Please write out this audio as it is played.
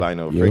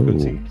Binaural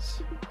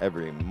Frequencies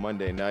every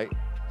Monday night,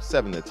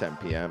 7 to 10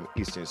 p.m.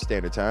 Eastern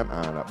Standard Time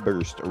on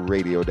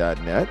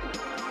burstradio.net.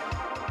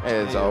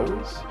 As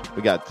always,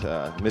 we got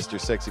Mr.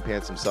 Sexy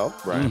Pants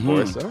himself, Brian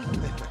Forrester.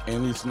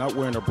 And he's not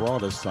wearing a bra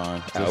this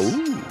time.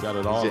 Got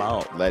it all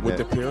out with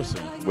the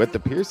piercing. With the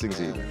piercings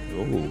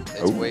even.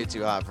 It's way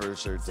too hot for a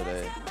shirt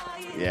today.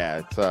 Yeah,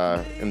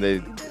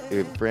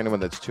 it's for anyone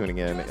that's tuning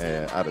in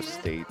out of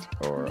state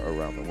or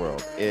around the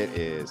world, it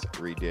is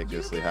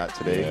ridiculously hot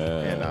today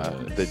in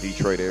the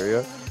Detroit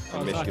area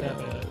in Michigan.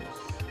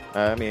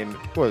 I mean,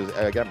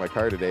 I got my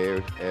car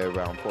today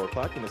around 4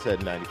 o'clock and it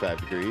said 95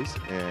 degrees,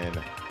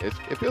 and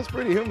it feels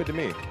pretty humid to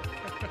me.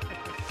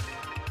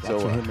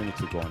 Lots of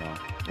humidity going on.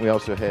 We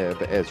also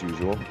have, as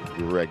usual,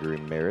 Gregory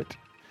Merritt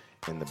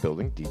in the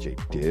building, DJ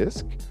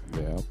Disc.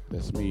 Yeah,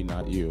 that's me,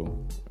 not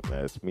you.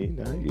 That's me,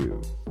 not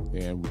you.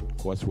 And of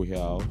course we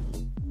have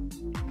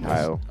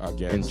Kyle. Our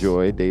guest.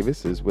 Enjoy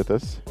Davis is with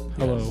us.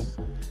 Hello. Yes.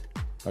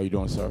 How you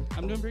doing, sir?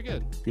 I'm doing pretty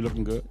good. You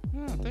looking good?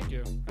 Yeah, thank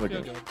you. I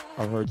feel good.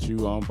 I heard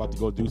you about to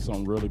go do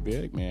something really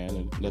big, man,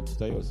 in the next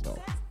day or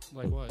so.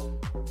 Like what?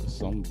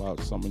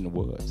 Something in the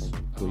woods.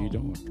 What are you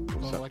doing?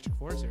 Going electric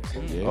forest here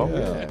soon. Yeah. Oh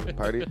yeah,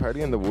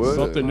 party in the woods.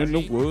 Something in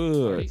the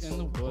woods. Party in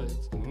the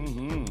woods.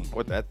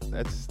 What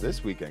that's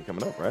this weekend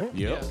coming up, right?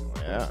 Yep.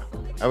 Yeah.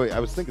 I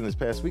was thinking this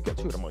past weekend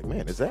too. And I'm like,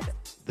 man, is that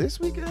this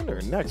weekend or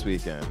next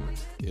weekend?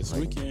 This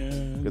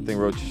weekend. Good thing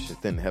Roach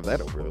didn't have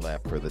that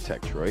overlap for the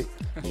Techtroid.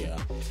 Yeah.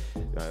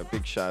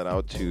 Big shout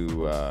out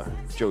to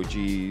Joe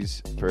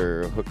G's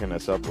for hooking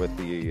us up with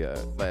the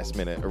last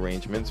minute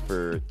arrangements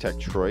for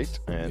Techtroid,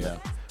 and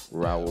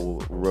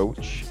Raul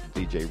Roach,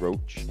 DJ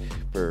Roach,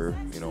 for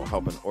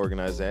helping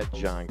organize that.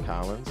 John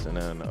Collins, and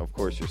then of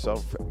course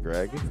yourself,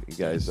 Greg. You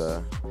guys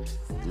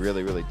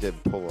really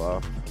did pull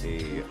off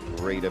a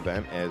great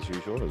event as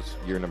usual. It was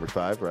year number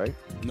 5, right?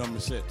 Number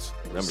 6.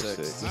 Number 6.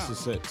 This is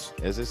 6.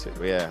 Is this it?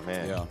 Yeah,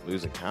 man. Yeah.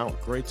 Losing count.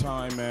 Great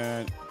time,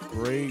 man.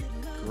 Great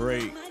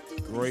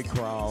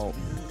crowd.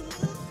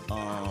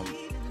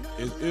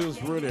 It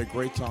was really a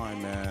great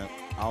time, man.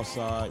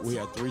 Outside, we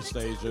had 3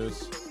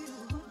 stages.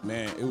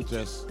 Man, it was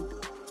just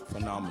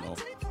phenomenal.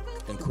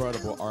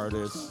 Incredible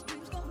artists.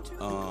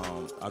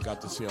 I got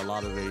to see a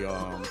lot of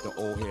the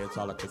old heads,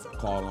 I like to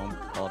call them,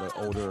 or the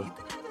older,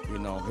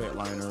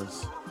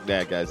 headliners.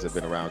 Yeah, guys have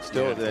been around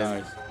still.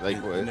 Yeah,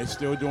 and they're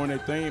still doing their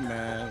thing,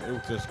 man. It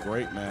was just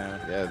great, man.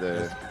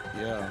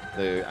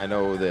 Yeah, I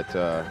know that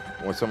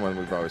when someone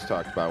we've always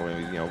talked about,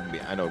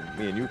 I know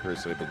me and you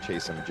personally have been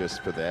chasing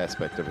just for the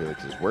aspect of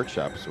his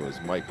workshops, was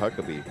Mike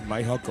Huckabee.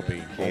 Mike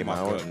Huckabee came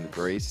out and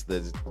graced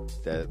the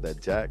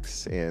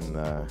decks, and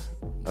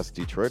us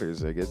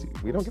Detroiters, I guess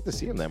we don't get to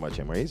see him that much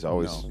anymore. He's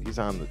always he's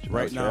on the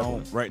right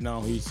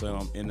now he's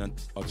in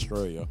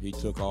Australia. He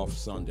took off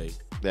Sunday.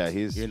 Yeah,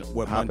 he's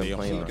Monday.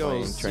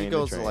 He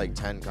goes to like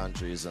 10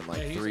 countries in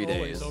like 3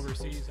 days. He's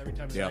overseas every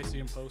time I see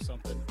him post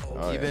something.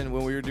 Even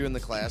when we were doing the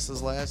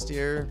classes last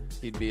year,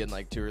 he'd be in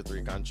like 2 or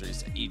 3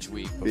 countries each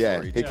week.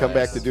 He'd come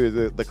back to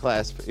do the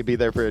class. He'd be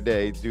there for a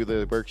day, do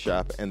the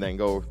workshop, and then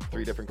go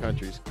 3 different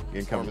countries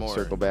and come and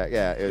circle back.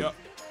 Yeah,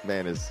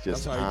 man is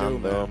just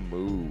on the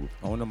move.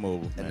 On the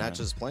move, and not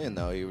just playing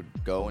though. He would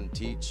go and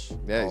teach.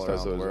 Yeah, he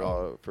does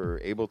those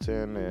for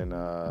Ableton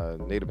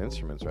and Native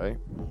Instruments, right?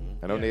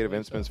 I know Native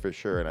Instruments for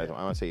sure, and I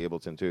want to say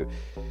Ableton too.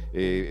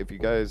 If you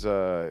guys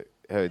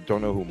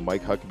don't know who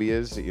Mike Huckabee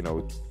is,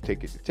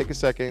 take a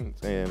second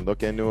and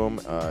look into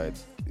him.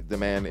 The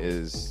man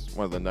is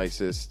one of the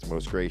nicest,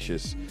 most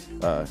gracious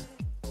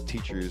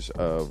teachers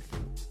of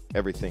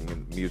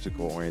everything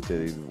musical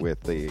oriented,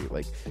 with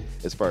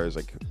as far as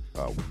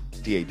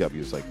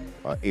DAWs like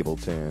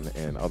Ableton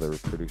and other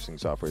producing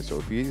software. So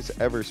if he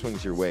ever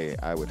swings your way,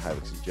 I would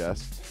highly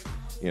suggest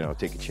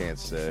take a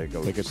chance to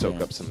go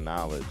soak up some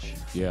knowledge.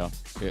 Yeah,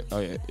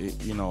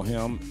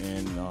 him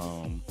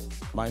and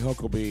Mike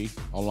Huckabee,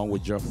 along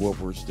with Jeff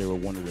Wilbers, they were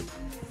one of the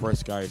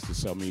first guys to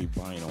sell me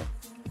vinyl.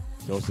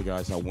 Those are the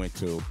guys I went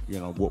to.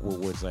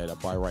 Woodward was at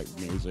Buy Right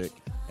Music,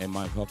 and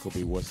Mike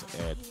Huckabee was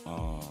at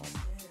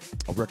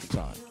a Record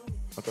Time.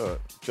 I thought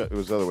it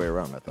was the other way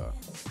around, I thought.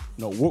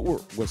 No,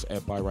 Woodward was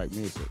at Buy Right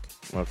Music.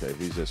 Okay,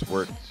 he just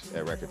worked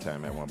at Record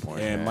Time at one point.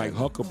 And Mike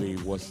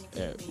Huckabee was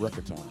at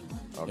Record Time.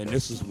 Okay. And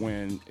this is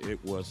when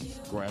it was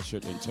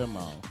Gratiot and 10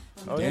 Mile.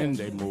 Then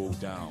they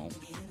moved down.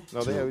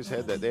 No, they always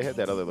had that. They had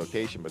that other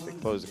location, but they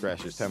closed the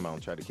Gratiot 10 Mile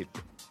and tried to keep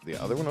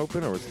the other one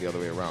open, or was it the other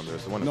way around? There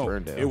was the one in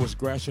Ferndale. It was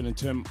Gratiot and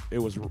 10. It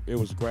was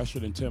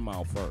Gratiot and 10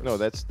 Mile first. No,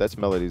 that's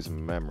Melodies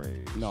and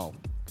Memories. No.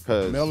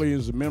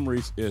 Melodies and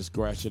Memories is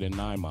Gratiot and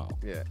 9 Mile.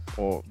 Yeah.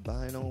 Well,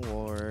 Vinyl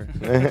War.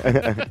 All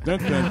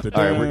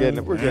right,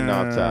 we're getting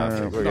off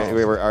topic.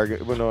 We were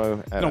arguing. Well,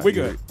 no, we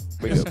good.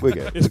 We're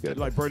good. It's good.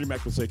 Like Bernie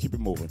Mac would say, keep it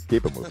moving.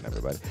 Keep it moving,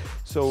 everybody.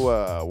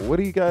 So, what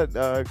do you got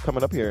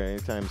coming up here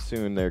anytime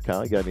soon there,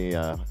 Kyle? You got any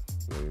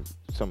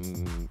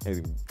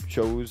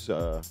shows?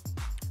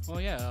 Well,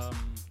 yeah.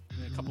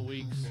 in a couple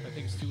weeks. I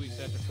think it's 2 weeks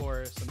after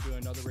Forest. I'm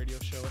doing another radio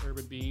show at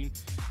Urban Bean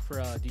for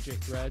DJ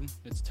Thread.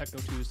 It's Techno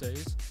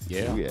Tuesdays.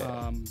 Yeah. Ooh,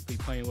 yeah. Be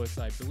playing with,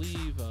 I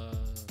believe,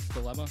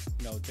 Dilemma.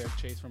 No, Derek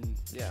Chase from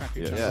Concrete Yeah.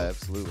 Jungle. Yeah,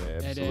 absolutely.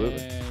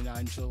 Absolutely. And then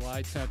on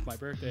July 10th, my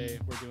birthday,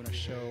 we're doing a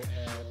show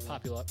at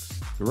Populux.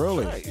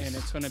 Really? Nice. And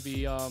it's going to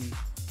be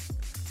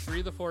 3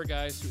 of the 4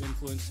 guys who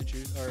influenced the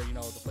juice, or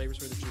the flavors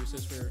for the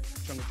juices for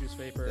Jungle Juice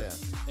Vapor. Yeah.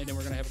 And then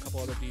we're gonna have a couple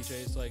other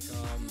DJs like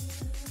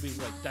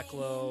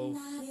Declo,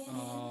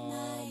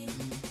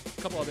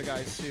 a couple other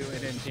guys too, and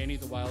then Danny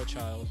the Wild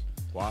Child.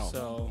 Wow.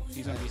 So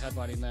he's gonna be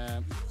headlining that,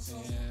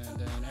 and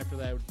then after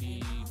that would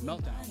be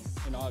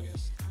Meltdown in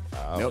August.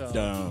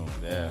 Meltdown.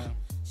 Yeah.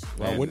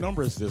 Well, what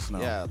number is this now?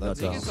 Yeah, that's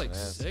I think Meltdown. it's like Yeah.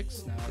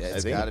 6 now. Yeah, I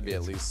it's think got to be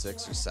at least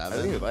 6 or 7.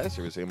 I think last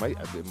year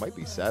it might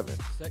be 7.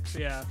 6,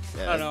 yeah.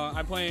 Yeah. I don't know.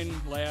 I'm playing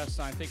last,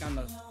 I think, on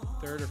the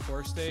 3rd or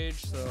 4th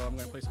stage, so I'm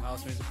gonna play some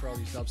house music for all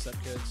these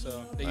dubstep kids.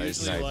 So they Nice.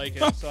 usually Nice. like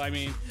it. So I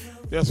mean,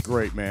 That's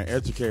great, man.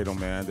 Educate them,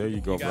 man. There you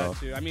go, you bro. got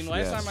to. I mean,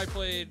 last Yes. time I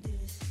played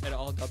at an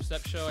all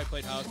dubstep show, I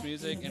played house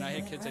music, and I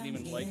had kids that didn't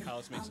even like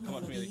house music come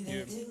up to me like,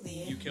 "Dude,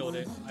 you killed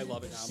it. I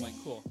love it now." I'm like,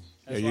 "Cool."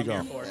 That's There you what go.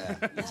 I'm here for.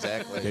 Yeah,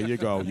 exactly. There you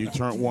go. You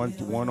turned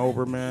one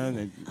over, man,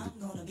 and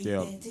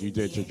yeah, you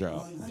did your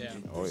job. Yeah.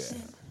 Oh yeah.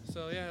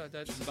 So yeah,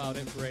 that's about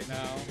it for right now.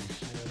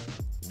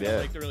 I Yeah.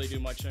 don't like to really do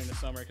much during the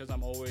summer because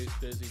I'm always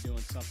busy doing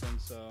something.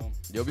 So.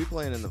 You'll be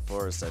playing in the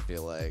forest, I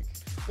feel like.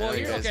 I Well, know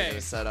you here, guys are okay.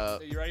 gonna set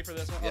up. Are you ready for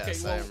this one? Yes, okay,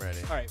 well, I am ready.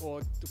 All right. Well,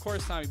 of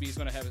course, Tommy B is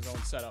going to have his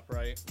own setup,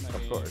 right? I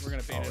mean, course, we're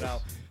going to band it always.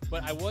 out.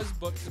 But I was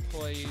booked to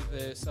play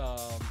this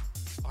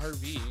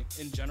RV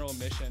in General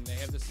Admission. They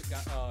have this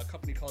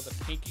company called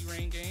the Pinky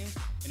Rain Game,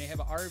 and they have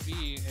an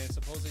RV, and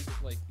supposedly,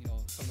 like,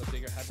 some of the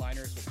bigger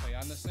headliners will play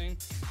on this thing.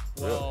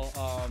 Well,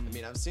 I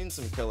mean, I've seen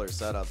some killer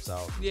setups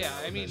out. yeah,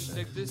 I mean,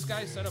 this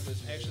guy's setup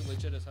is actually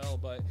legit as hell,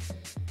 but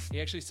he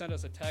actually sent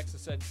us a text that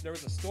said there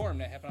was a storm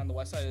that happened on the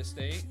west side of the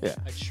state. Yeah.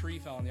 A tree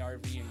fell on the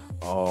RV and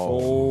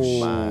Oh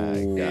my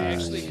it god.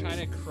 actually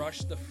kind of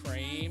crushed the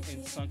frame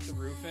and sunk the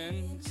roof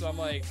in. So I'm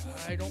like,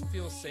 I don't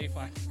feel safe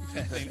on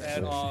that thing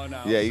at all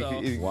now. Yeah,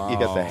 so, you Wow.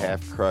 got the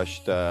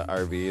half-crushed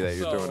RV that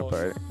you're throwing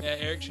apart. Yeah,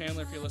 Eric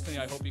Chandler, if you're listening,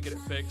 I hope you get it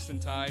fixed in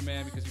time,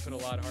 man, because you put a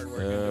lot of hard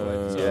work into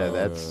it. So, Yeah,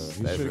 that's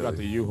You should have got really-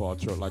 the U-Haul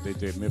truck like they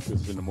did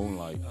Memphis in the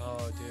Moonlight.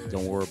 Oh, dude.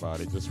 Don't worry about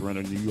it. Just rent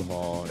a new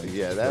U-Haul. and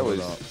Yeah, just that fill it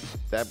was up.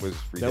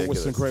 ridiculous. That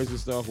was some crazy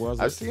stuff,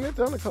 wasn't I've it? seen it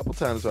done a couple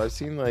times. I've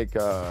seen like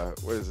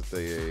what is it,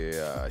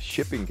 the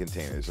shipping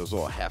containers, those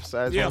little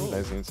half-size Yeah. ones.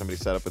 I've seen somebody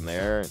set up in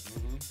there.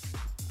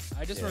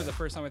 I just remember the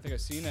first time I think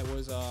I've seen it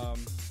was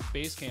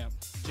Base Camp.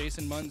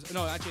 Jason Munz,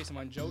 no, not Jason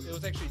Munz. It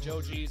was actually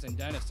Joe G's and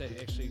Dennis that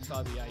actually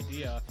saw the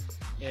idea,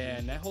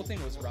 and that whole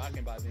thing was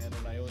rocking by the end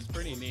of the night. It was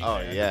pretty neat. Oh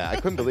man. yeah, I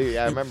couldn't believe it.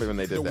 Yeah, I remember when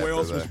they did The that.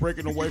 whales for was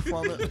breaking away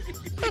from it.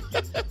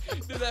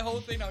 Dude, that whole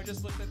thing, I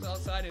just looked at the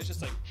outside, and it was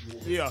just like,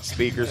 Yeah.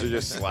 Speakers are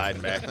just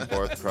sliding back and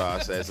forth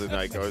across as the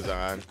night goes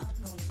on.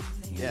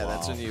 Yeah,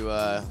 that's when you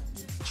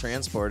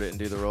transport it and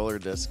do the roller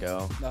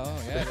disco.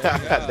 oh,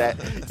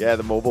 yeah.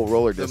 The mobile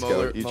roller The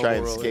disco. You try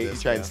and mobile roller skate. You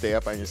try and disco. stay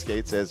up on your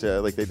skates as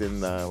like they did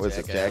in what's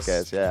it,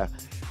 Jackass. Jackass? Yeah.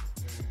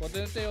 Well,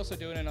 didn't they also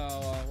do it in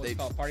what's They- it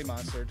called Party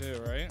Monster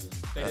too, right?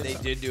 They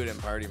did do it in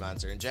Party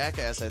Monster. In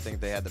Jackass, I think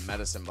they had the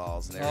medicine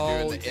balls, and they were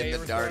Oh, doing they the in were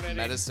the dark throwing it in.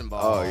 medicine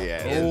ball. Oh,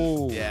 yeah.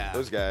 Oh. yeah.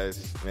 Those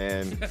guys,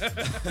 man,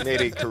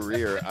 made a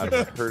career out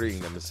of hurting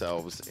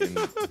themselves in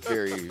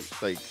very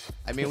like.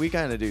 I mean, we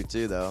kind of do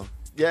too, though.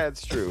 Yeah,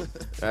 it's true.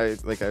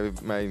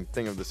 My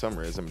thing of the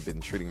summer is I've been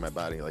treating my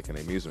body like an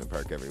amusement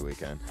park every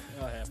weekend.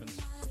 Oh, it happens.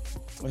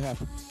 What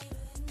happens?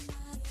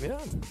 Yeah,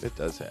 it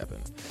does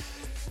happen.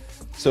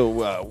 So,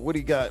 what do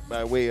you got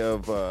by way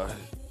of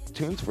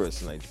tunes for us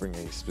tonight? Did you bring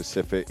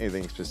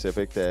anything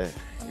specific that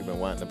you've been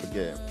wanting to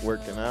get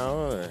working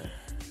out? Or?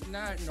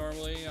 Not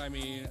normally. I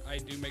mean, I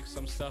do make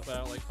some stuff, but I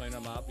don't like playing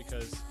them out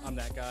because I'm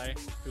that guy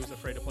who's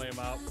afraid to play them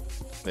out.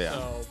 Yeah.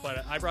 So,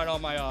 but I brought all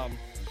my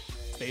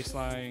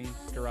baseline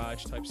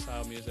garage type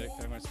style music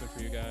that I'm gonna spin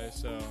for you guys.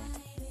 So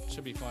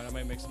should be fun. I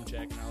might make some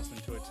Jack and Allison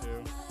to it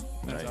too.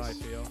 That's how I Nice.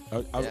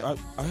 feel.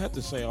 I have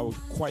to say I was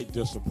quite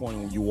disappointed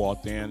when you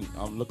walked in.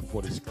 I'm looking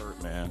for the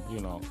skirt, man.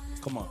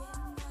 Come on.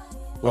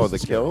 Oh, What's the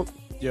kilt?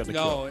 Yeah, the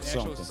No, kilt.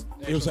 actual-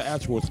 Something. It was an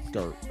actual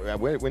skirt,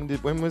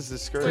 When was the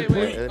skirt?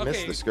 Wait, I missed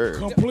okay. the skirt.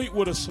 complete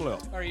with a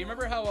slip. All right, you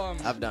remember how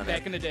I've done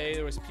back it. in the day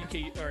there was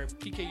PKU, Yeah, right?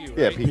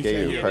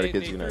 PKU, Yeah, Party they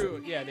Kids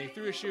United. they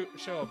threw a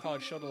show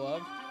called Show to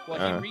Love. Well,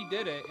 Uh-huh. he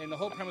redid it, and the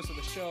whole premise of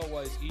the show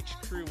was each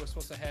crew was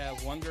supposed to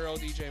have one girl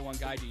DJ, one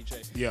guy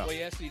DJ. Yeah. Well,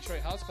 he asked the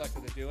Detroit House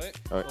Collective to do it.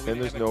 Oh, but we and didn't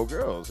there's have no it.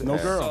 girls. No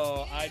Yeah. girls.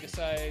 So I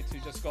decided to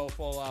just go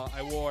full out.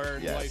 I wore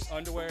Yes. wife's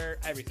underwear,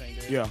 everything,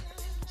 dude. Yeah.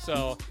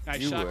 So I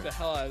You shocked were. the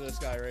hell out of this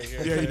guy right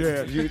here. Yeah, you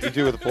did. You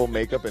do with the full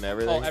makeup and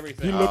everything. Oh,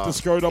 everything. He looked the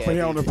skirt up and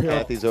down the pair.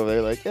 Kathy's over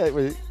there like, yeah,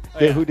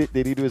 Yeah.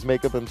 Did he do his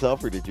makeup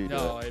himself, or did you do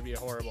No, it? it'd be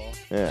horrible.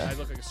 Yeah. I'd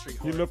look like a street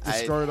You whore. lift the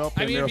I- skirt up,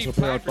 I and mean, it'd there's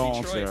be a pair of fine for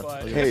thongs Detroit, there.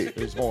 but- Hey.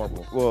 It's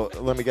horrible. Well,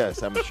 let me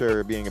guess. I'm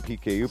sure being a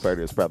PKU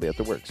fighter is probably at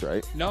the works,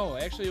 right? No,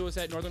 actually, it was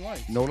at Northern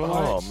Lights. No,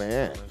 Oh lights.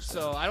 man.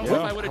 So I don't Yeah. know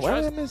if I would have Why did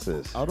I trusted. miss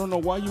this? I don't know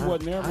why you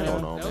wasn't there, I man.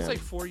 don't know. That was man. like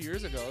 4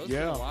 years ago. It was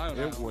a while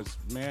Yeah, now. it was,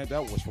 man,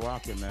 that was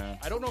rocking, man.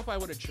 I don't know if I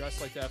would have dressed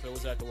like that if it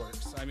was at the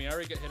works. I mean, I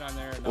already get hit on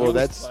there. and Well, all,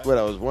 that's but- what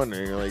I was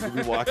wondering. Like, you'd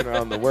be walking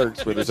around the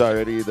works, but there's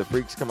already the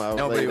freaks come out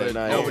Nobody late would. at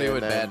night. Nobody and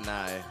would then- bat an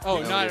eye. Oh,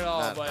 Nobody- not at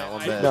all, Not, but not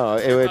one I- bit. No,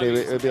 There it probably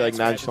would some be like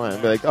answer I had to nonchalant.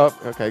 do. Be like,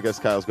 oh, okay, I guess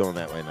Kyle's going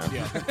that way now.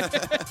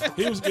 Yeah.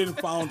 He was getting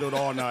founded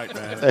all night,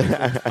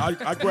 man.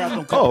 I grabbed him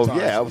a couple Oh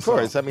times. yeah, of myself.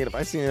 course. I mean, if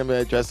I seen him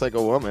dressed like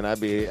a woman, I'd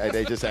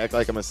just act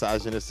like a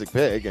misogynistic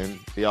pig and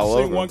be I all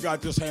seen over. one him. guy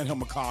just hand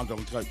him a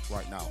condom like,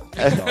 right now.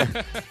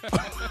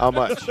 How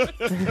much?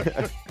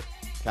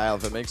 Kyle,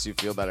 if it makes you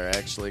feel better, I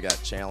actually got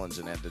challenged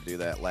and had to do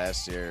that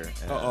last year.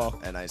 And, Uh-oh.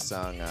 and I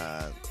sung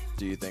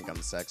 "Do You Think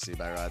I'm Sexy"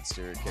 by Rod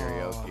Stewart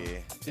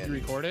karaoke. Did And,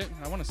 you record it?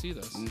 I want to see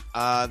this.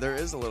 There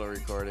is a little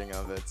recording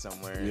of it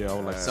somewhere. Yeah, I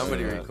would like to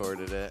somebody see that.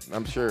 recorded it.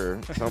 I'm sure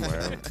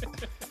somewhere.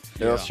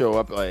 Yeah. It'll show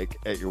up like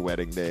at your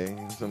wedding day.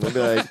 So maybe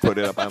like put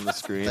it up on the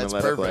screen That's and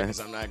let perfect it play. because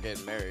I'm not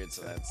getting married,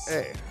 so that's.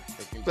 Hey,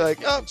 it can be like,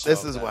 get me oh, this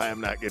choked is up. why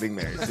I'm not getting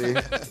married. See,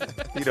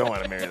 you don't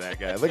want to marry that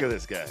guy. Look at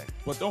this guy.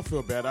 But don't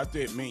feel bad. I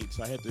did meets.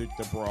 I had the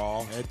bra,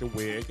 I had the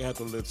wig, I had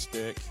the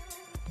lipstick,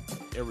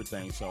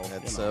 everything. So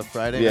That's you know.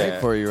 Friday Yeah. night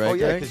for you, right? Oh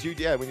yeah, Greg?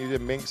 because when you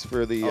did Minx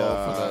for the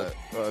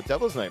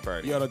Devil's Night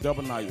party. Yeah, the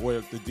double night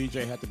where the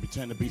DJ had to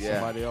pretend to be Yeah.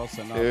 somebody else,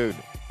 and Dude,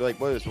 like,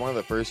 what was one of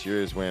the first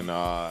years when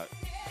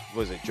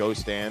was it Joe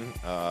Stan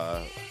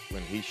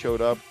when he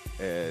showed up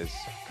as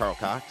Carl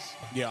Cox?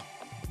 yeah,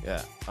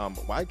 Yeah.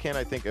 Why can't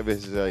I think of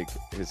his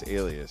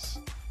alias,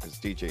 his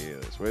DJ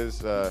alias? What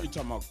is you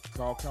talking about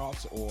Carl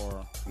Cox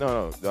or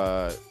no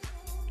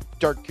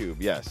Dark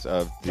Cube? Yes,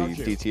 of the Dark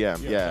Cube.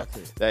 DTM. Yeah, Yeah,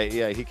 Dark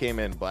Cube. he came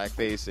in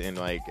blackface and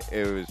like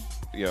it was.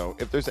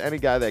 If there's any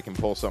guy that can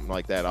pull something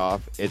like that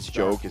off, it's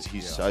Joe, because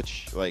he's Yeah.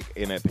 such like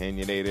an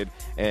opinionated,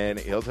 and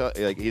he'll tell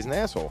like he's an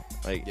asshole.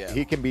 Like Yeah.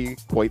 he can be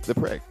quite the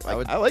prick.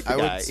 Like, I like the I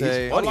would guy.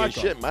 say- he's funny I like as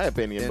him. shit in my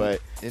opinion,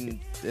 but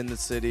in the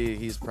city,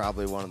 he's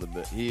probably one of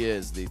the. He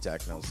is the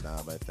techno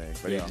snob, I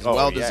think. But Yeah. he's oh,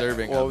 well yeah.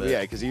 deserving Well, of it.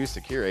 yeah, because he used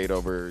to curate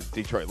over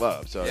Detroit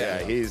Love. So yeah,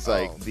 Yeah. he's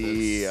like Oh,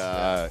 the.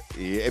 that's-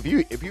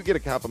 If you get a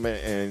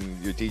compliment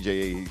and your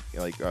DJ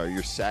like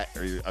your set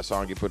or a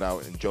song you put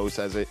out and Joe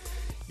says it,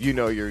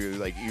 you're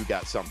like you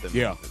got something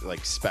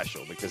like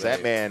special, because that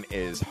Right. man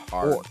is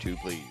hard Or- to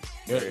please.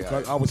 yeah, Very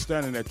because I was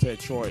standing at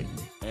Detroit,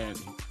 and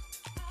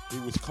he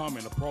was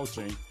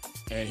approaching,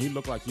 and he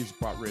looked like he's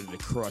about ready to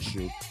crush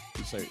you.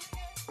 He said,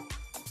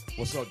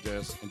 "What's up,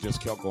 Des?" and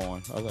just kept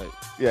going. I was like,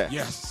 Yeah.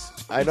 "Yes."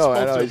 I know.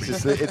 Supposed It's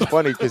to just it's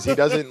funny because he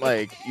doesn't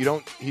like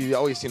he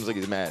always seems like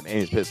he's mad and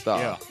he's pissed off,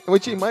 Yeah.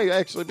 which he might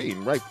actually be,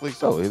 and rightfully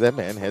so. That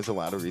man has a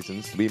lot of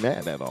reasons to be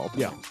mad at all times.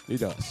 Yeah, he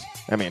does.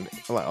 I mean,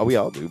 we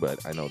all do,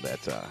 but I know that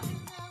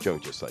Joe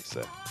just likes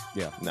to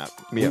Yeah. not.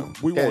 We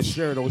won't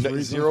share those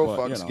reasons, Zero but,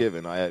 fucks you know.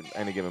 given at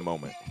any given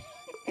moment.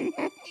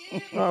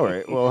 All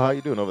right. Well, how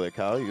you doing over there,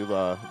 Kyle? You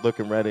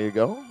looking ready to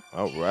go?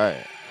 All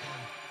right.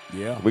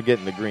 Yeah. We're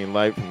getting the green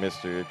light from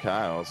Mr.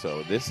 Kyle,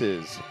 so this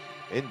is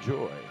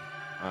Enjoy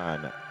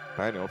on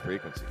Vinyl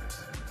Frequencies.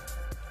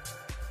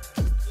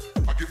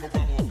 I give a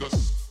Ramo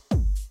Gus.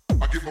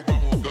 I give a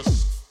Ramo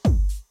Gus.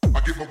 I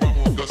give a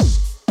Ramo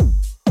Gus.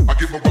 I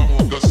give a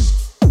Ramo Gus.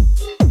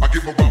 I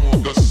give a Ramo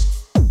Gus.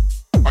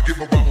 I give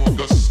a Ramo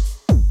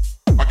Gus.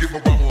 I give a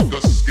Ramo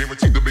Gus.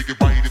 Guaranteed to make it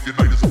right if your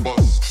night is a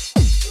bust.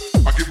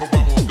 I give a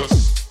Ramo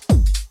Gus.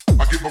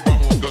 I give a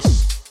Ramo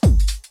Gus.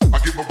 I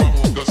give a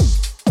Ramo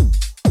Gus.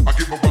 I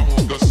give a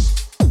Ramo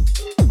Gus.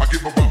 I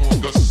give a Ramo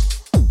Gus.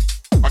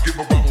 I give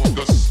a Ramo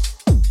Gus.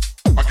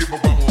 I give a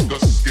Ramo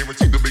Gus.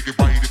 Guaranteed to make it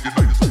right if your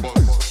night is a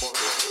bust.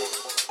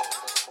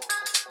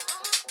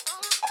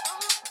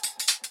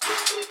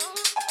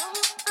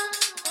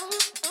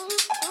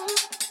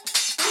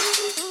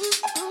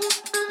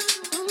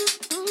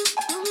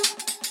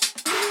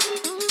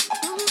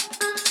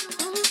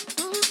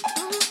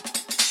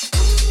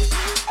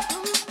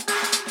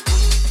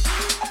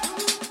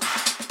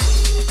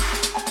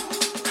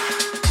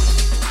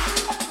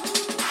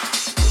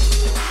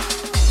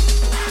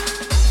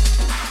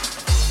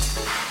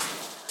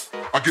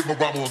 I give a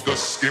Ramo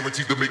Gus.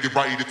 Guaranteed to make it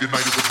right if your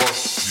night is a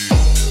bust.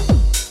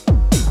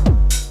 Yeah.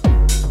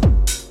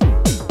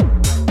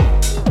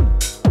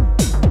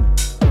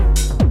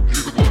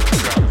 You're the one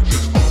you got,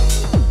 just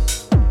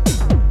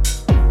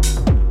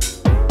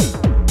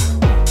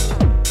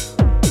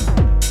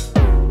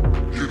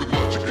You're the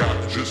one you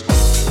got, just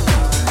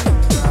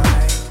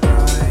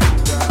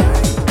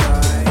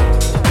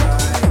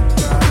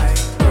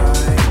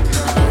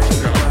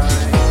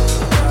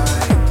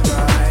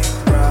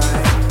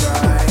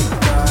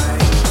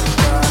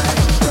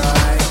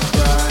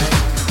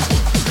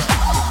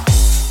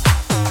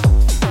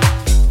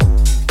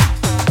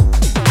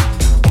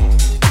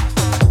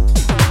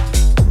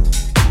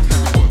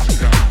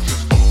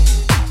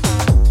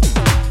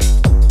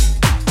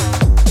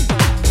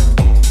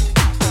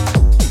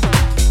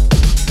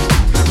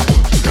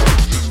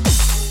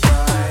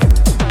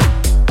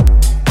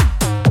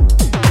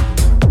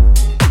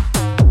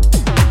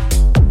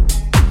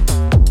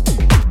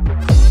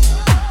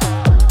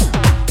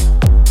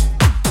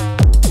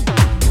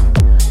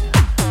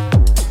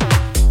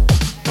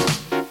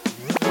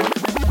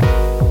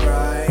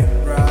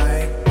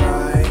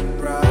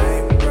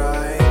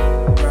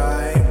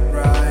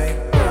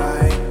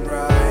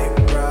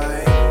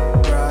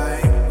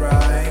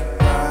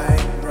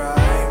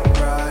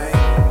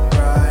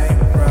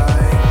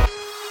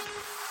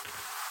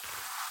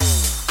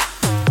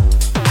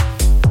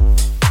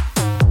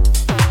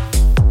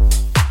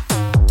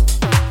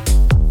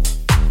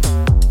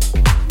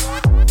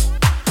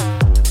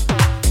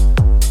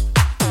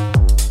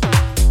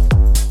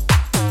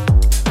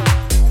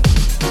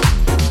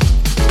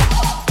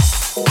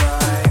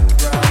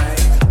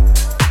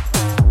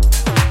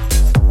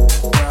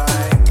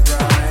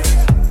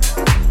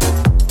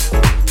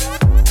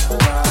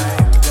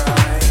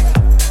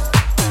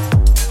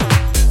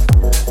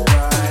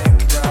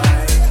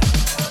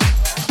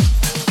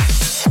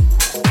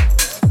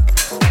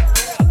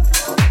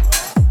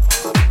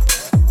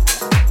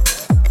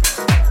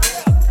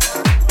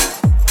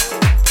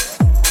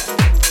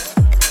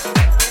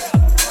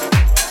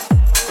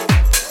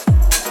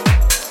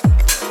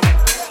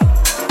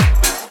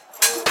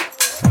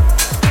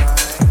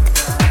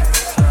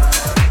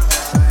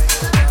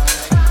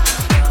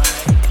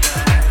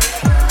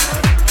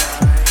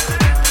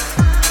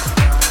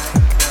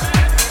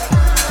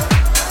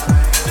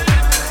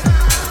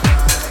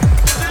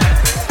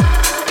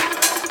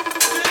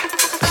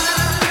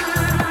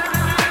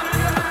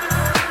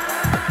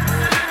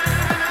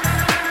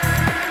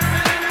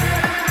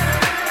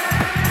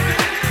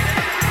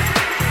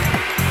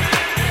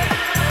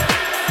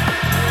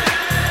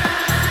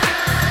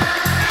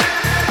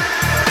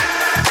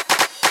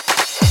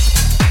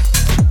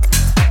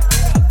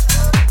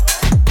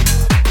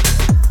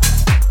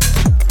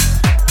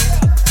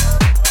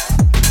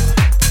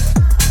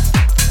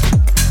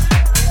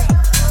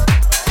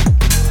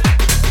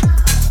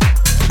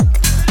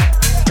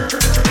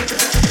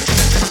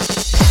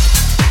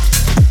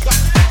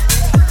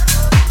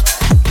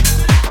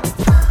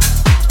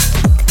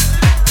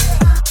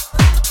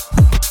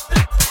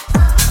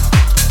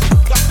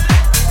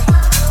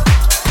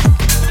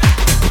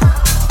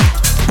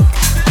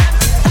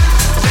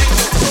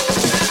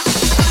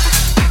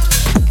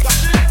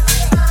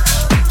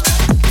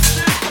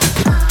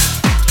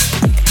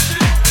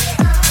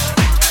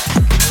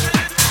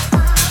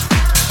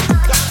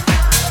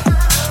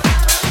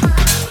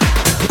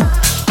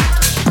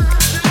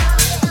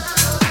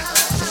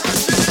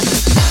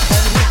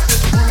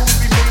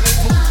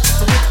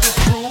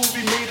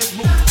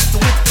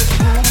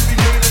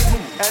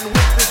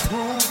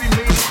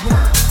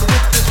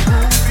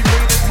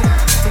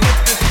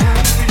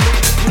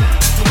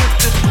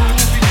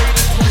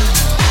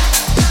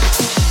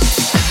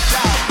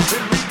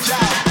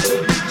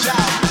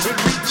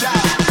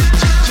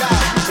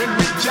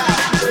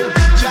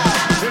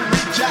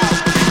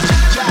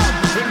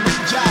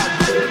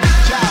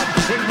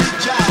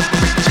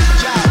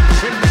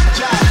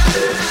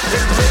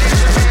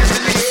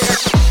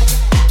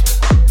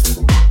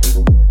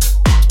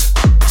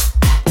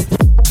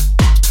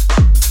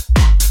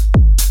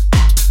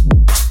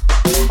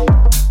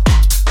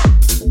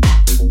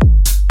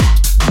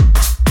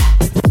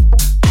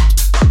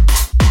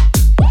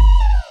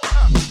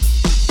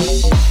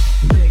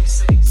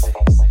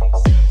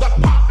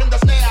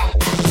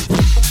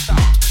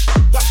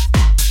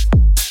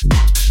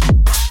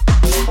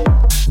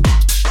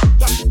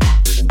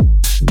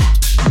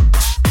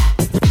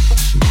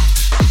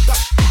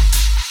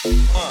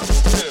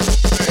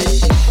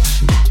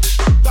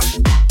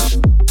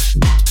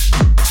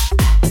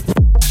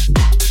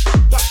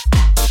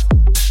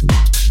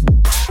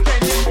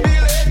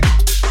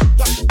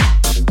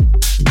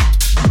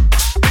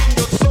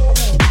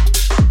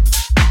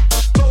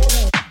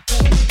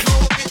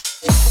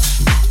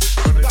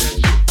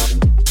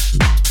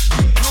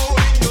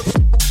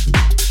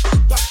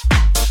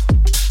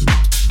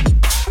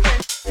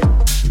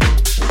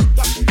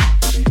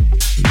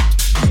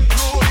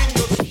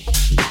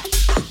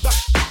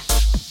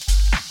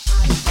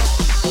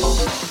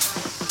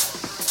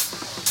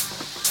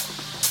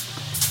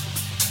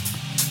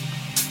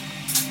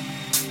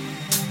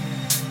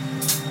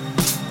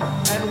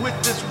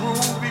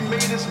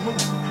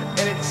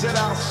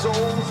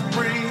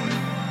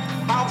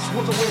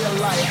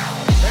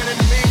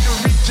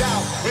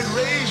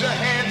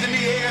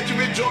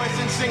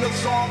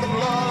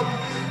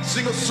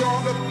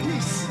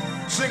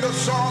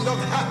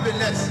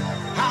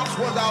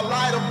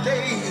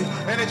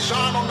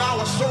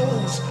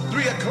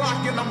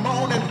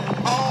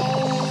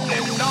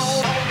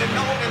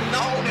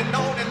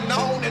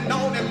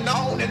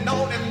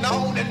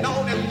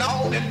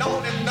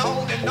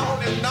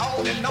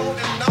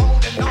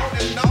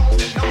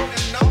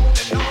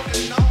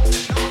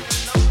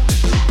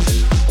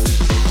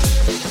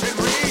and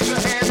raise your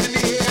hands in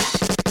the air.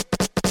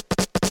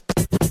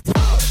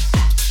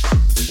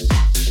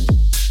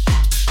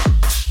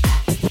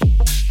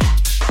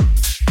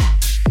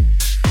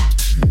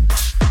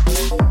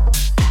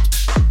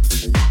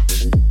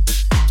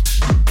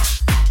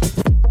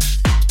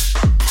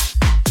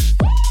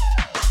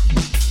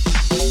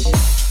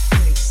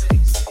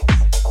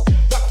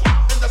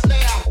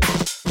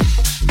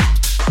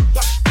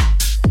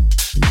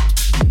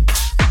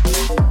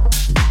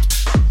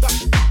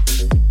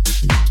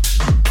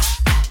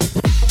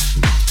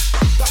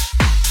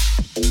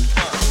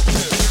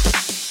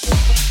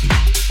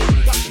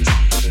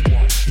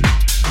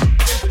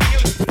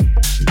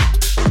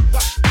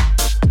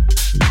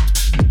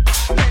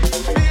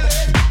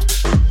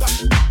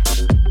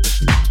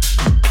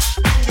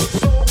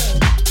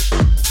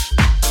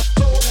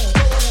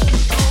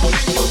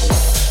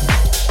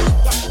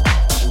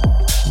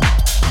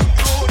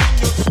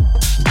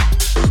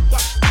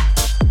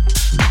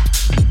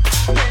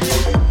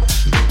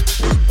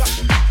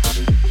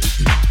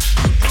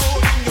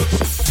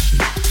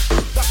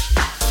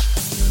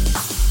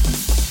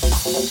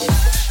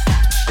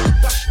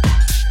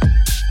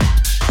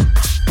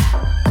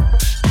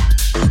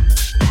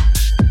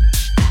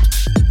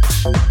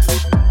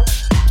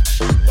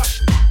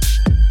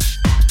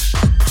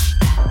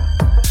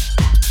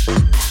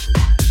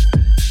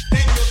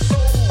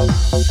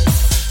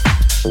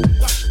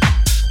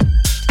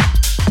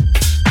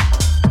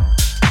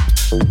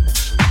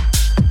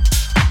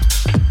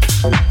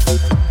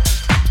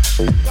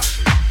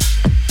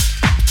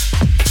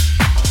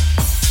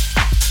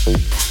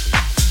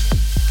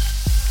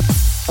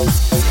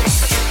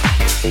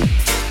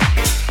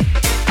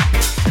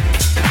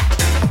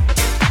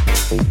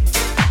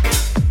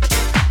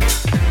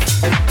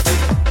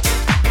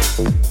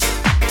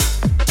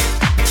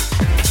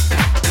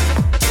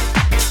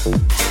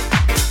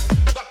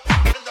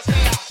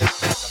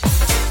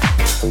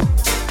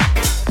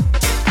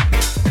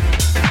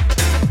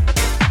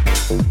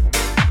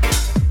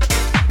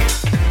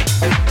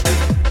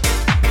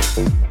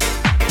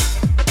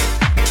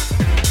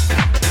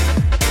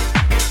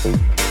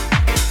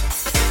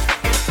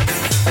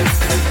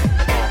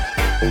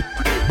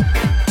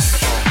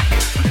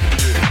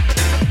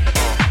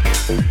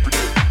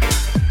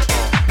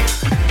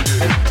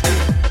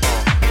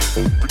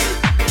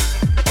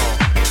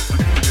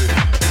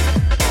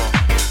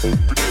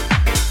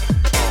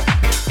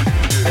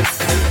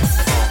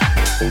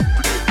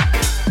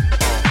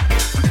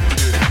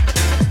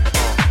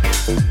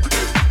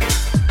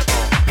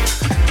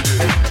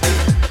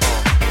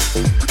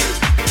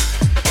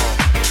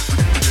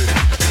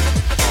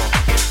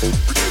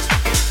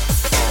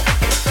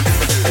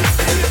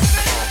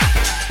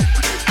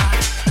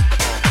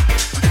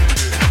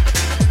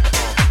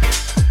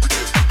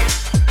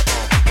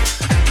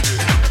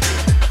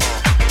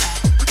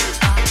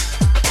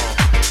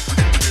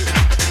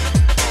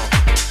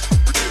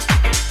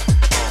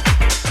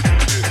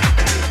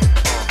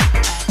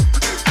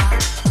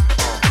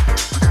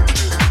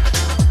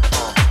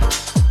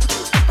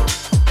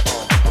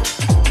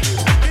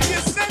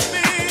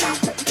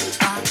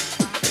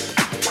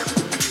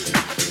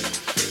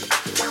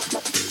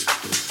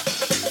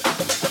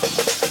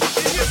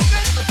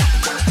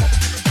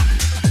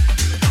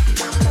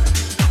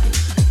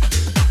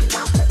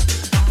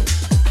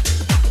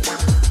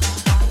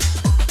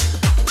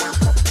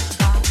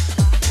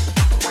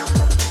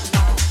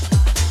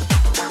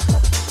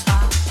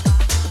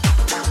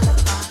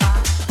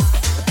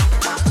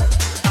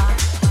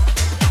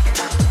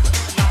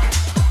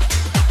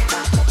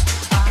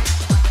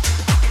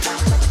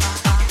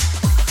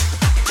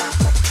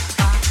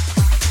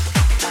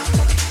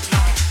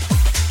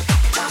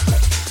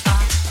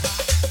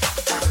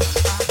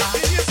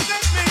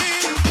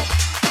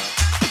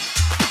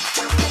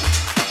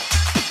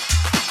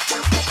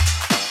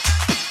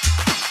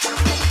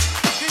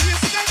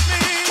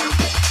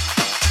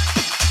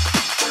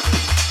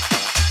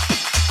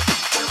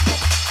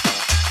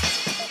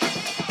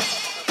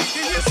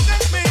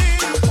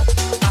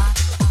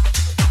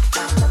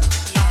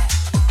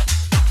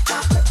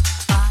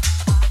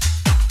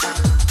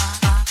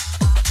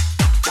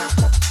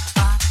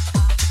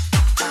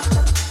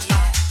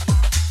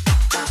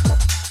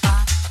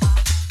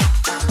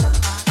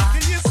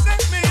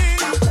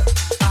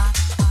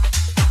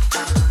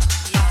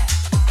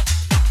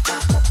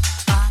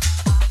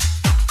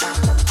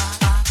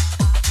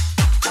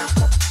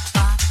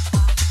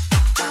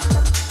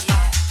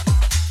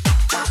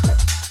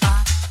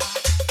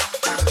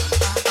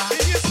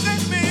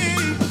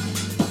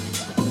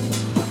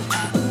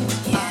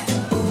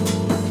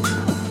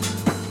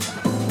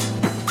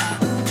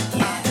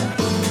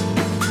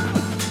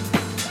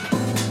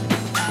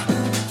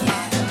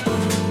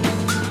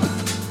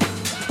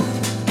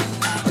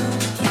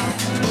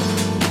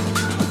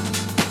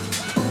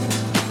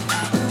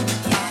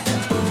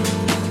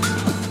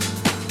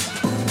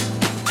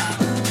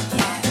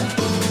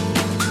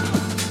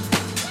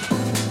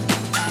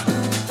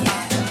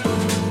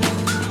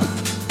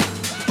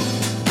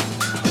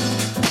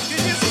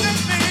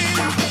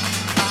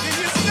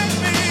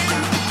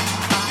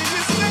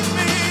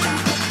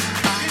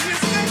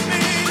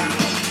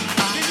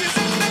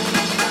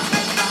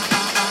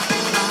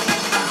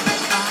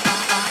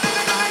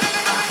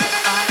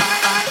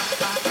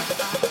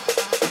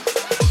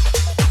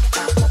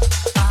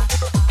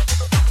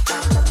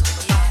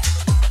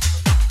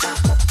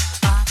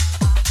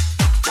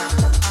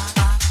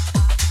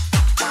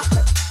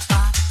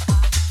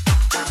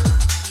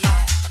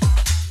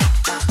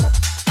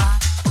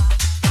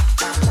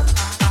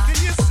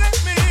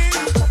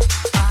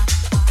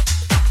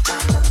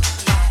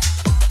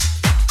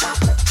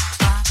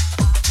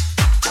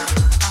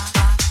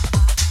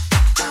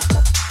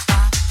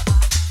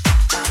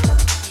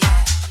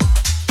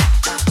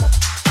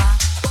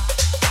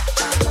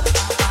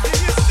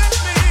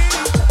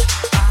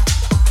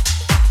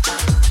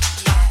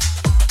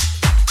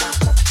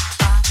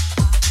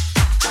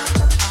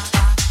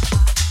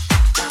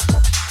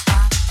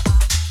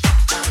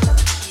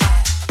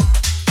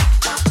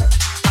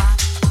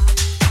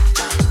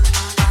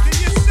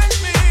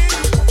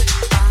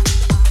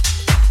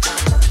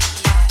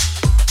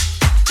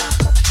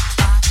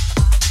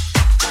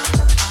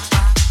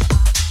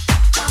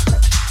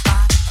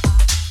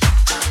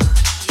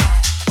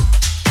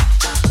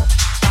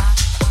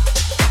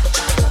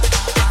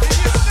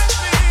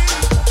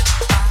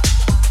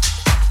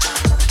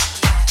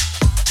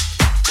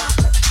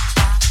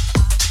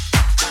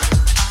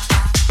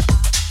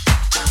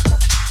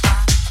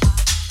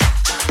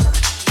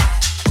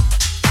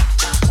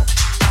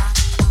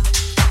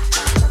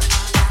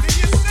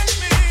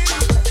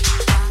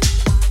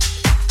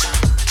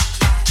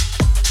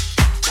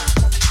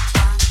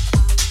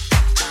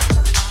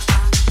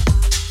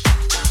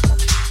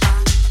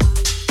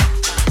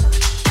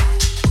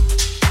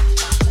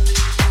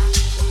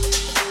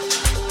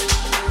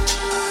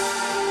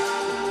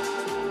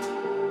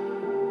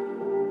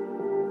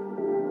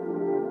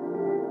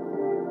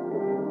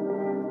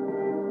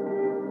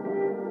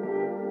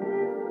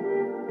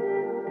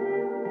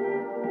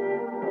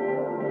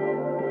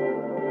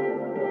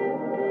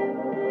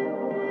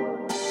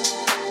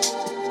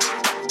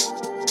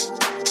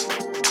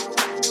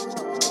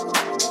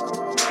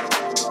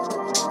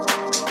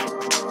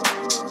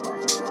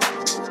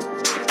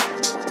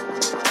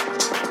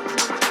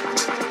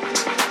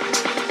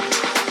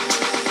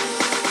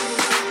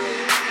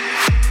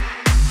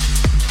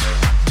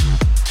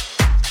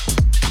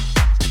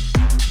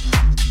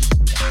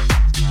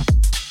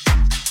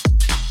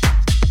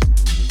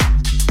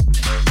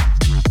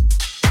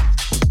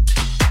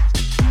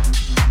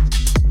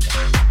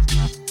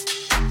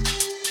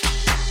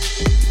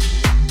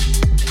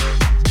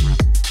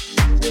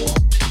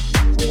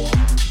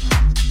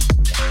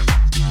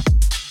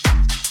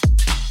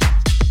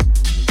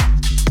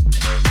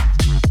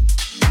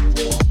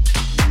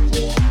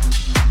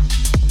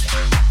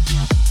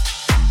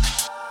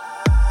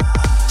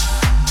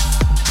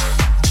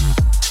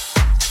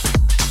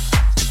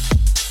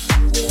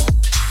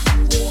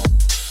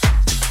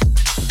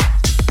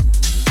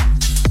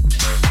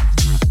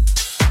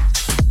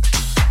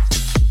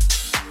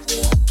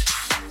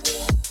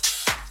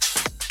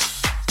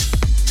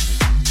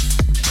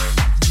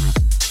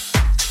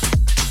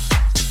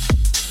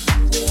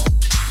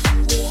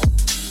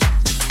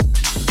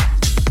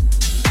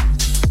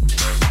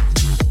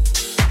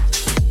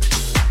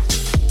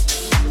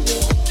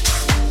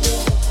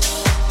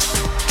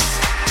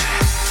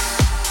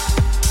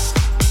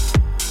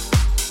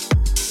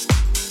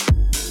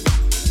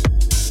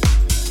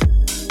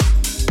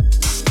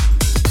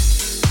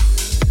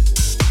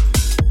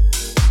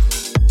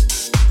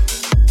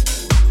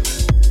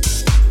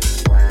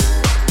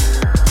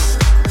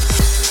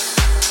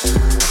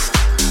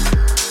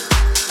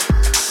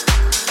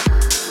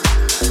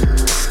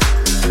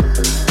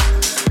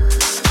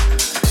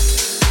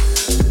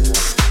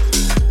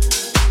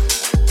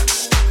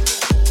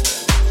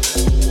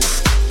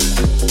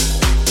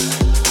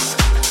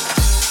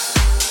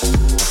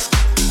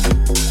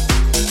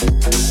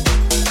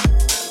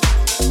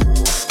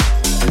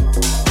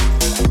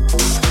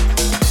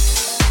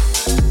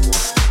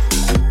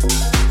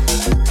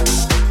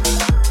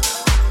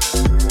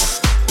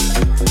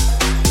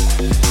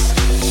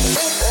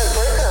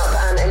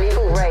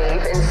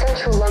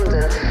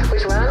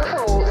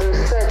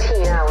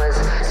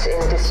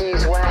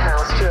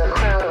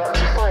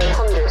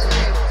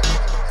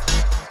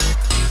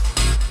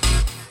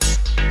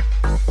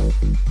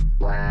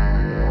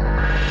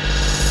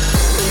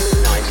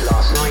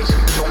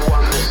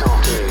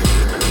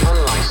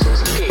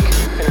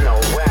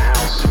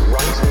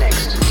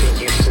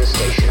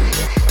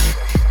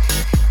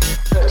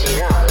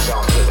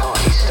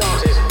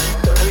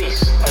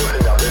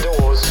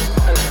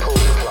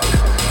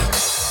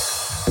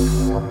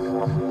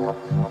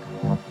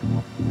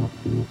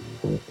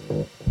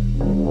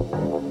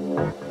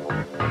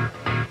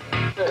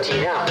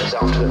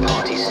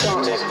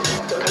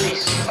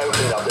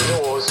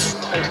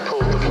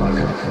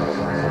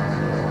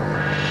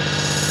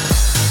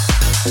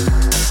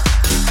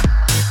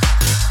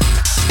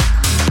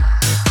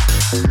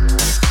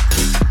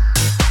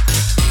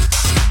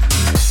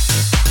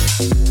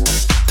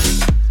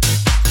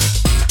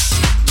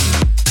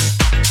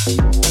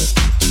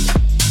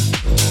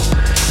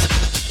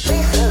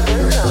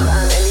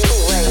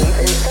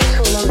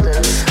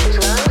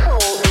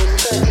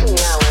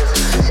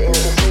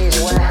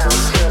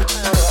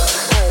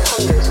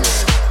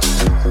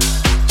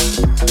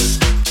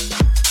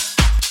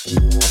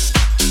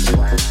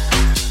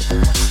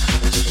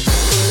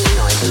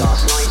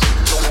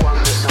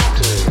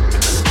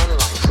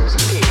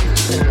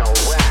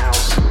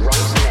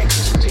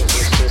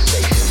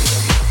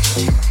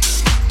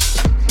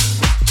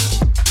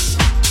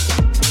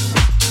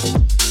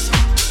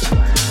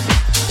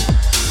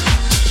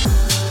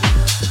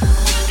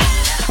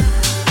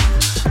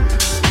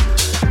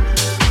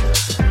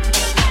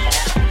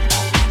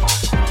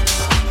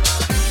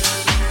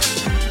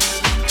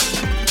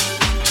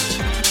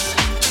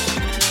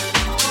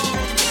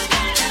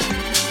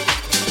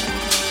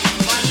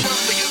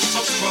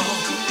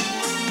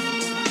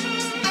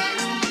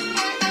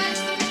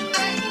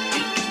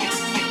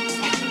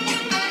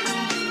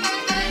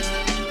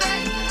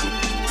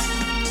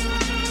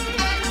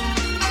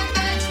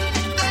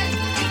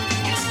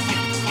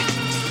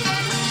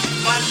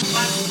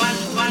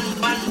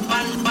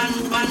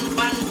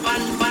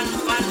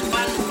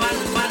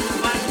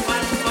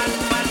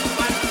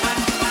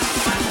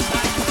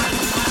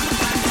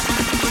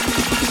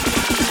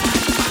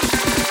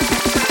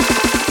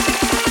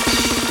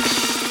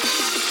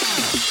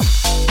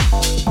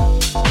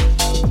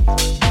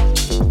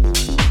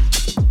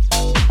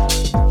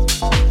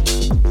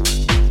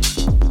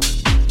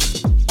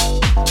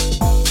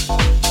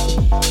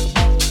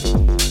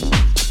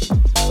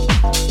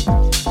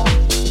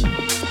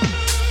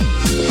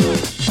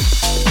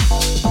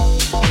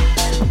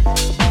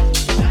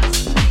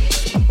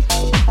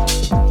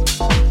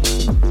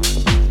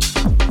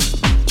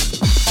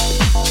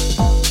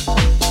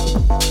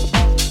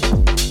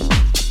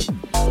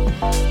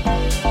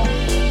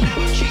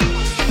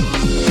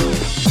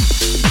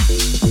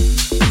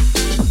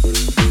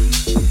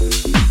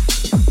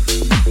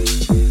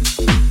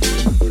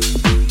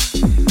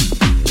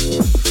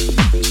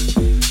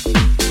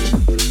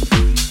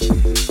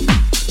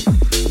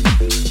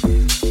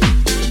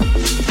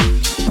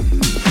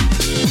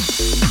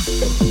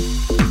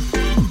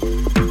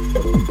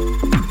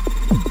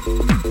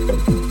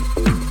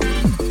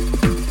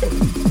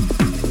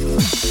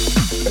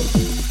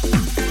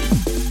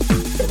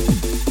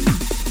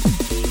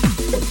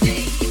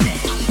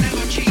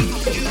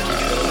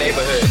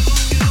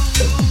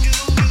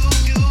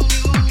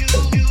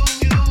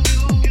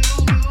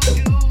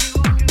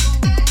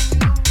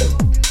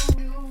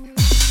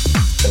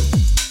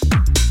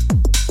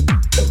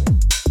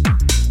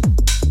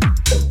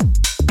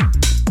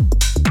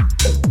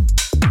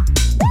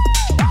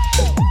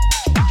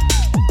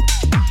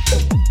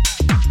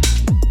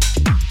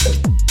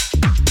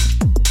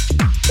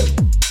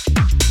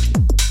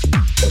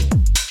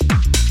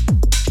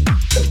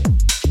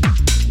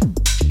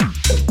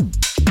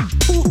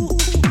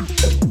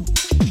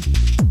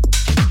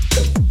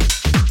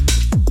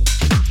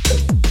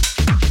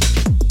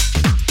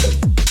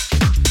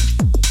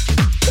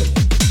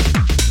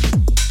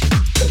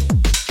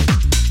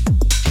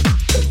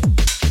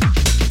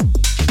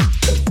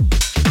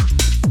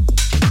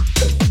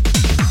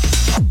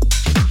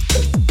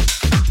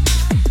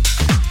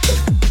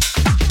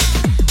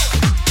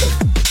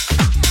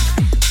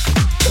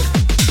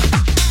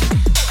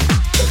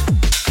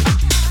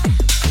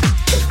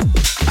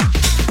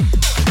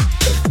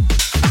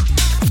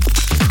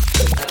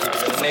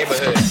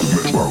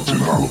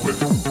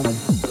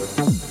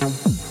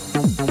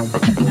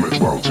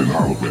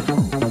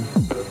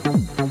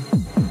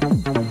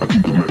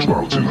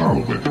 Metropolitan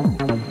Holloway.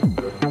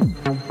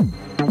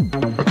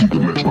 I keep the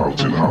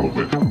Metropolitan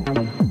Holloway.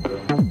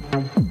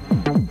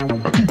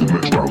 I keep the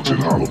Metropolitan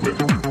Holloway.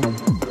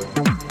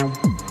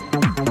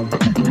 I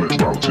keep the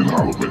Metropolitan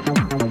Holloway.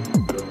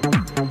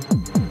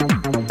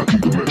 I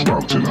keep the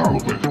Metropolitan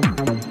Holloway.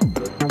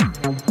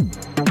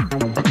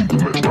 I keep the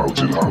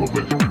Metropolitan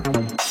Holloway.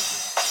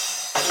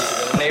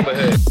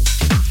 Neighborhood.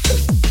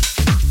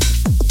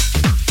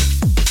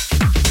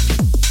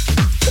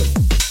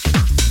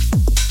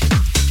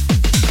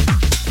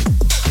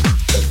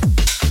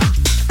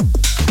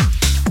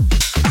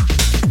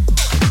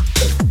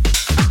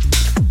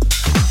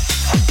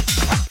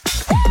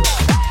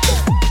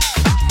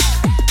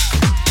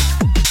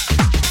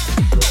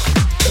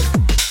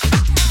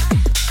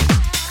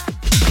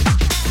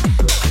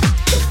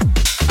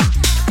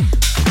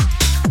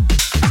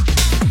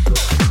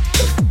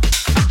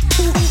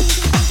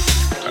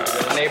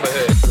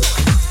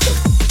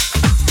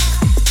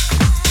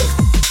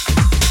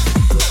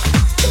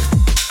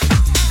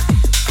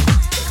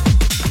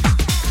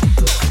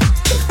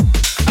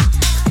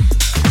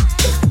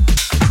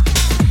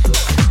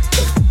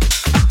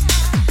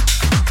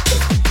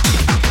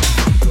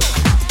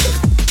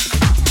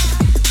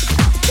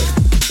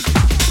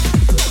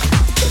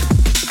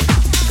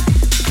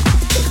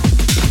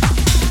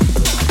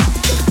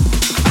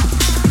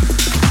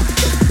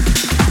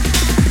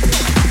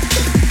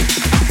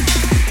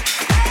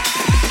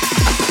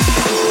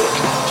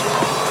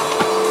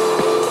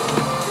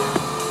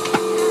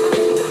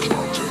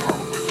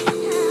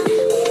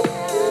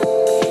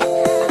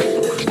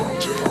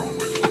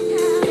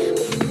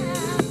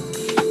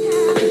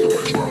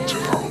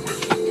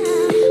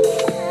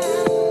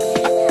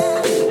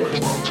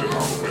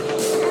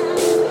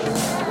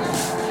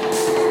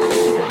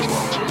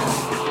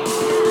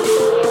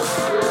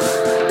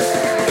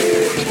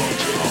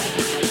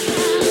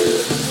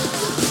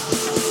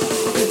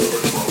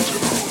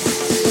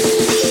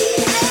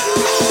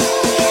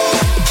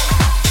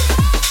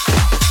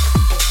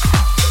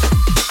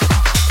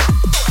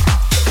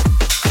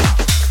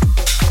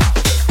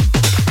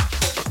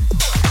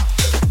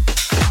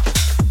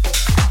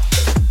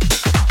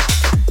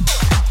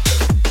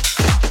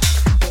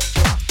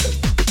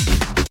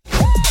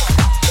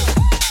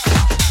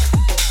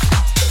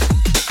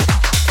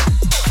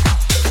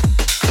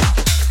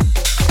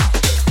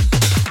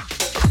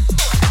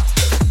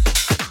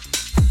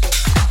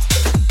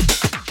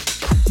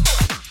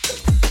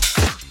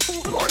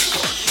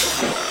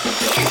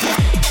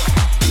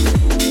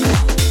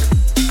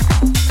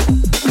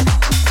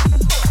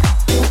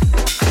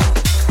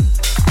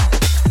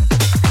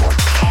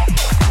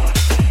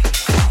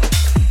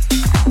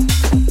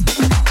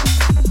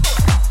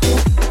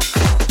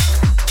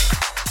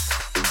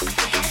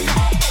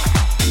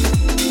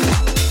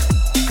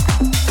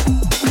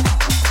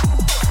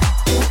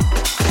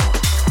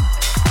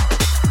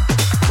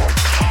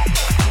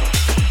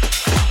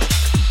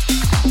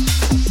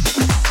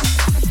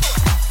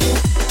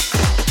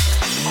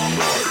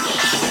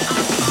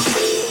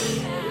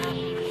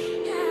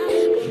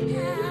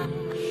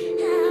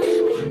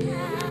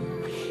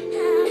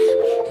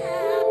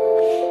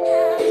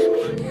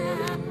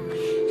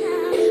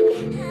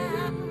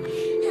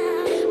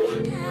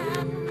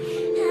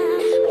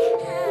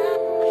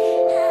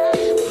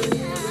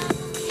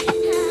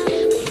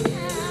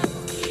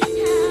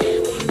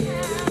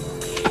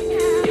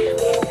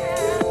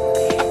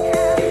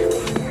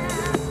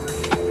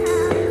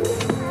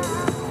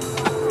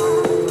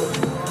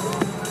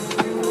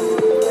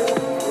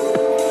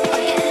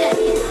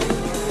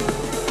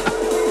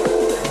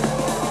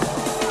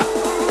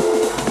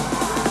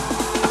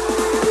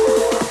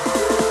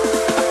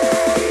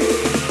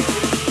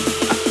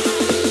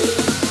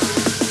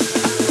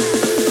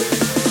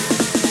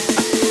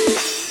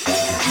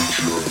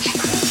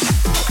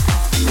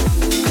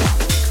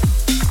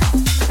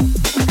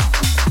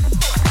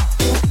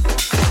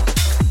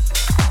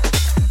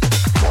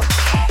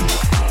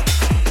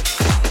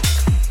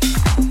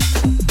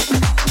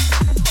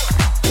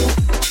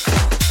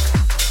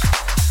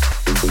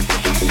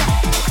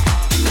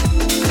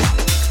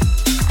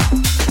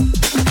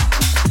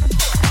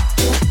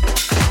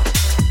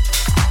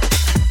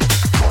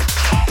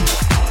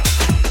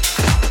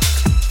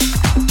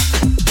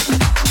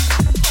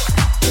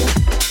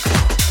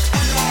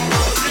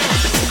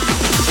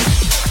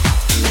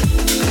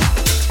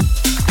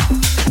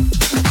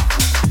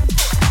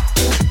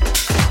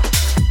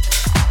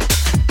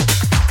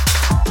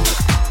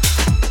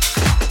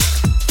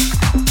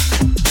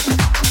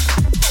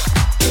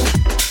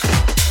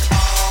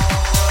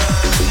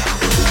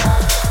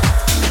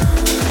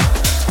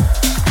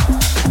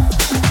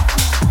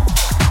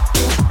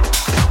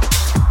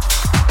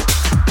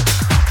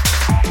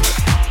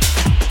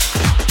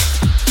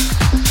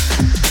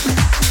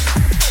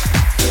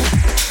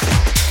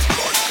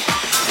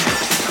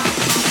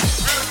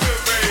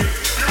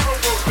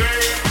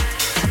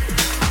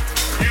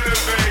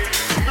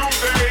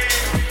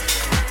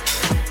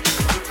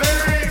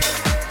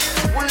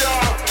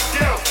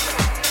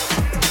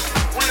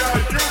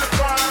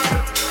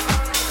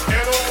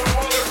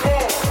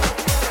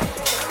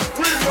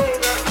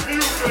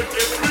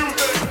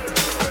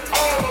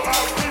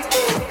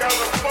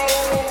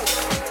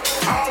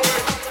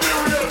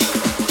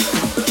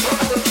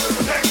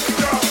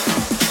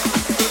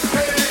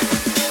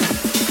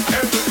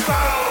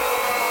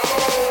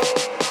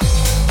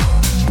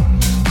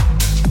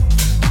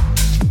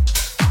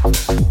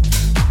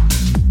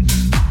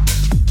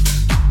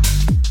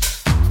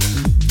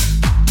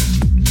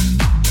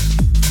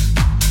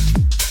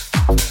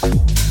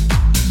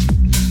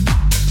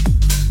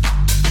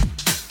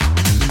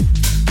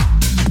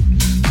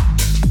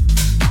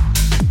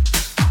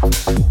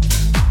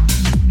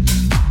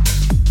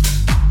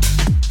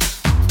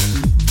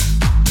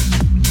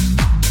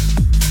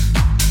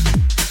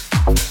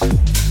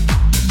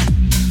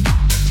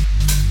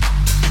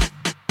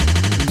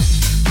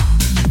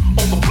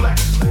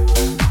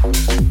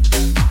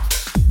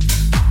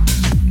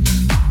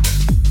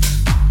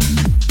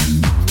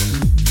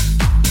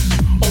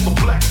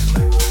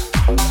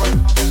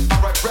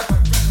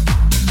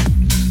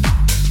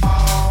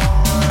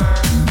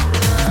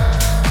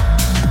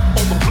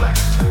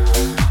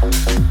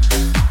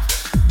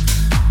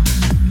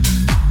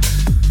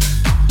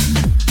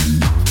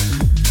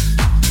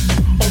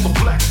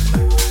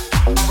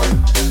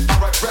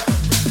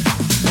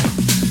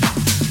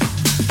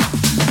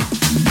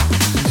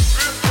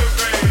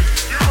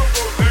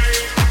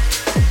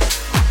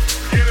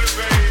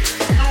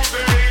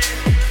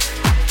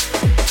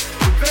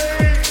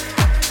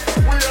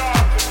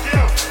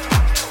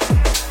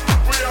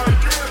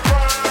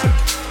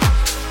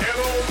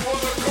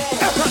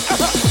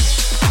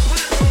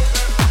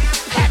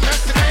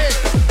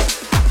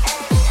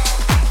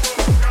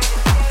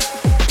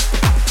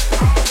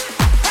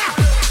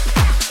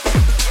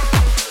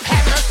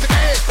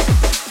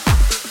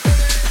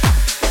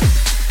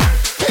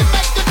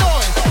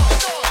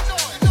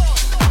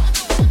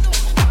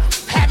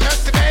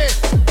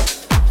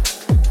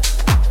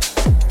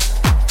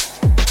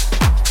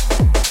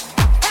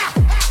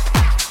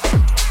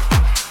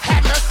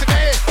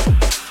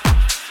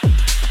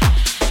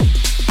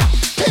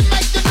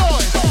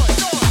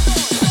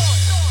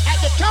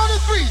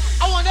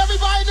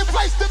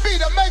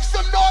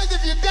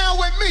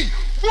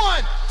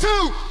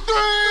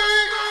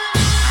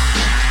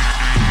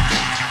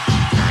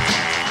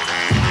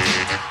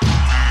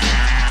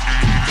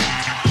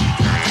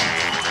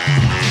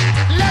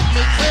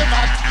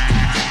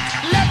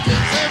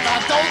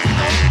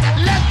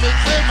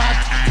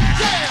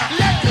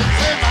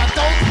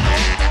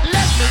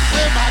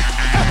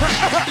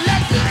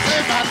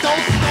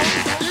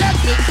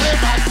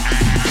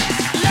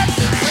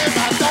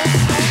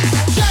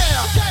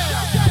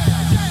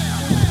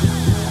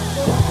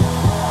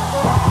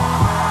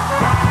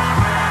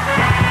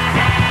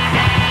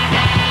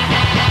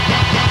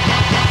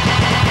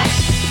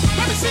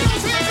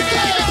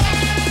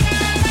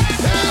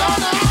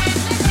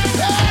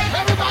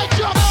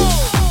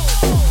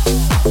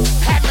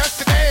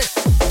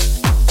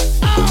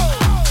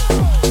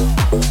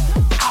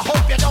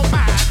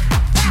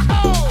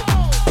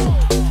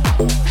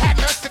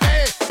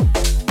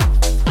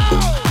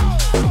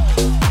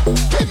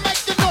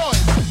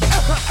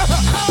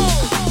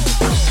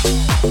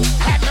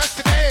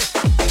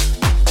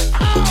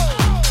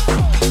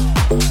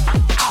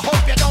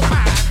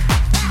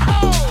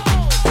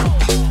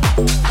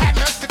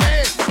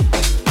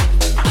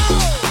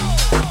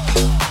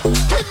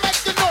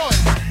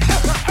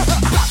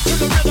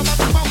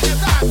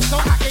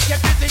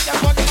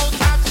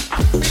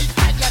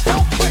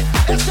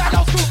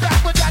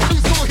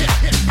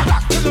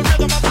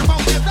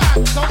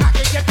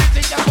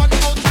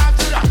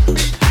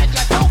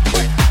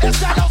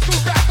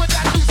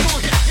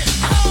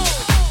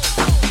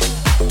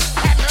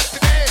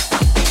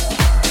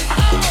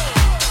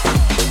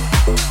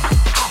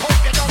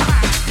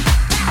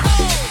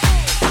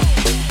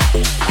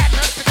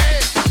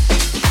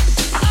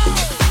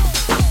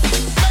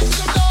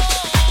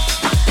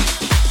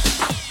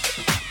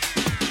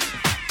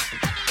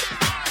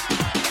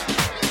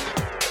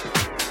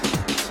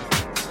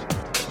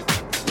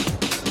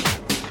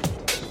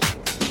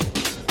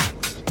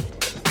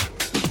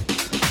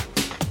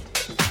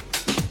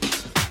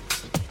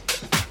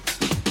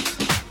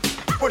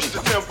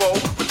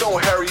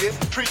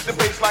 Treat the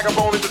bass like a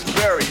bone and just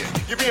bury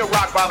it. You're being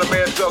rocked by the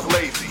man Doug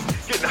Lazy.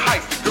 Getting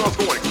hyped, the girls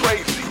going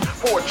crazy.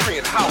 Poetry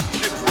and house is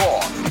getting raw.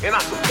 And I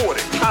support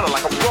it, kinda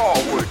like a raw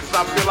would, cause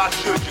I feel I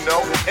should, you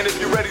know. And if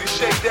you're ready to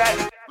shake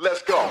that,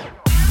 let's go.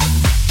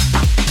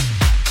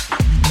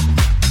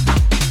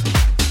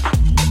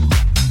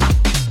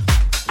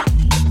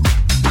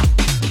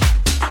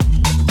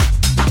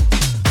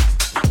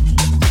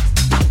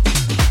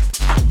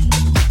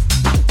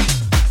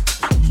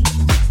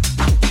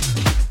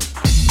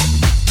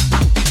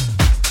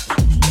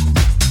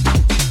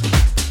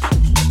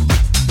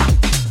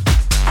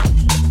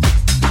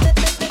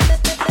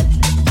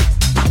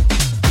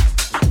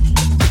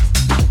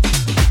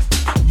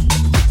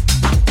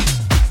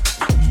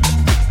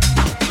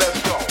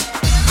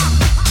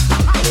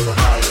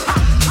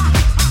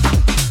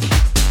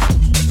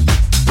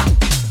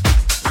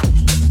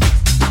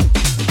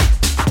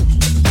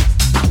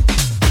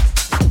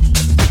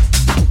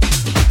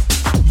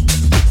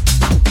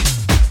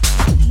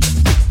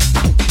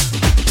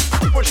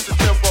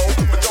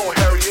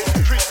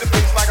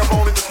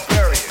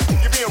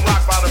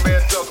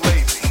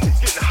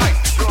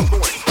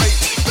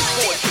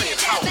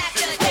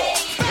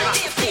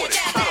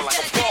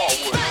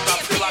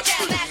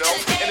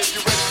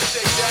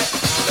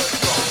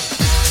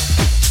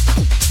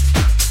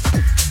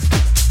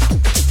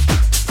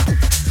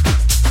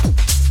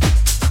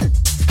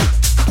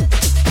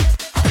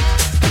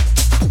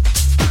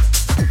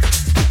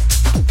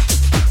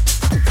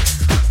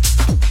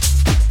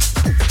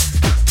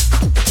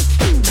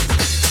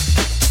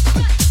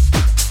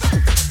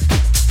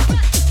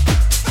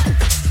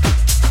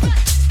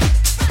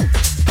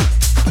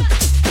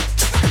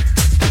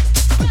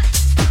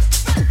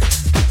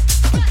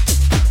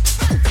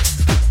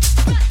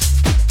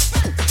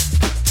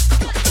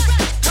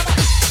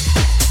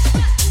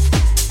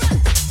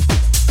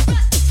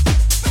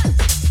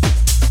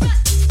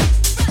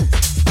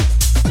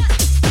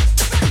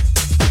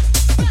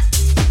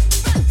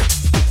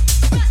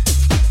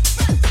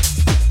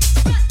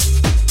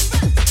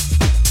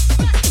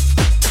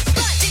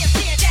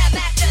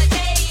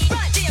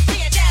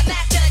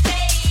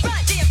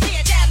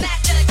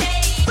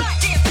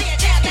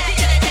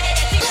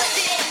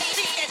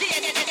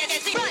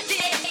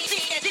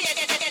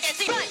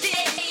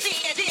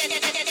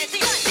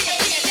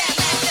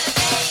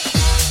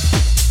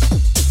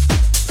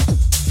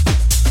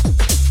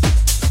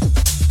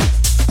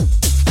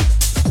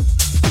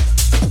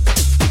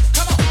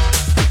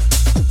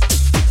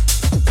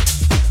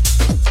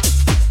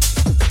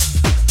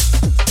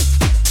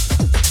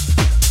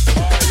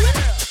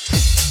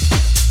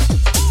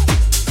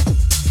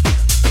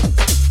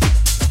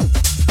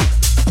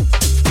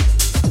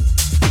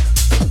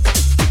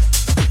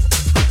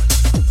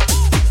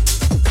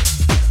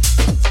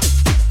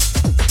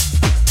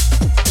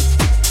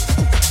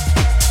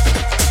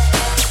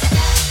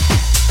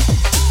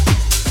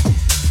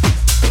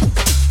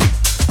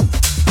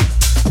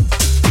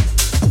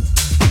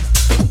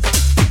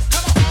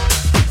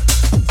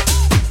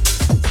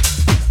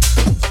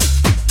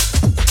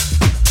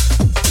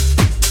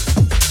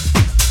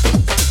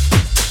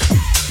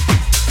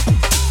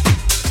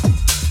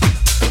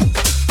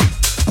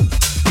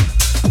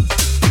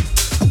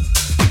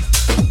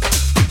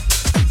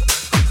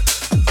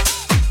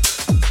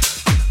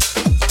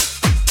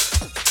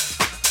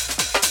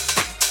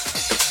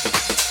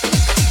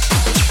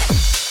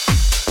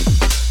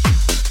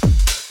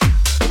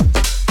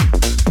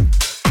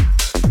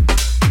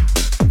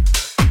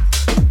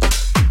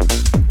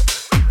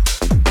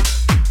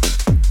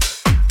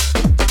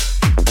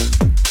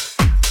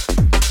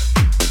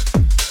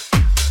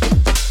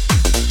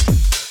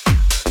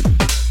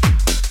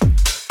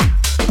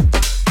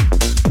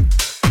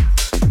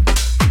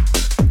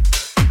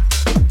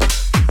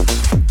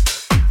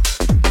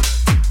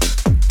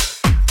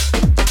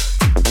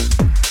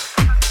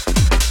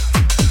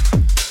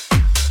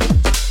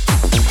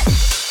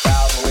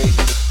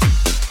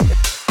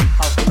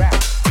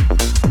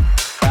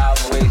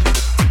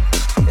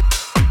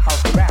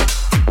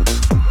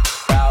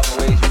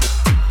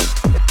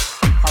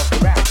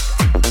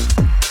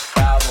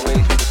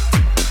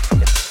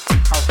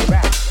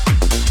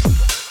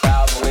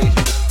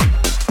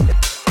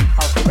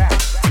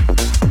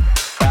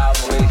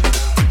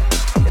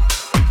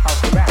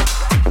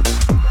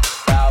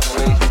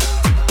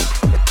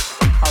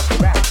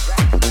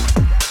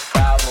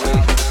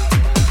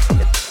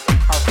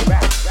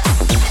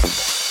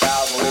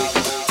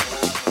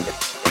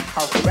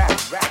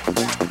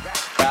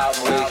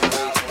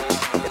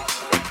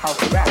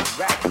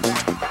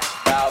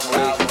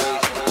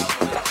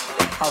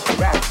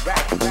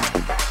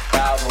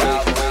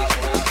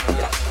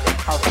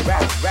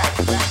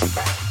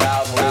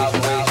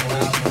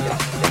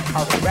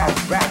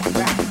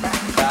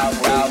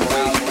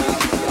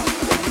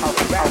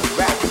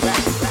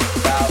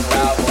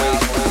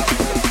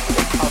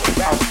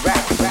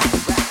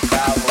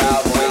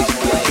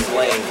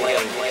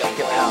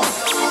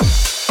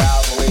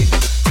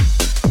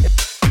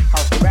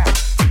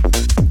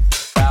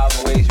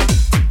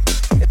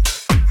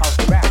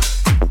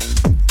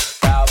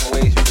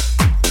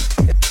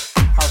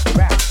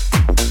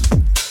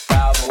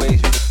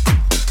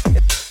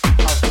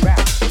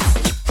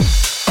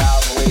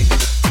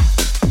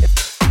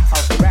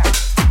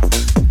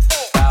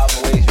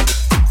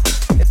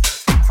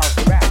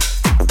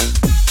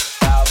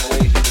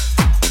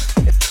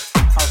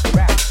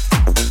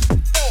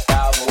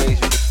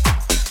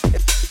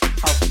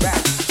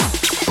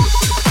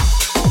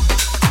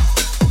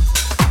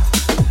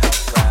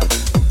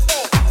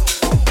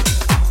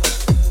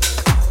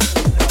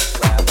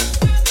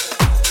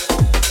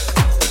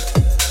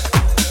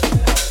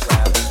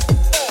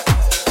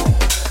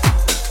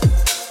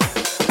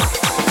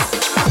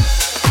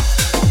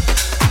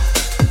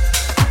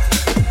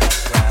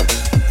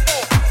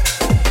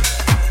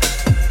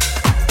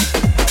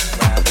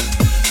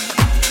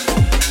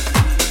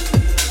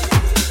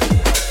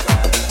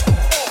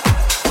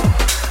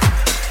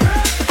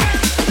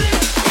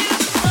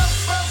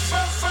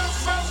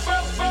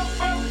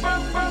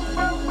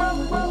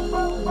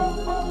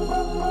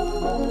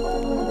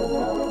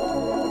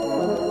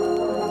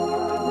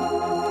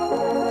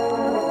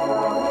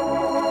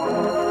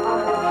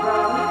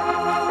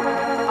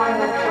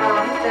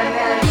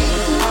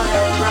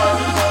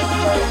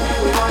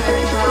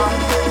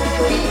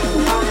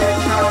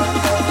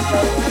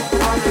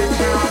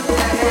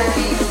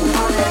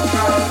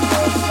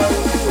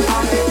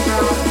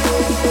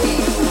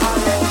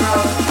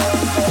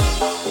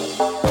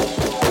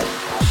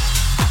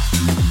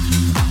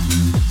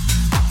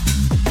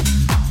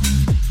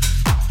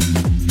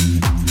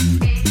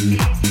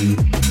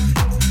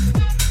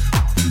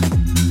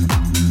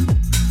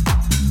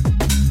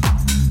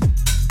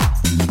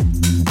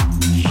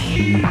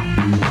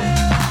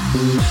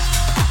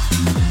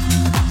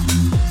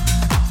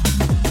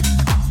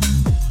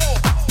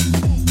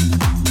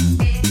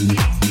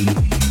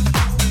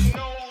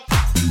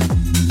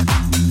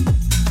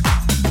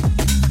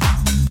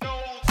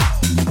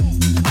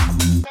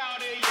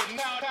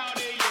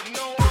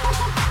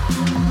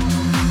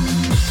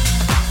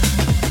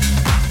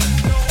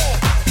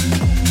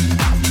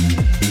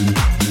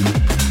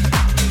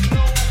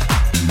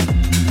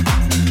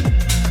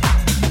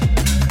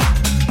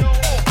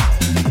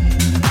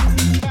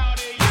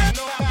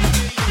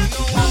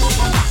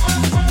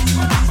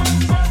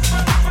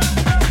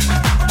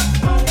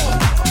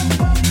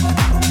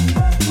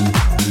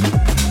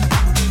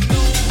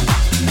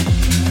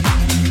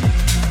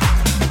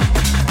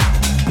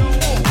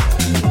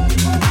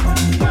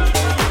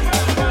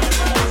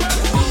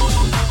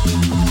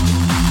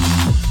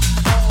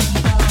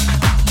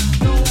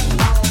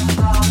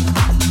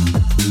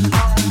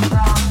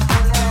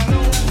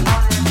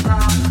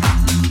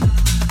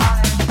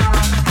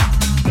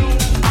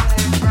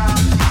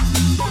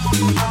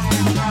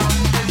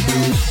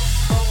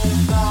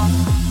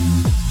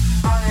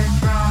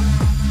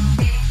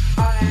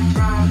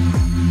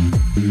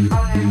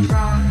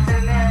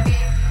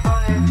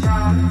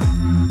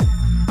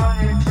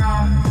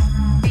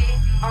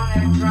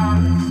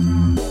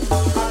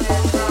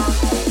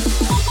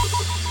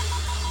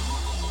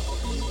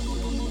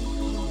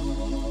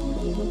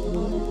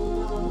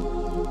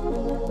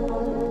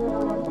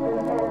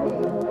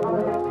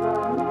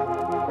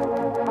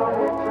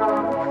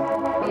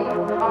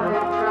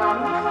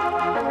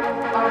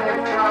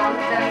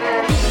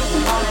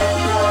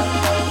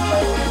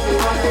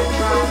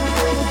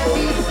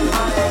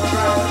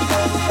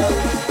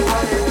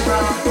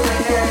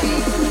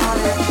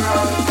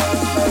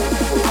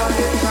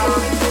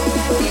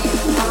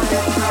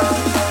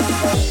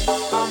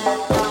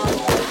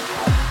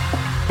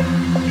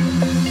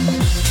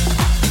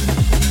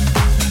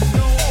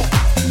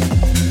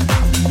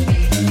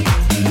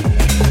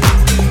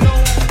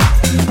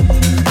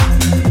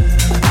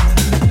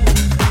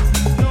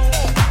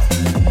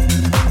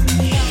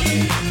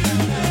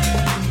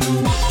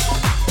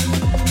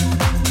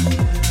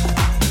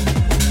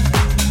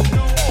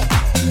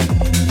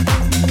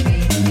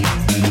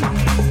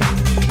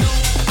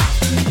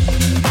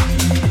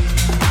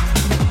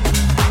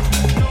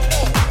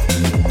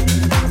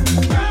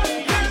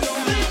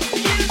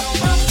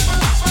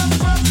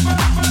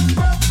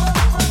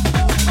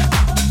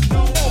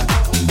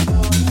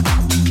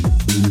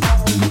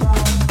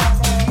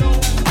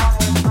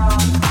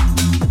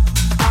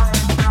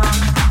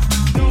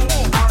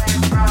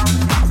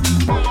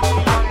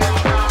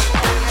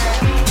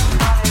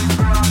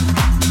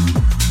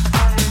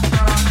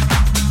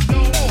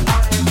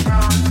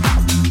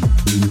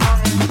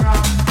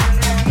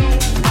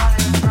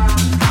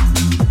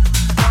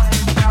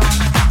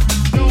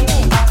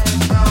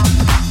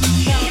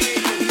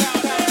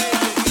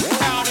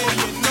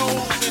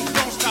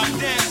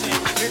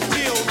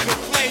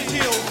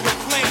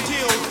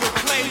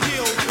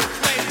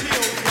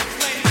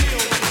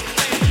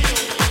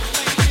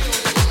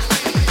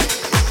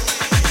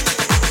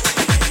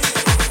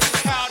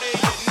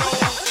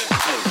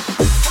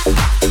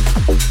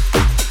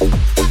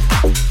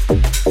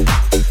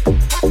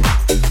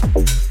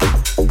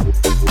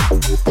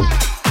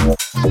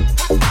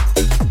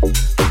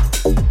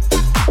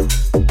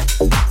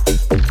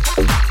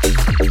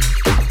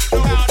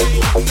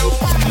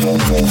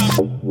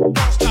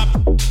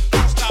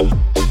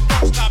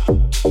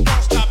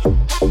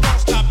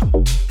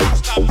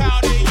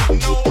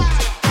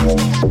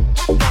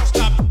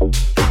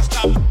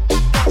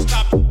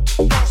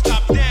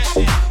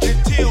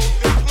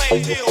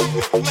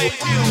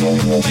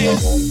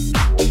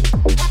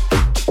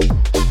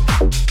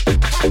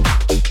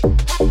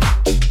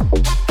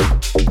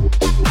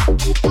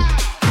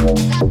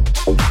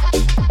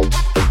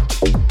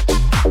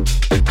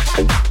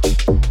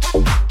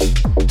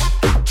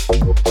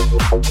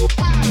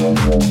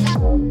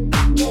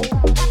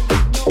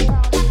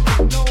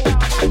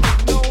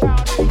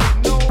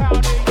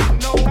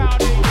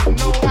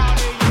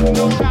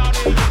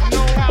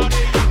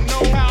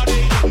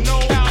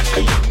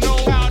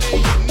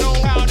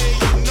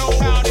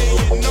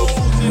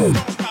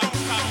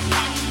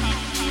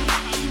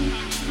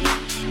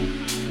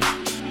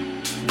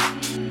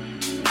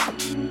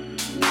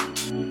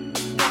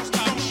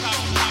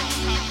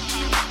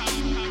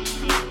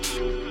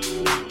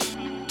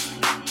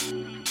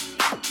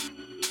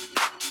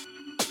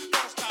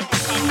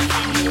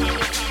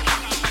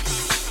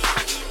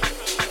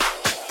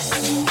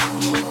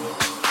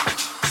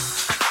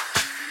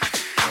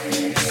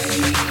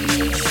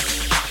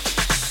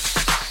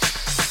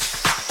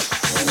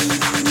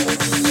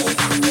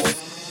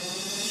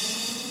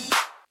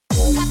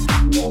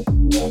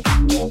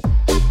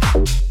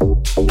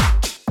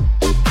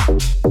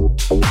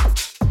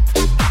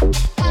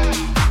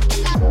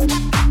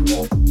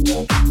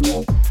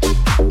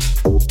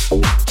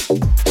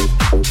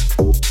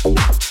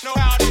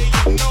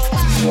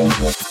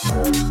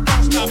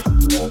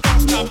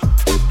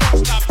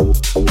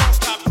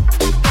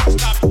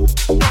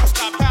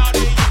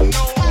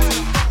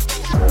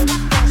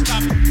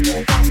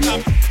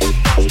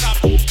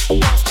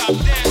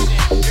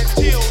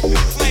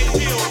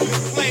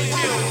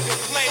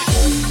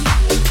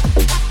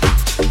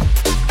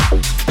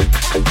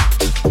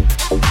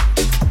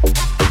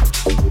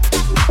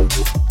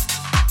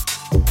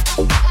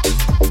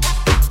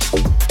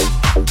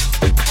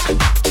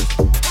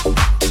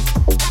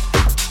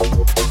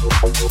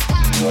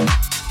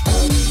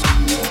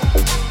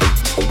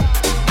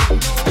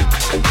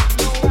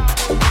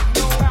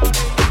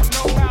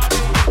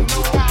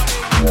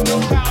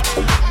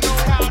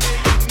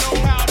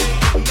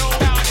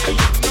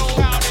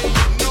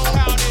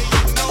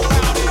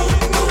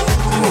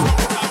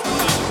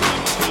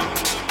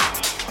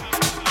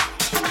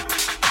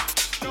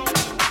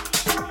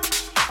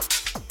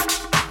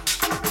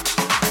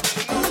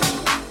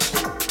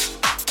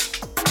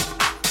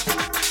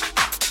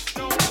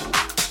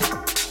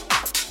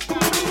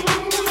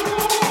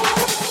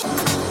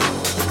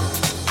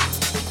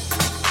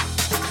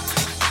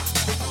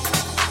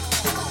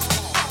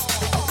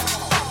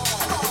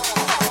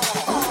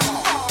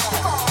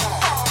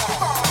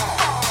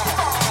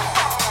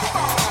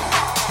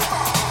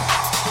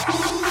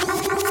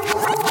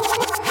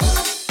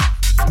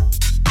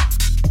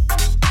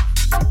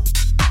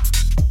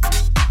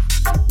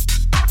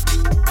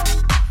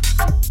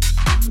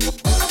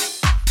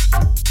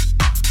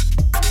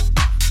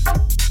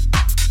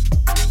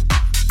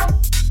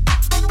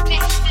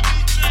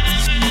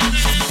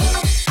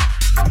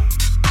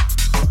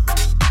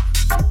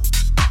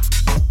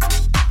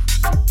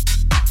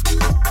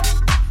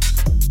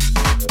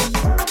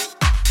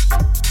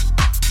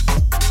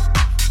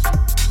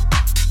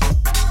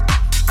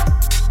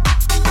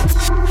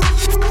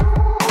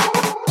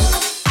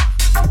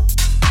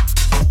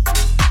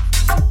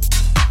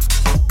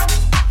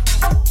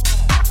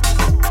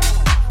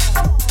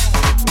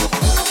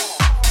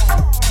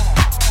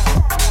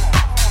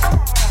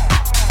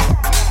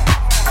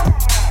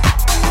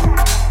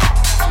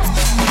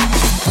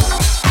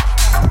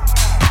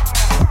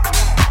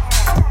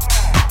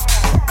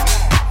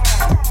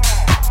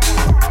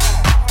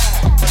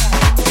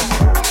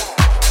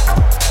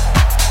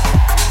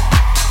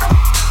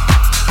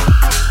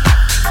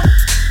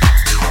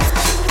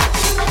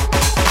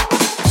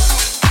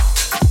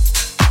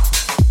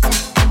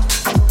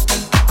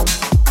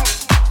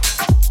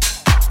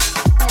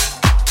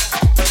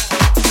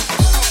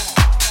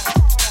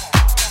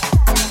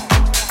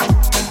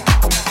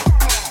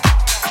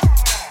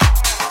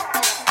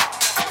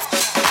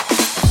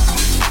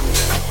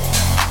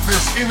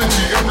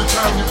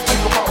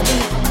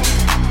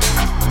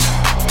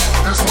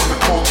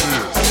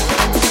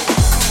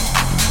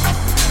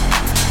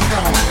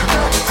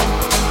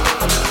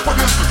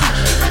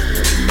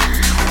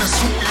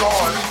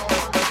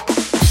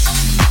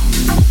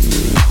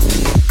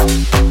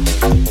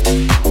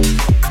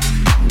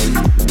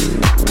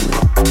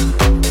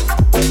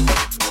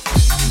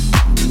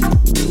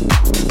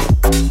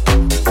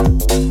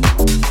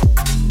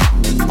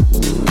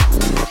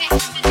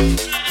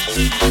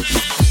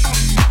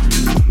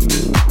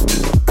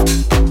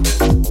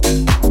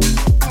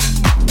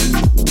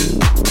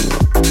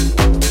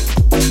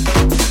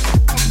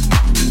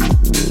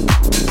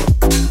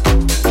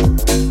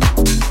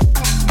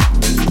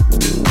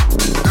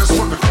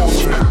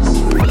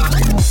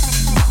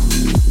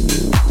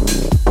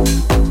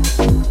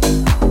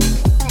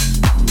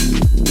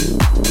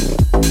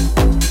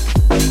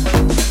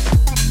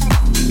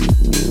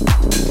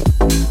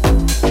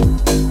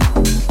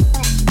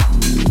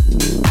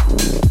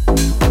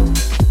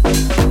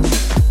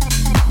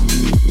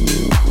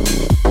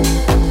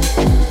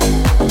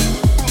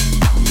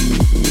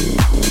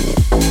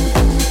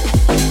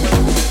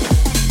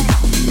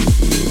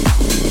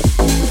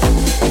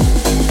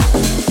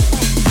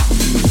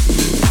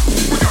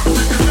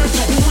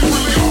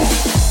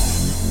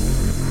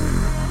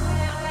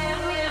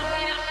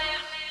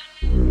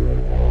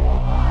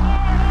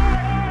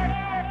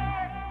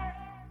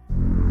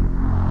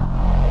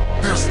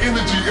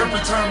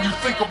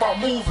 think about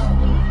moving.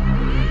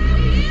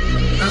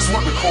 That's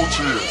what the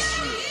culture is.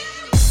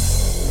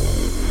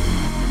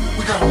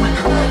 We gotta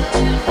reconnect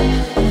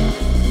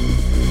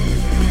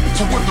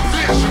to what the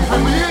vision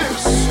really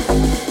is.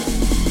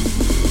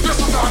 This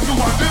is our new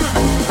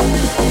identity.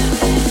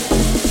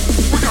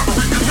 We gotta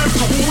reconnect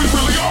to who we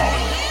really are.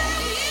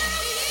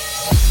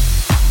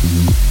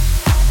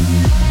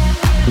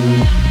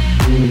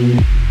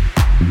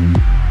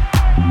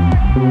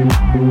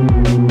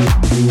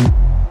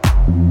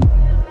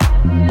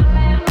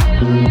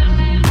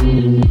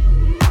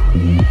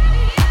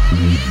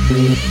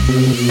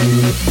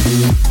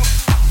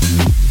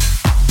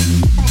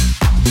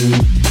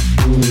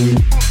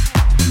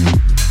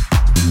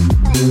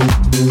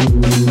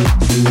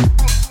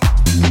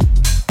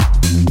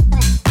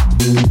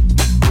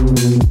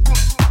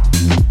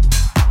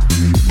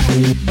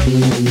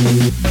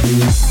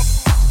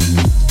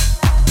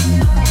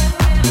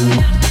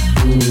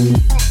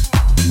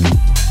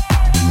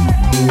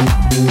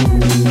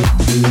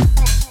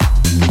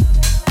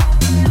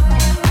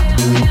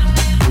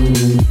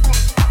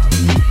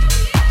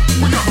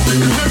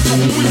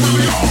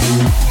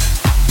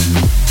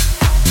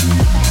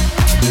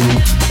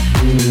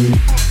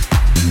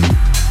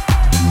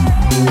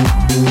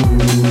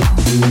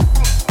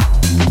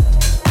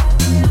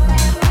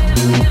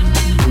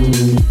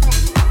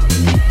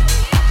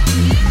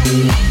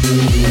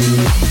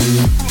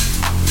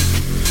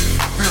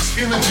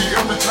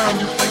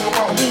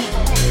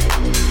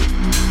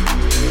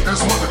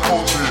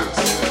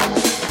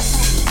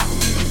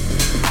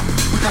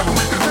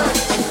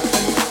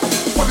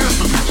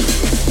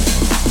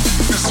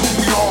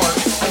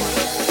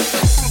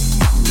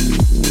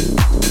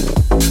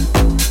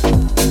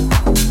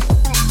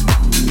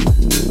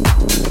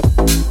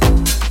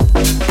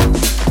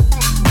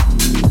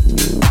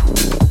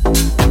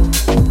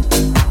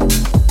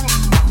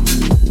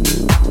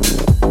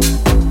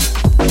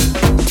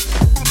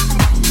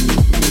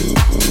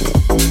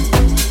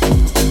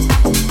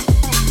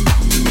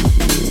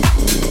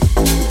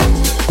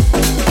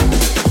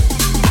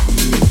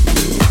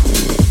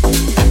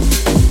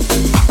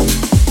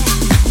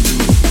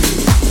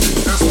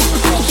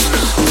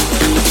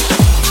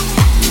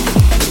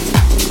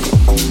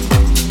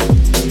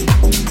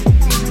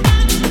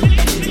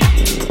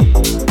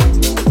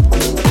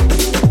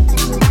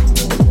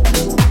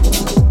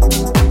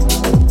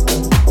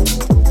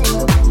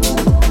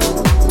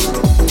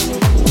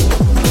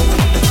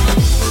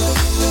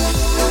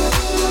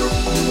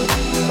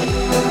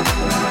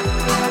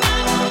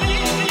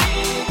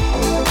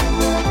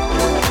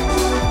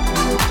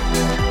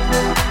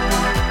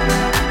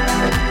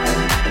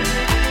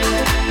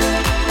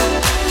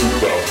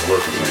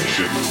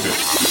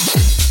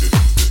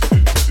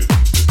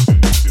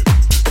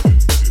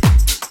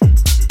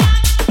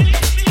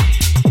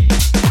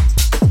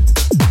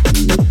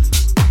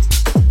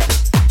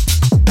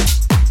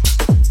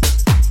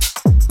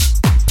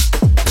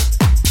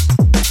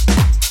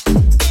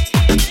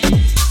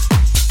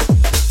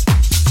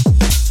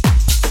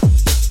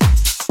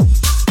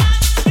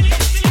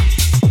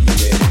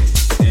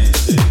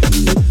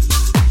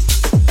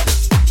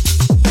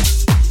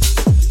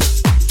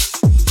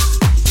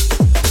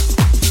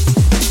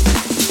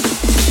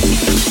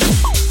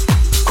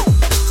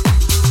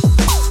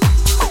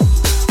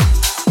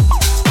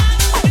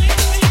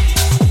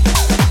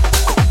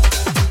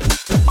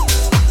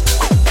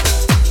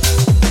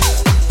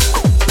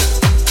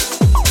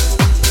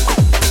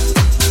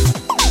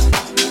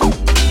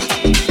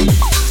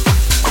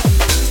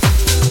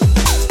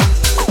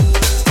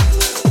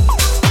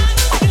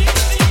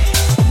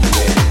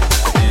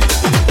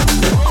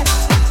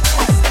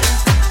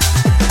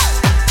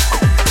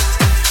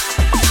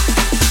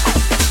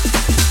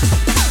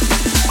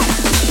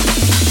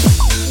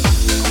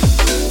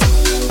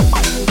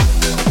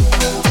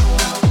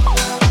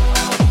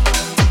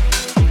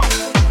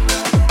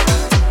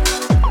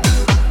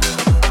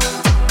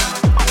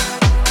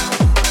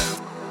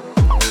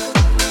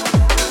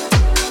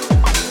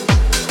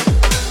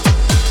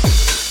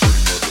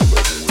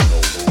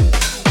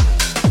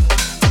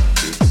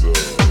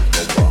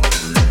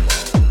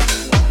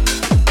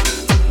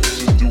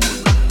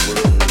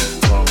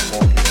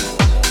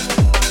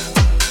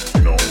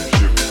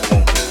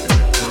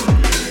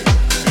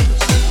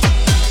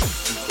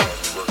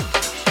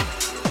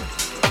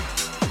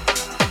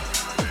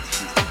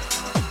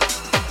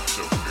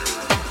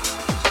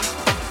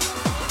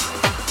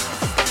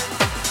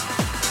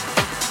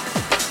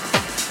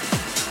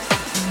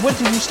 What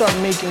did you start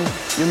making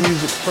your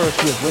music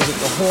first with? Was it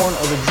the horn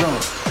or the drum?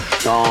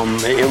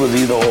 It was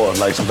either or.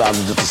 Like sometimes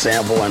it's just a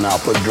sample and I'll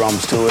put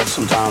drums to it.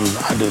 Sometimes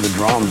I do the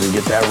drums and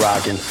get that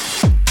rocking.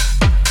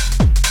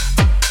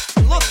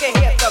 Look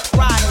ahead, the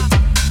crowd.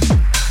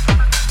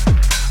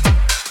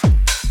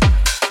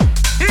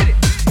 Hit it.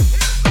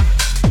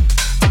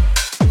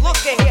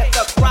 Look ahead,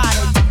 the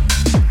crowd.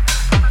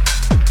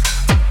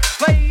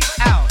 Play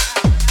out.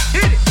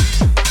 Hit it.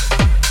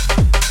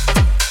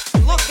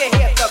 Look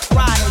ahead, the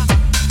crowd.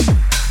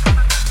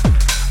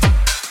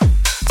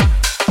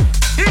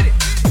 Hit it.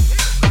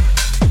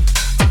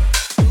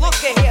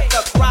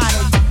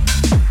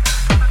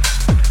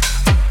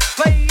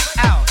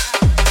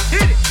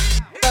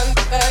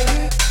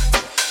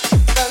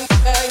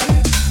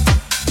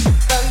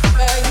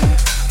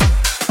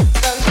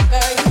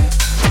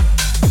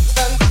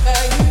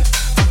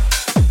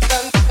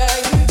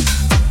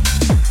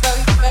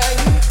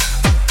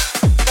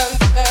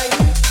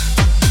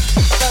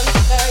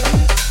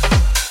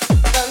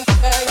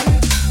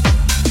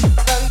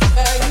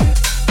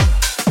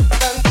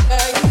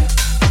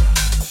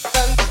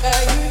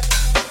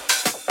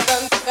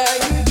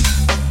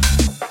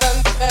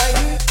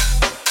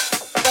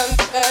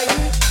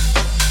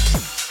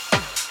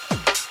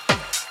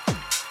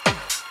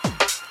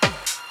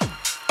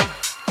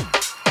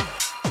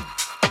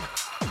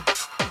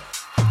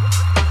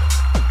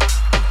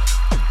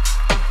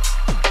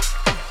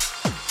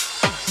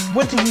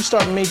 you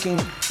start making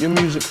your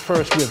music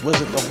first with? Was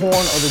it the horn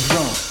or the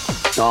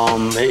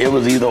drum? It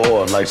was either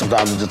or. Like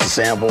sometimes it's just a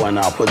sample and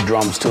I'll put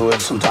drums to it.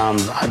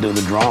 Sometimes I do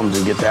the drums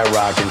and get that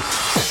rocking.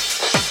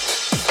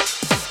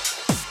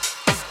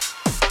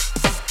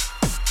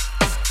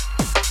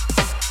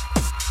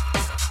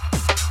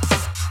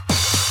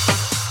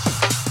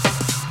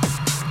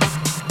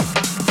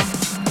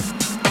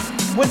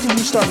 What did you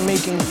start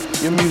making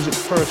your music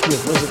first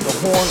with? Was it the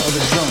horn or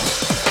the drum?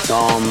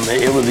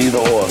 It was either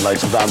or. Like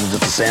sometimes it's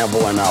just a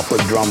sample and I'll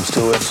put drums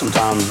to it.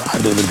 Sometimes I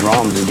do the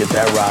drums and get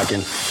that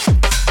rocking.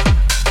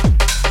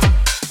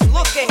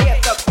 Look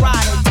ahead, the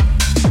chronic.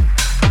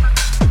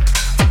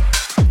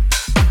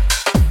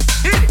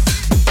 Hit it.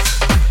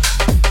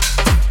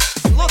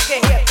 Look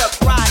ahead, the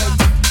chronic.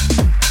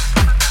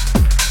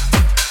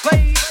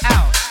 Play it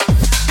out.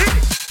 Hit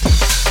it.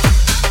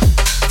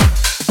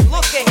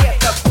 Look ahead,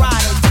 the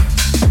chronic.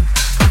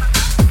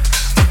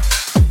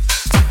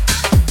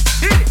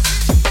 Hit it.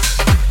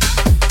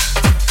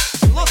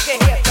 Look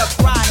ahead, the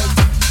chronic.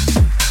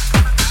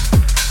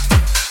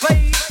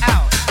 Play it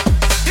out.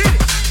 Hit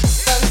it.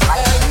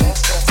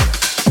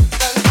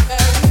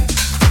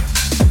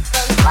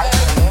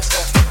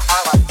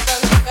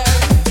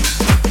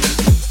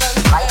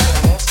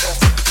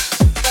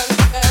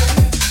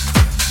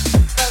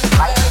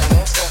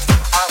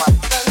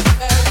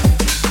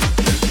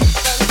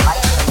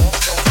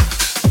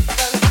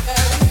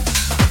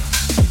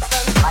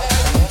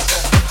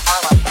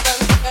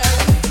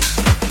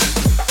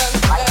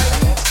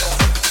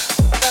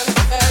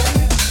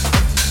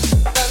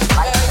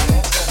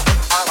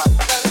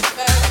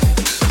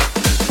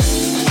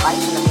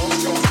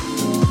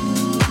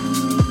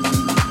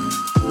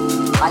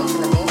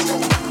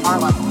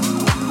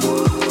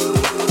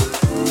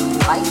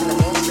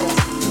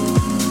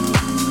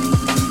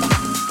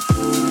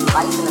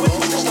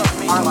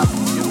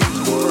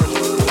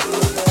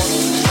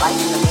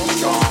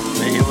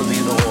 It was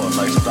either or.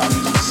 Like sometimes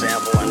it's just a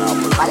sample and I'll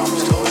put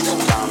drums to it.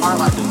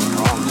 Sometimes I do the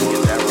drums and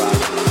get that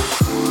rocking.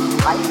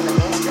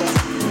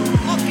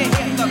 Look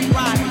ahead, the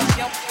chronic. Look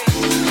ahead, the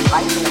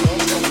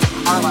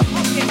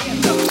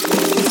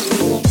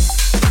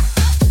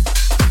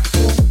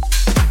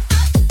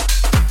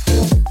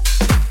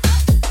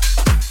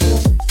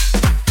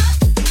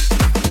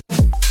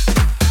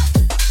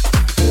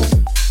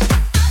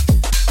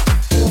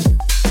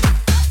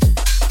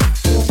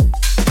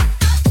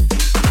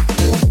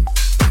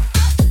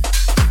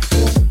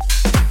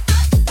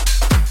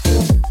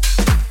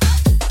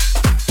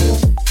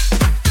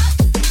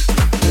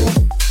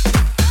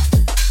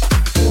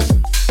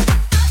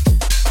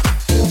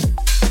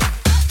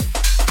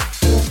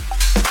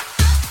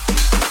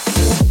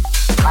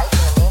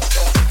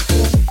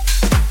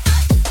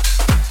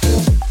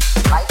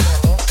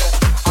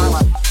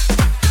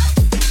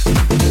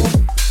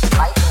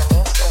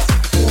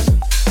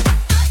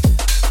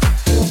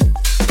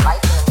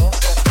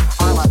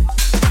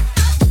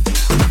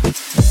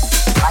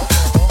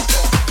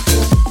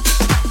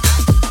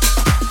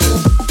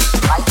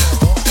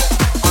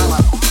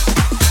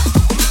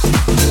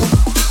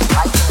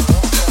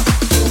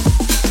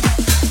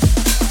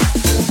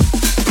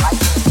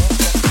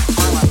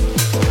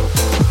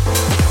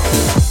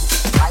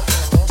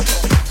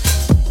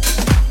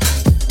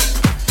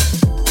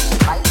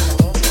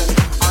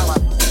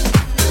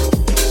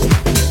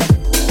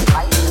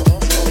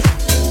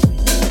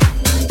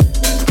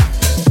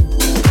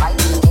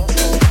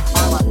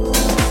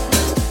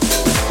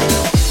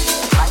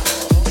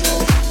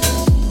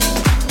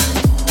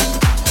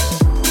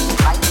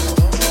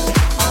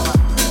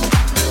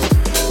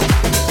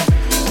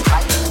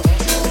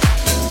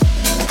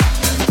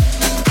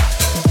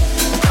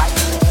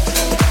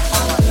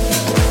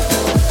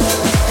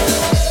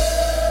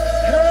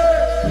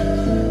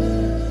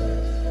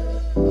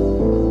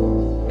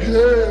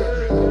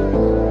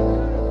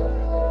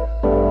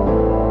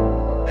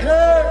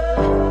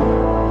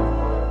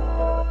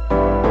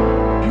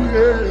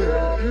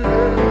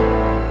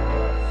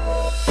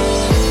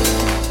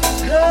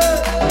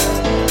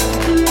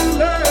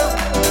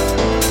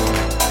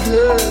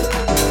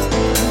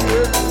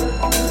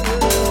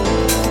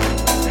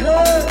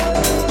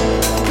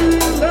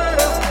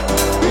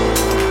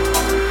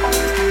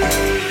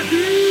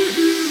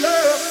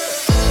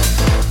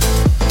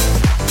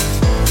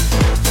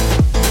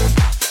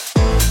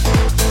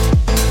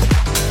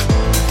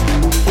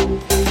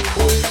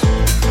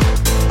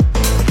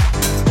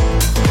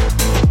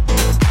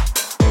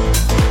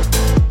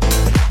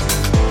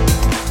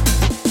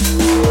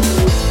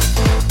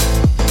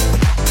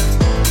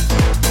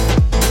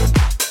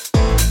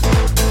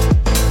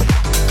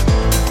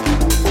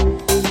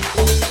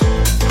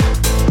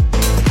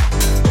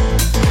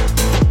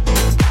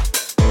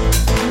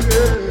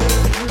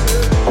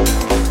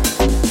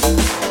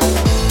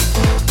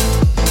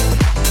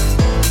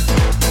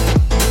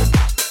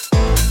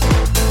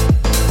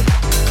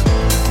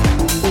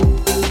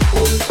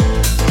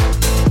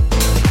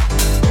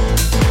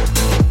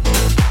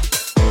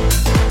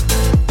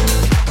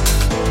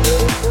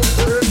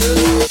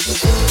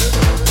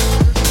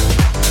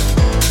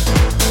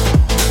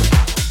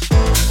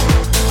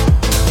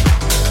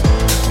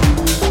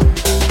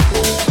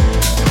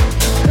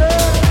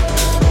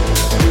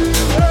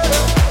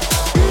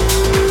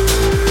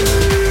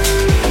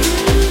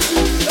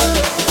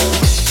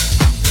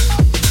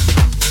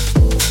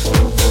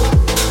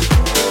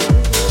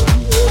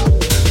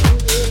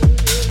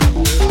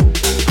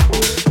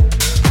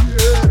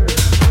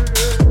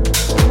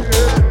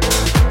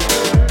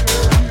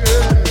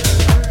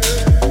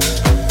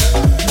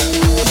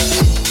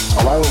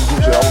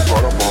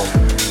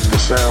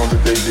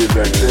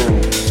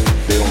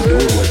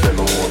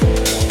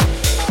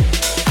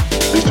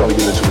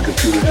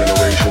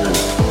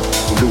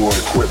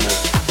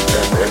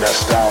that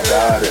style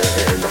died,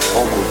 and the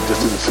funk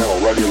just didn't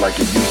sound rugged like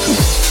it used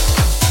to.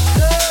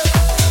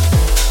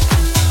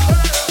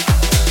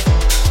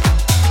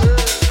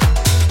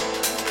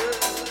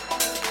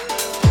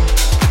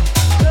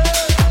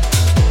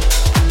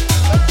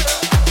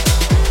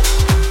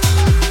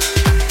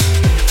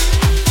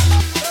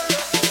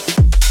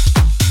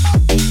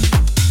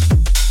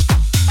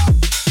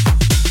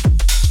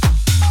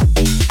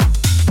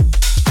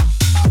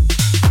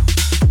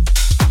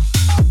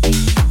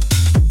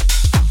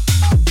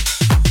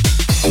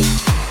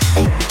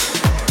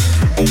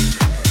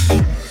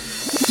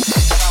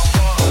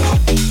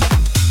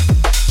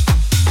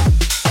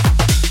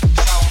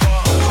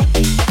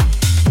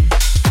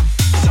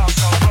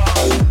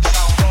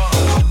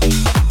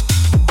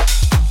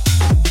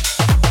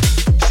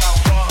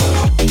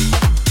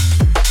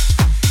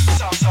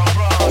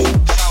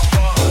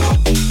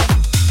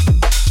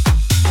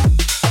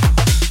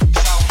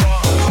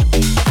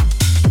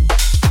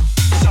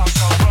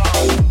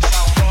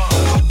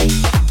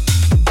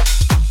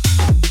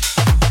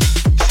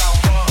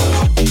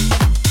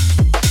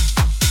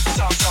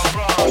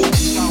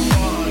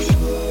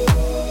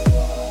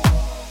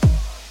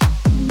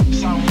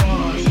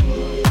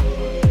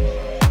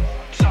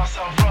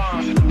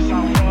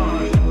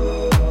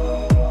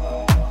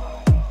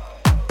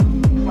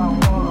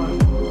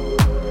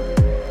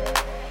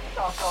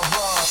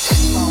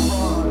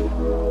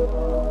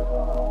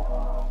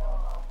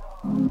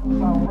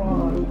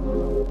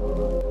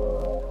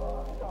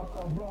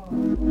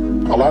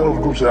 A lot of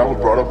those groups that I was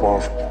brought up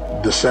off,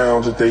 the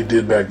sounds that they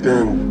did back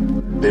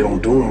then, they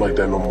don't do them like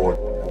that no more.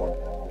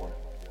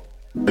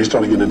 They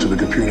started getting into the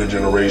computer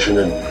generation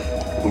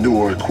and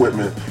newer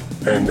equipment,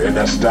 and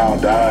that style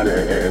died,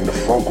 and the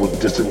funk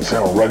just didn't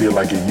sound rugged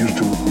like it used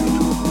to.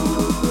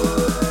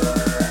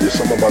 There's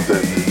something about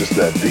that, just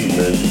that beat,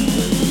 man.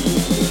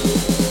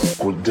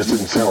 It just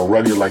didn't sound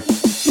rugged like.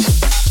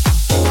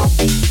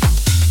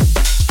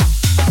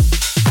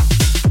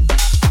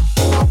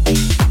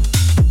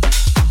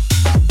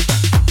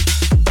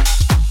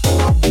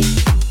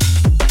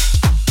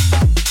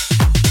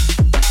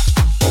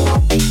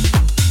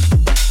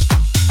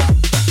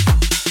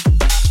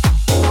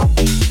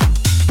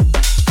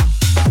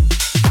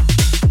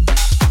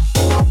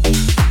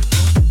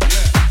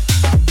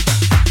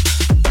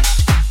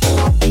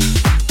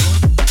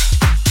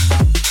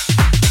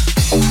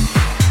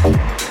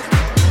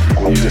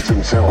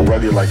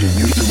 Like it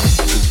used to.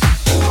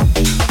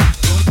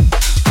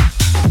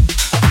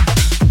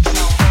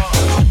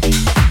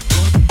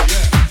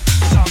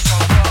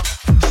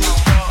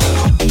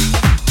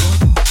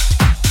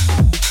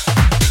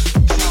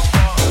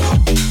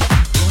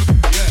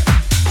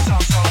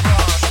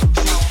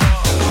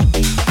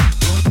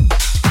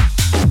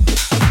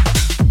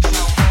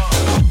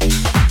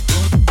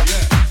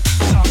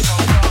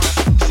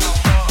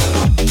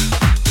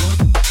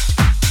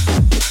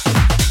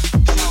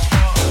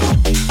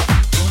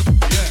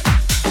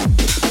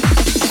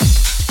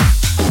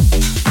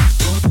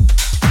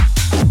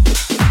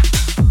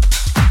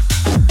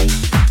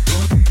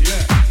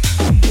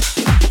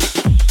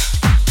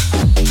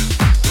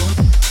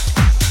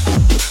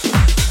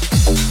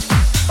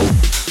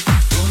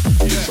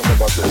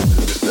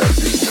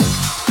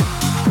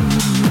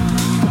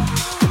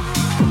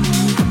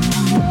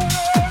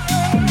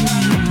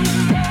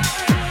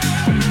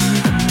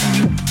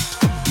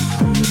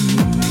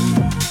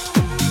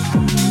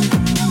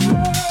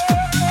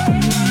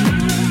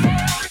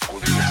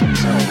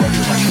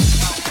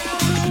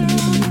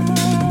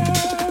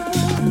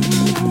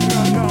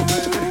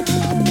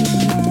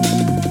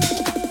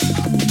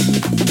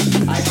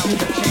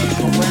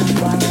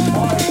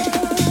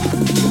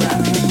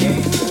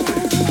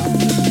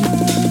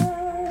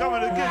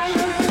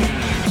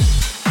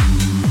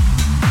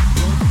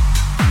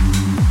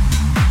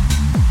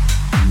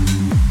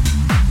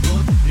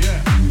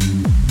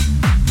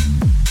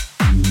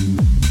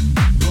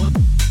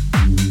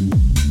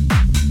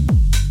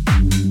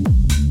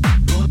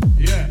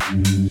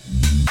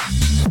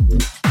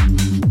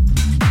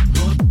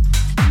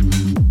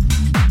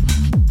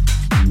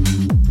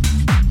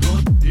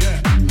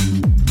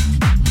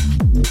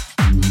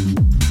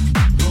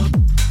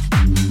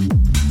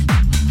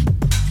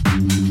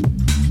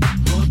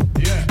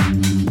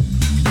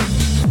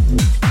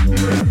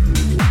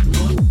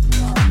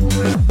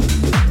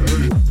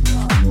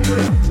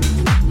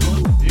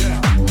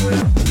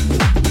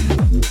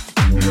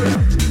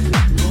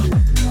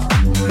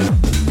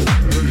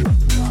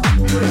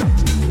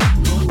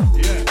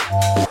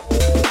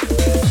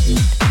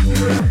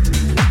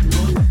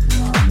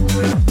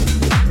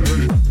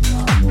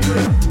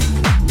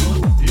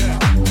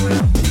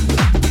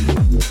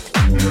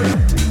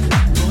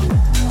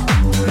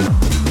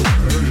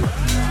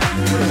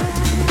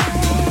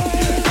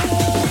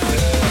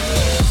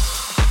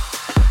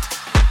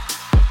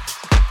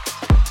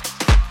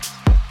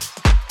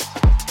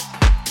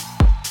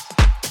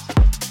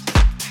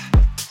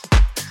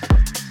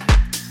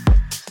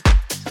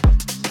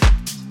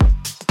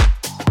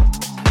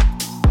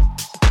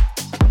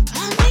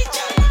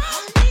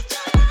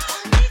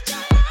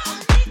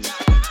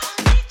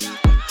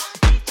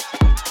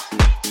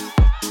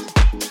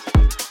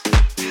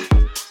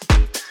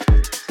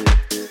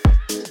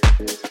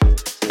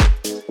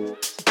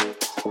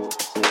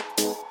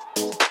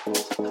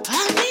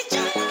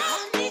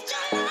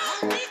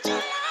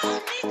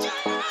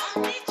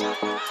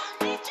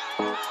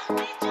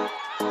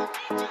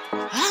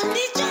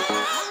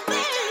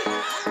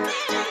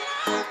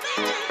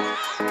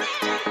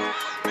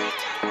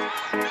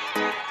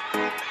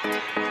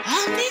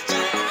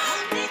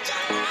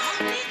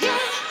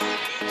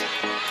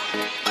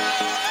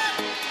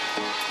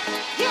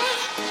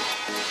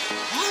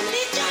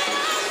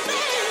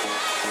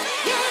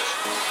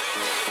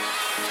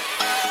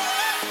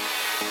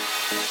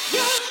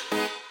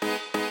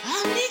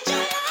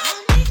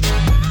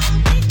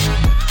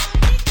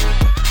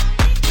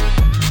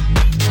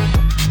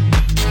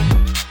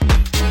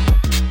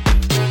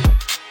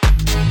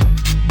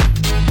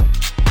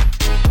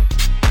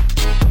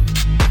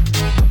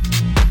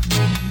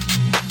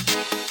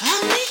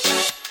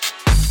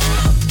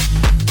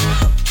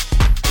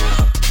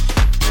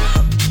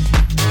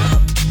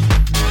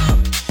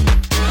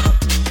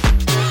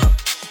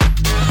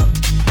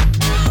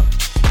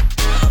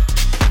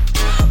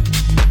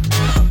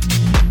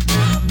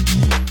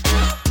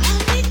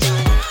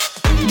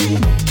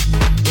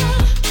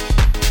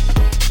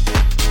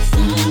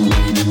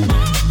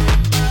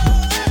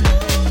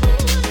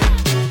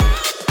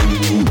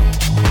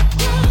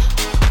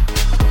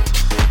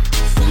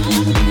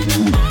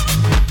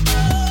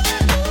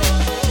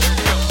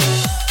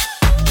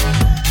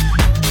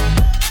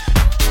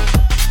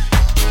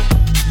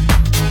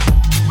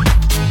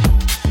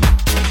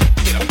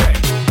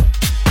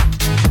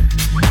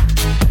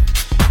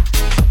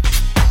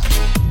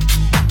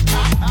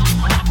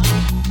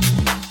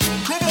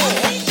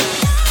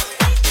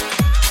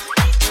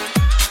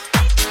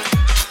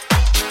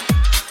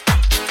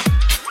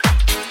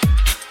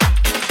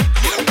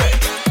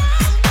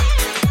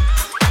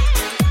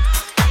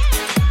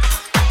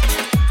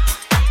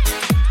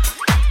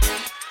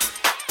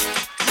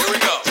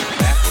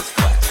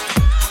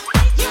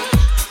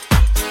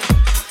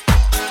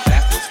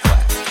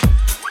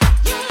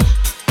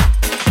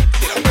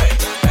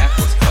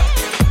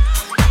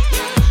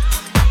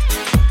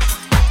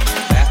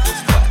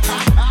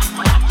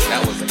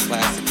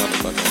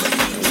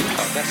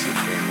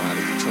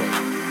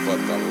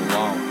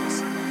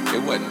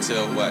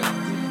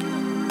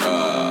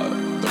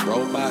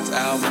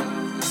 album,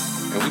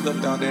 and we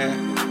looked on there,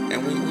 and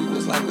we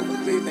was like, what do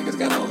these niggas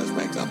got all this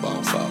makeup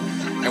on for?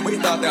 And we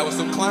thought that was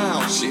some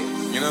clown shit,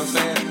 you know what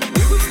I'm saying?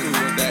 We was cool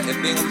with that,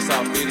 and then we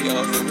saw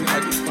videos, and we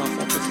like, these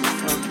motherfuckers is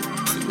from,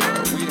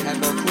 we had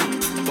no clue,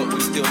 but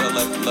we still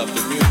love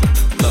the music,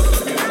 love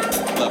the music,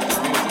 love the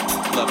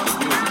music, love the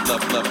music, love the music, love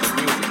the music, love the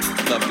music,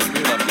 love the music, love the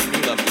music, love the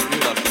music, love the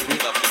music, love the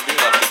music.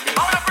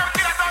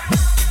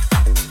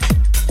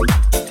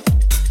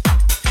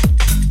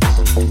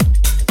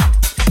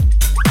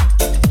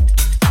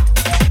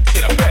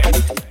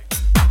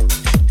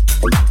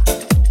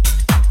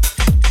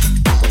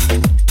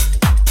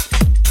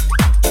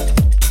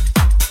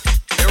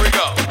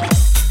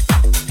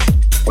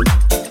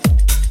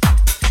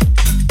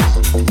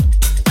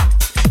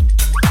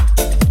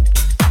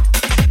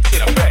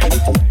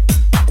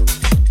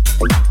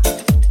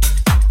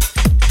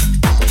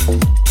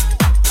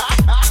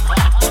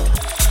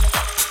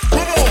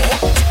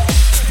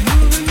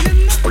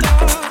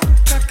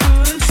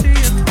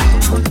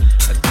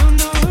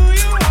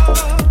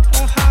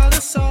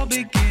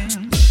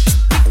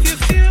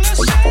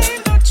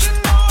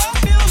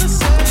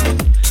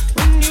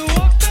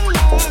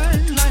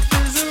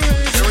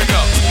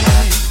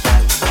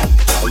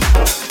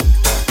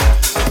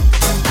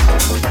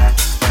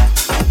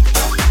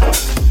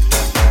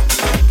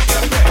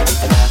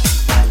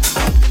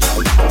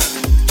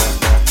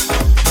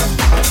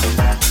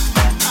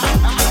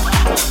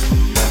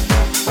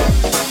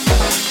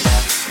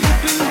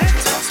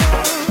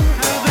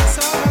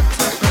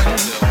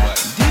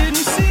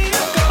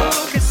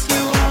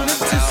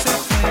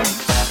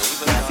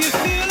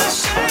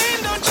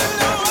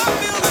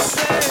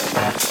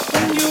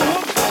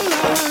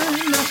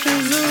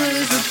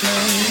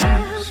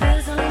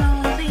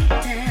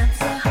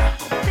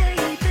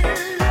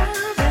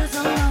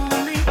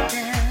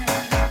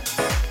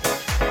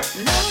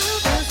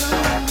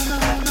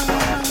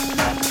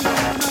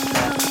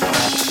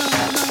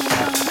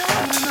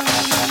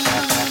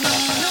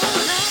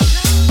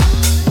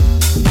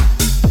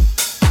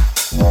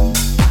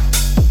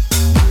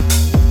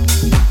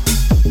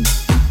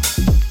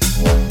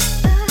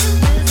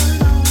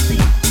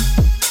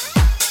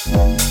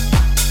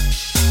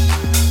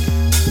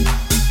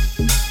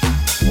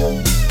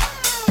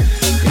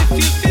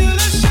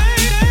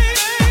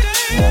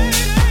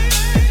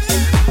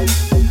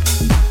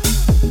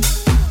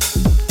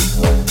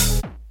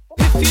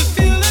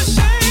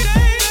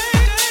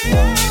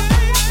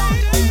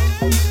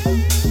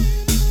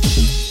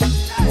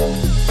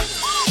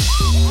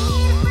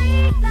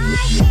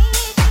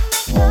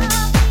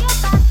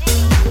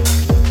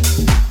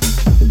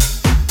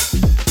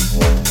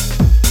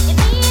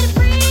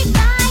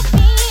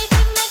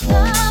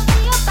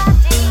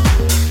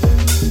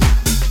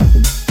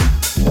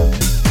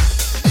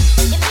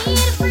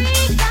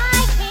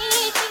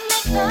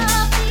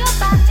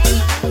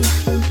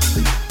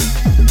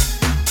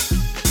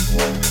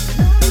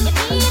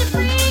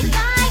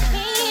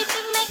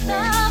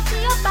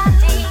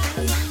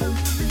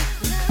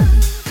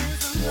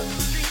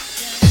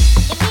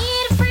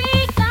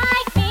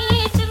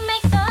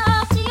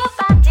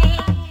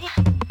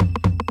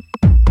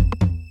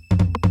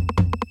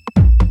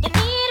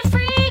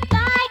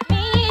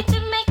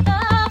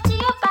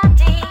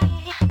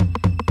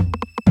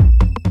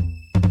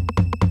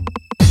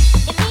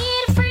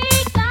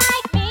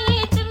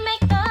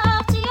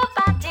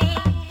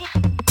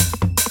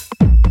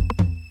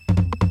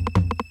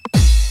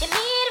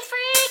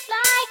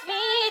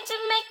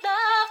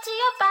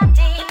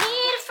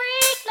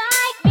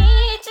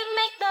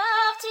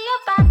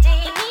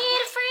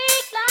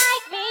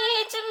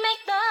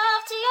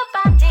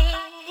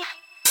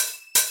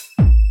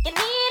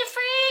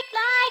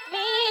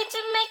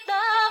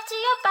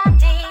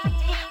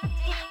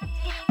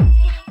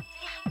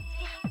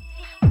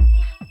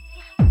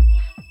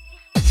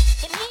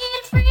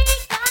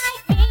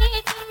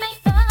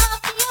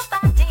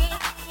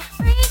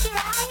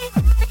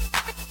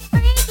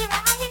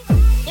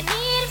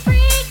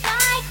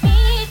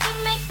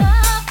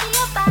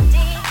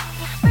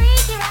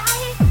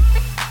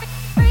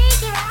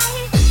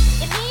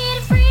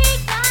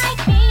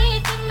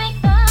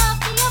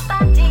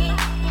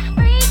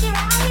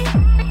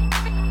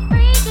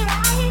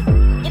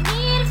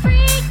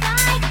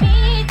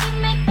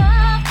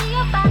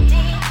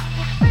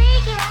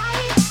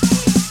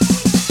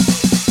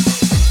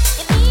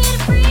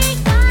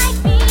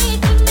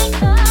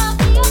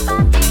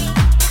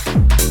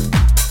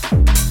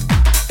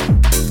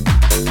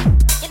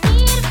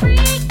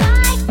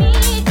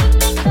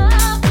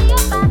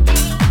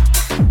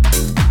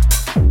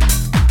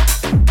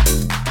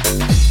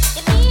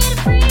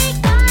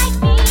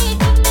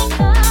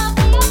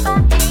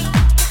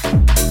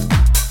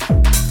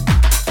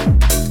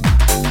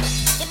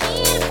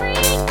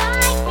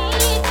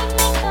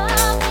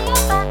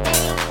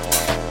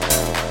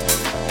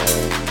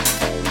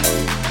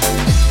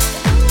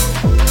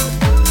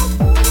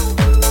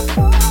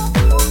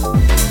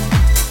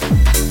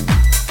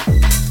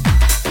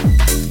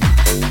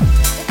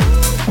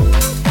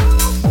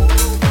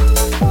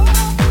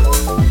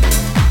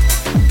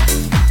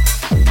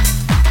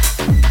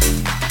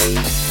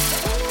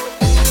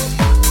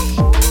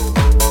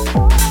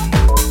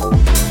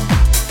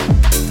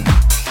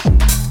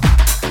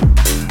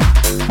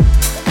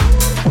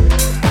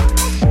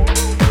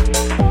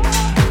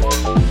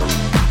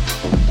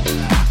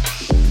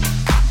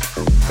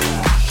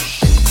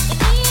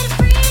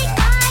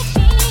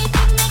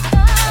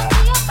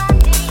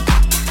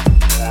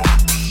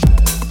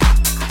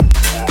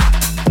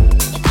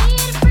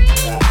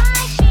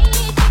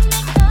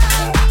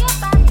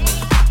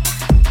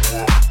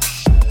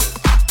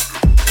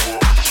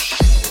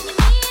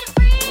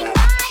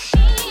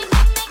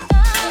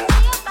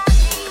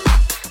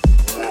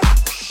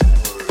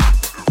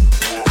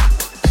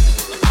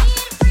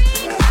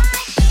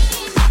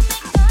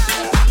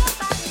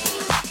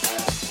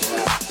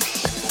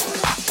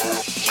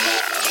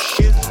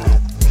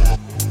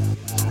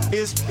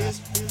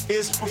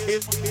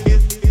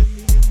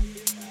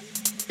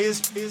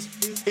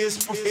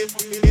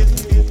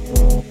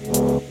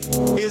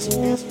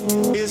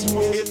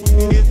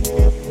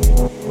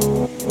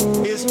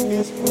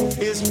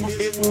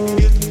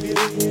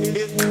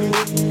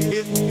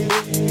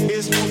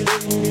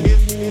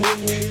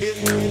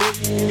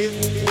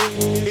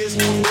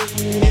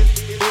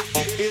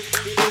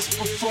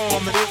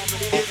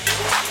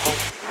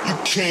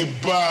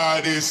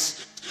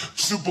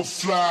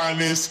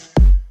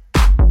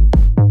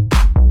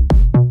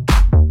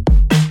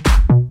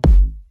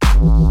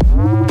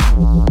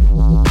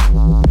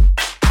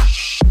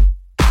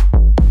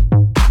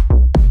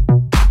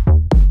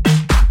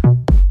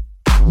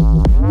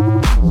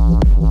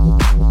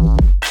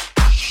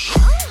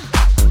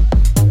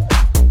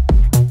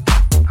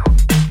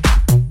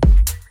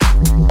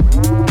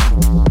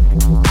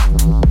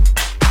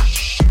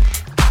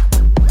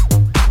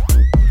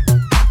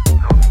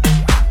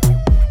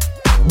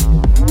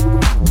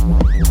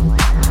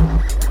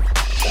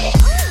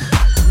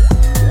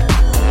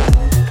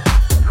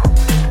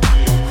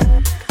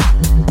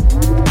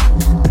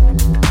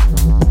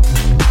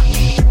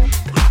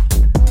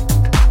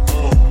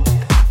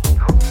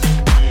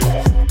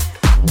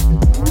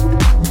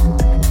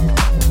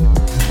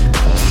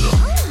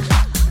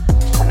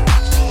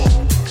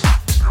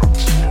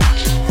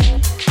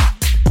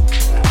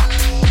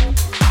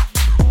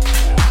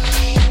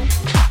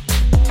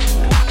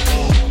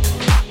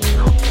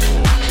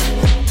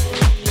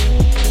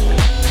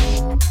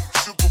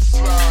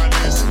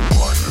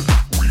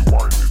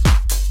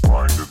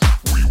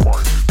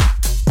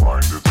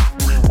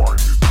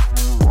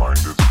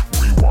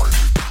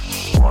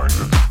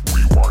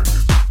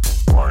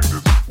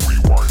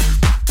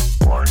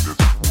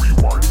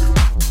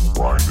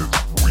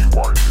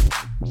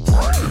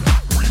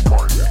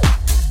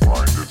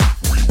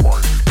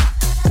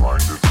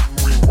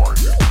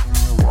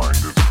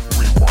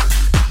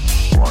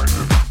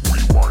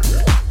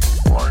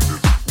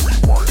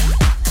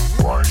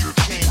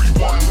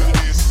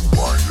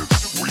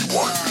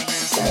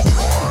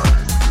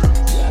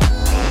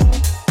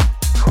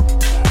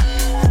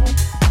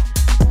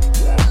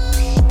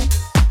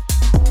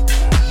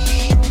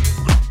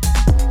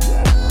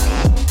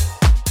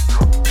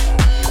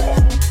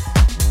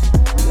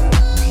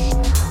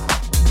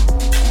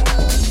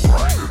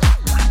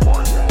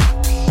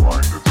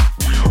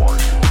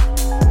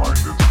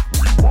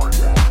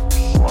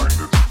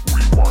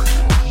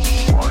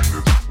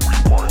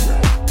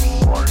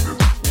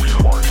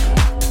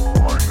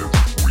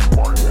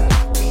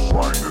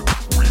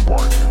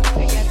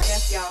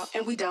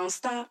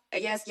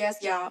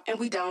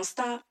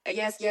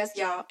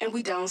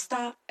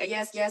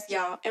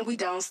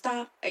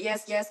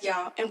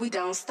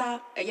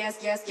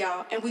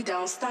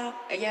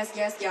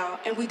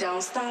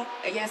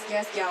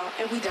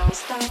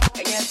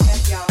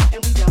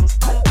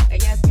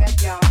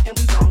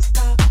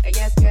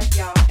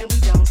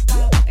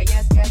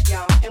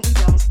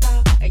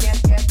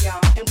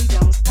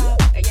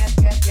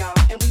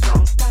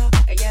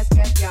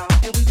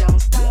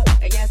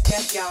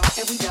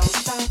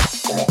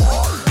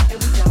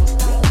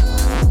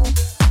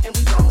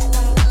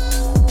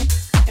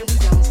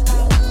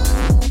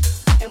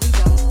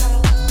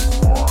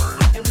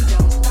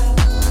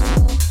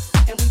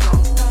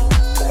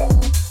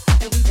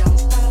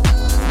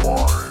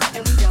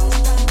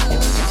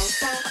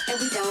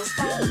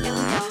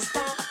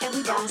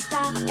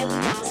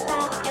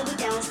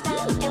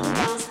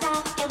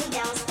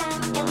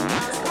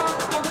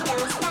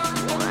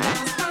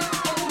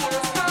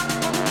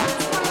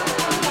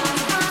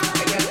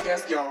 stop. Yes,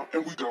 yes, y'all,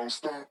 and we don't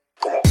stop.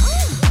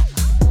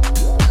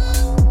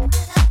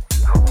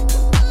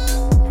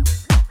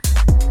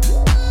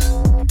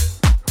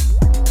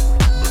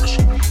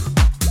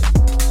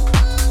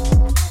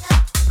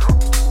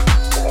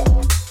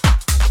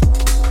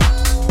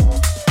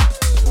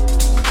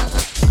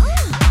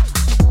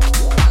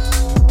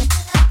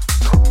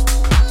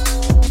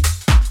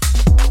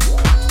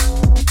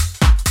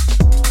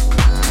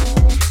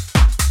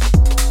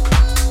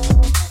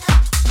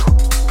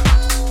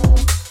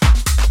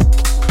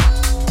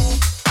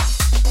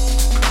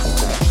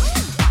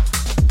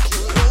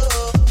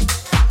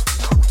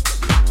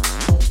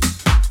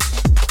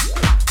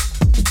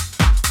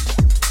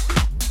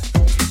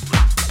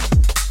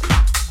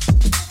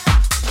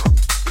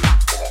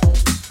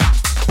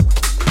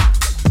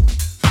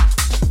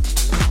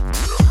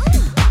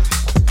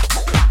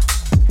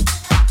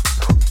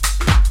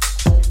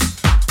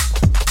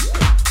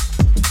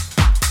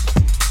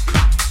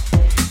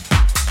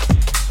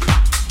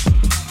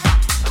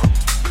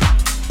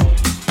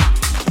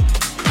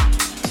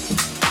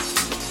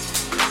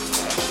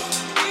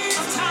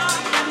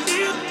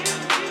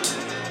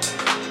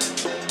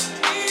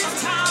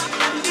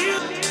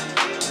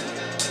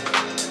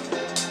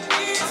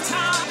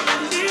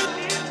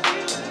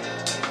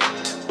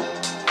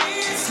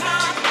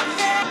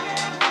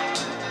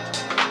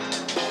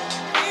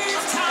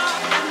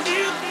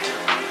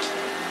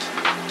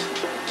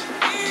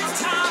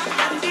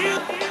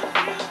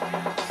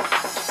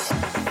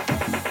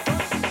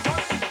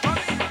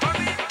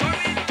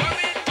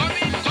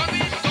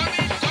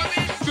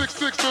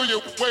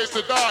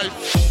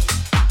 dive.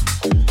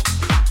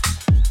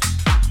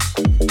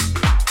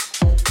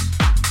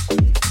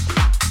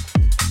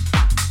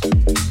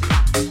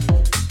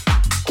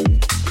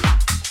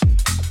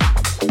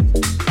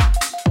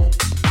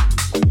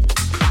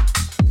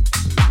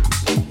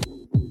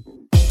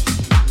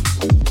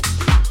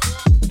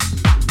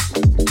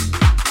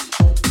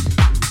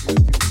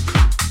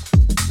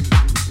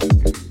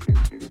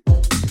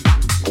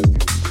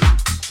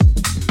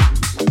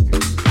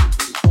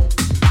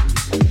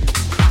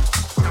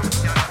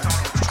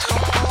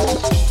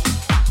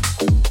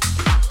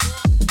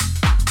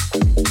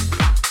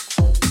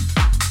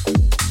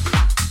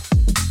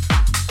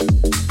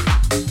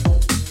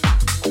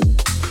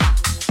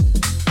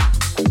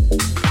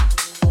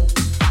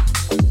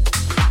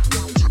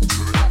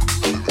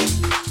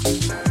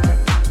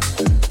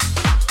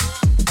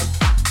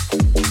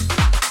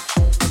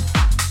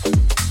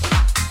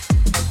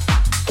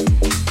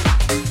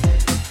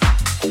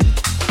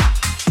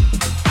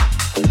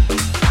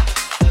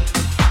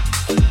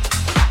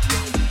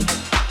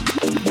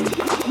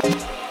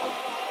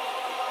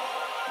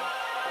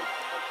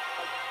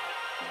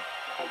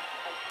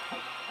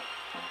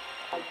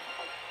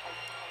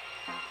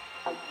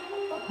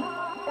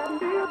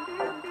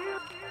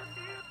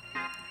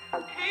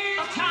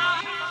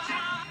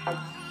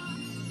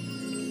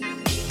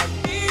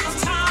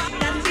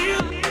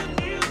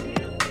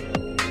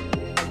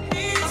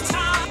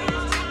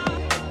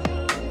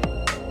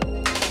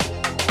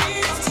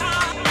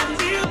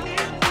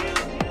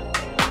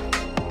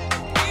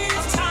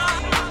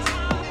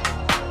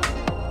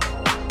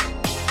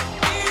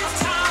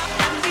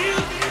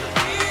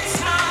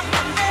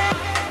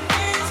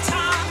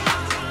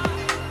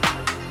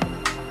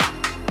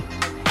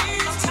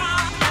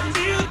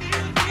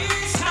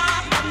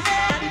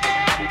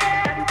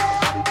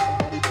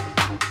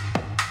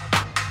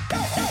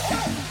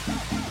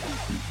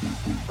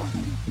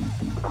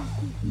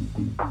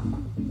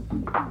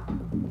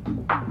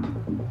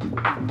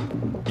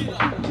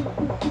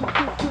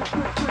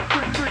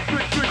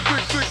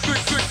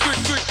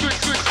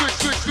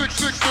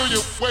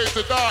 Ways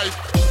to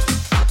die.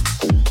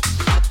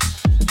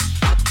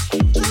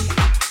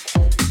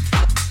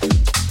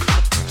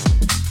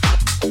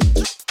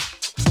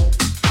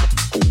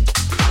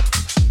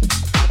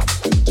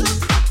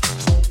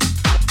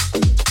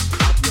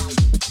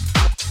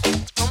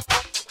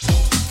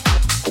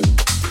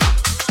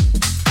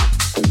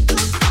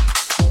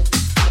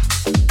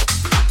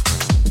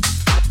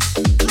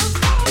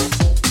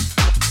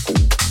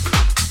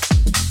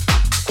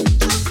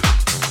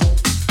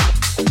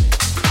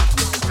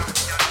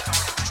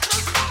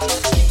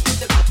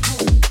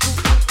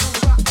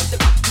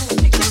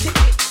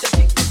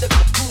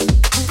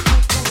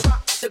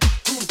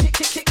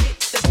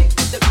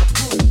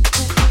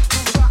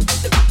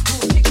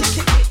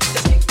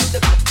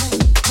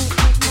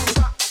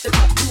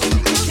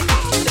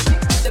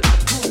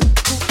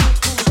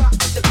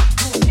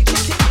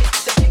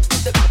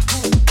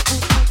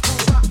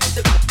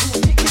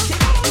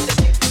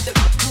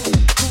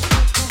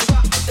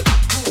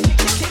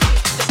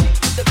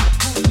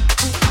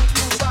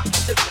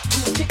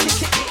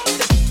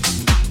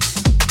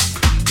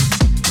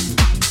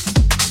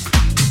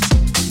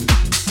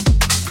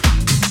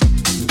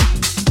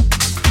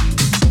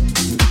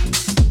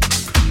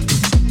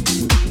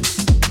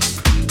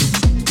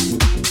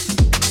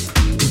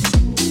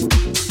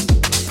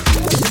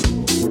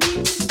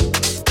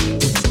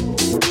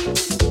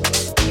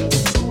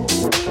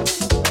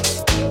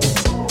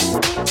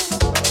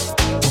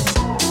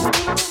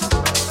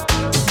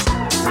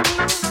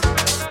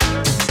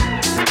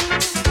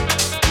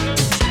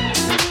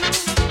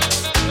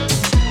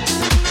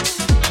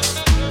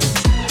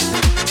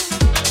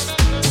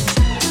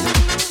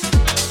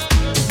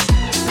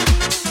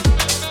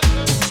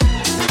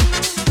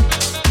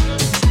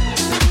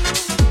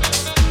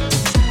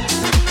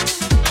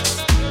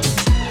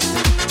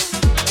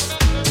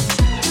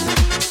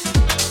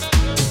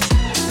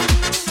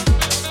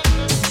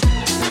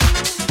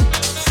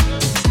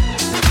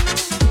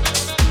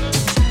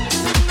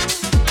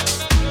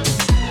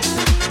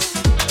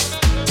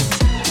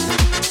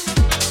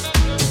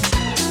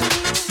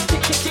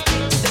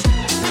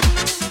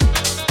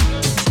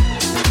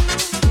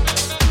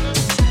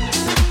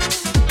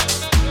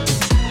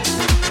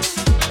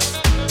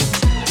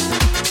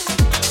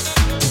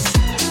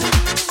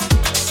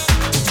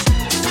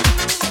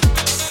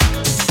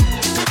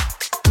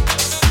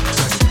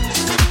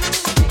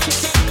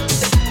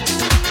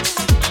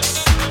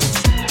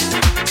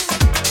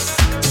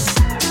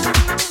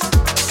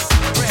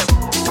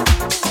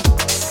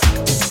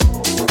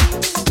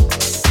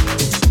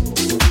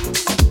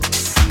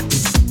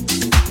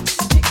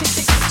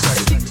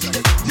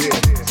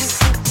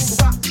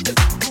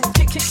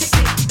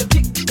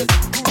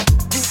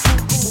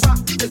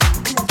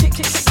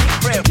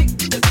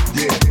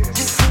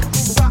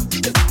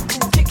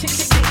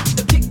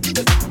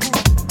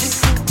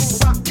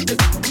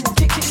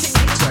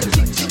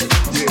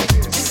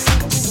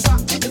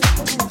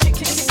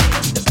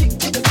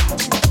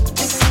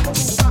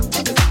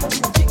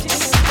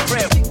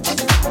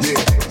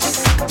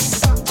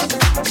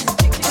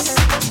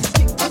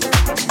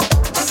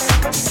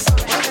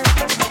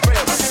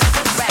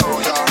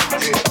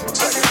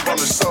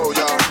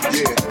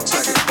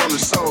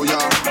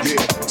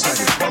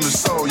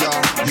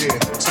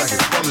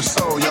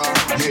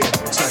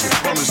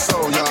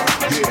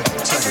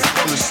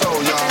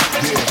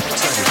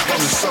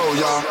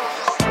 y'all.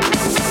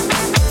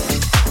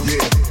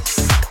 Yeah.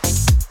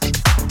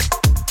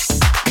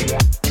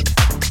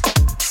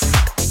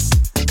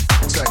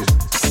 Check it.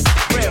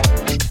 Yeah.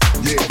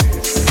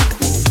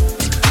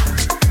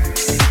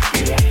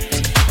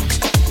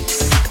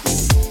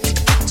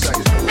 Check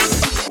it.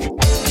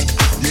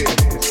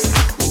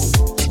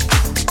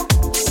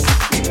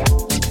 Yeah.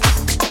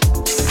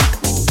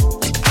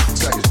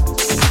 Check it.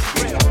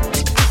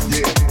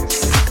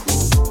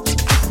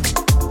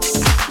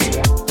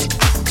 Yeah.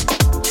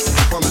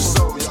 From the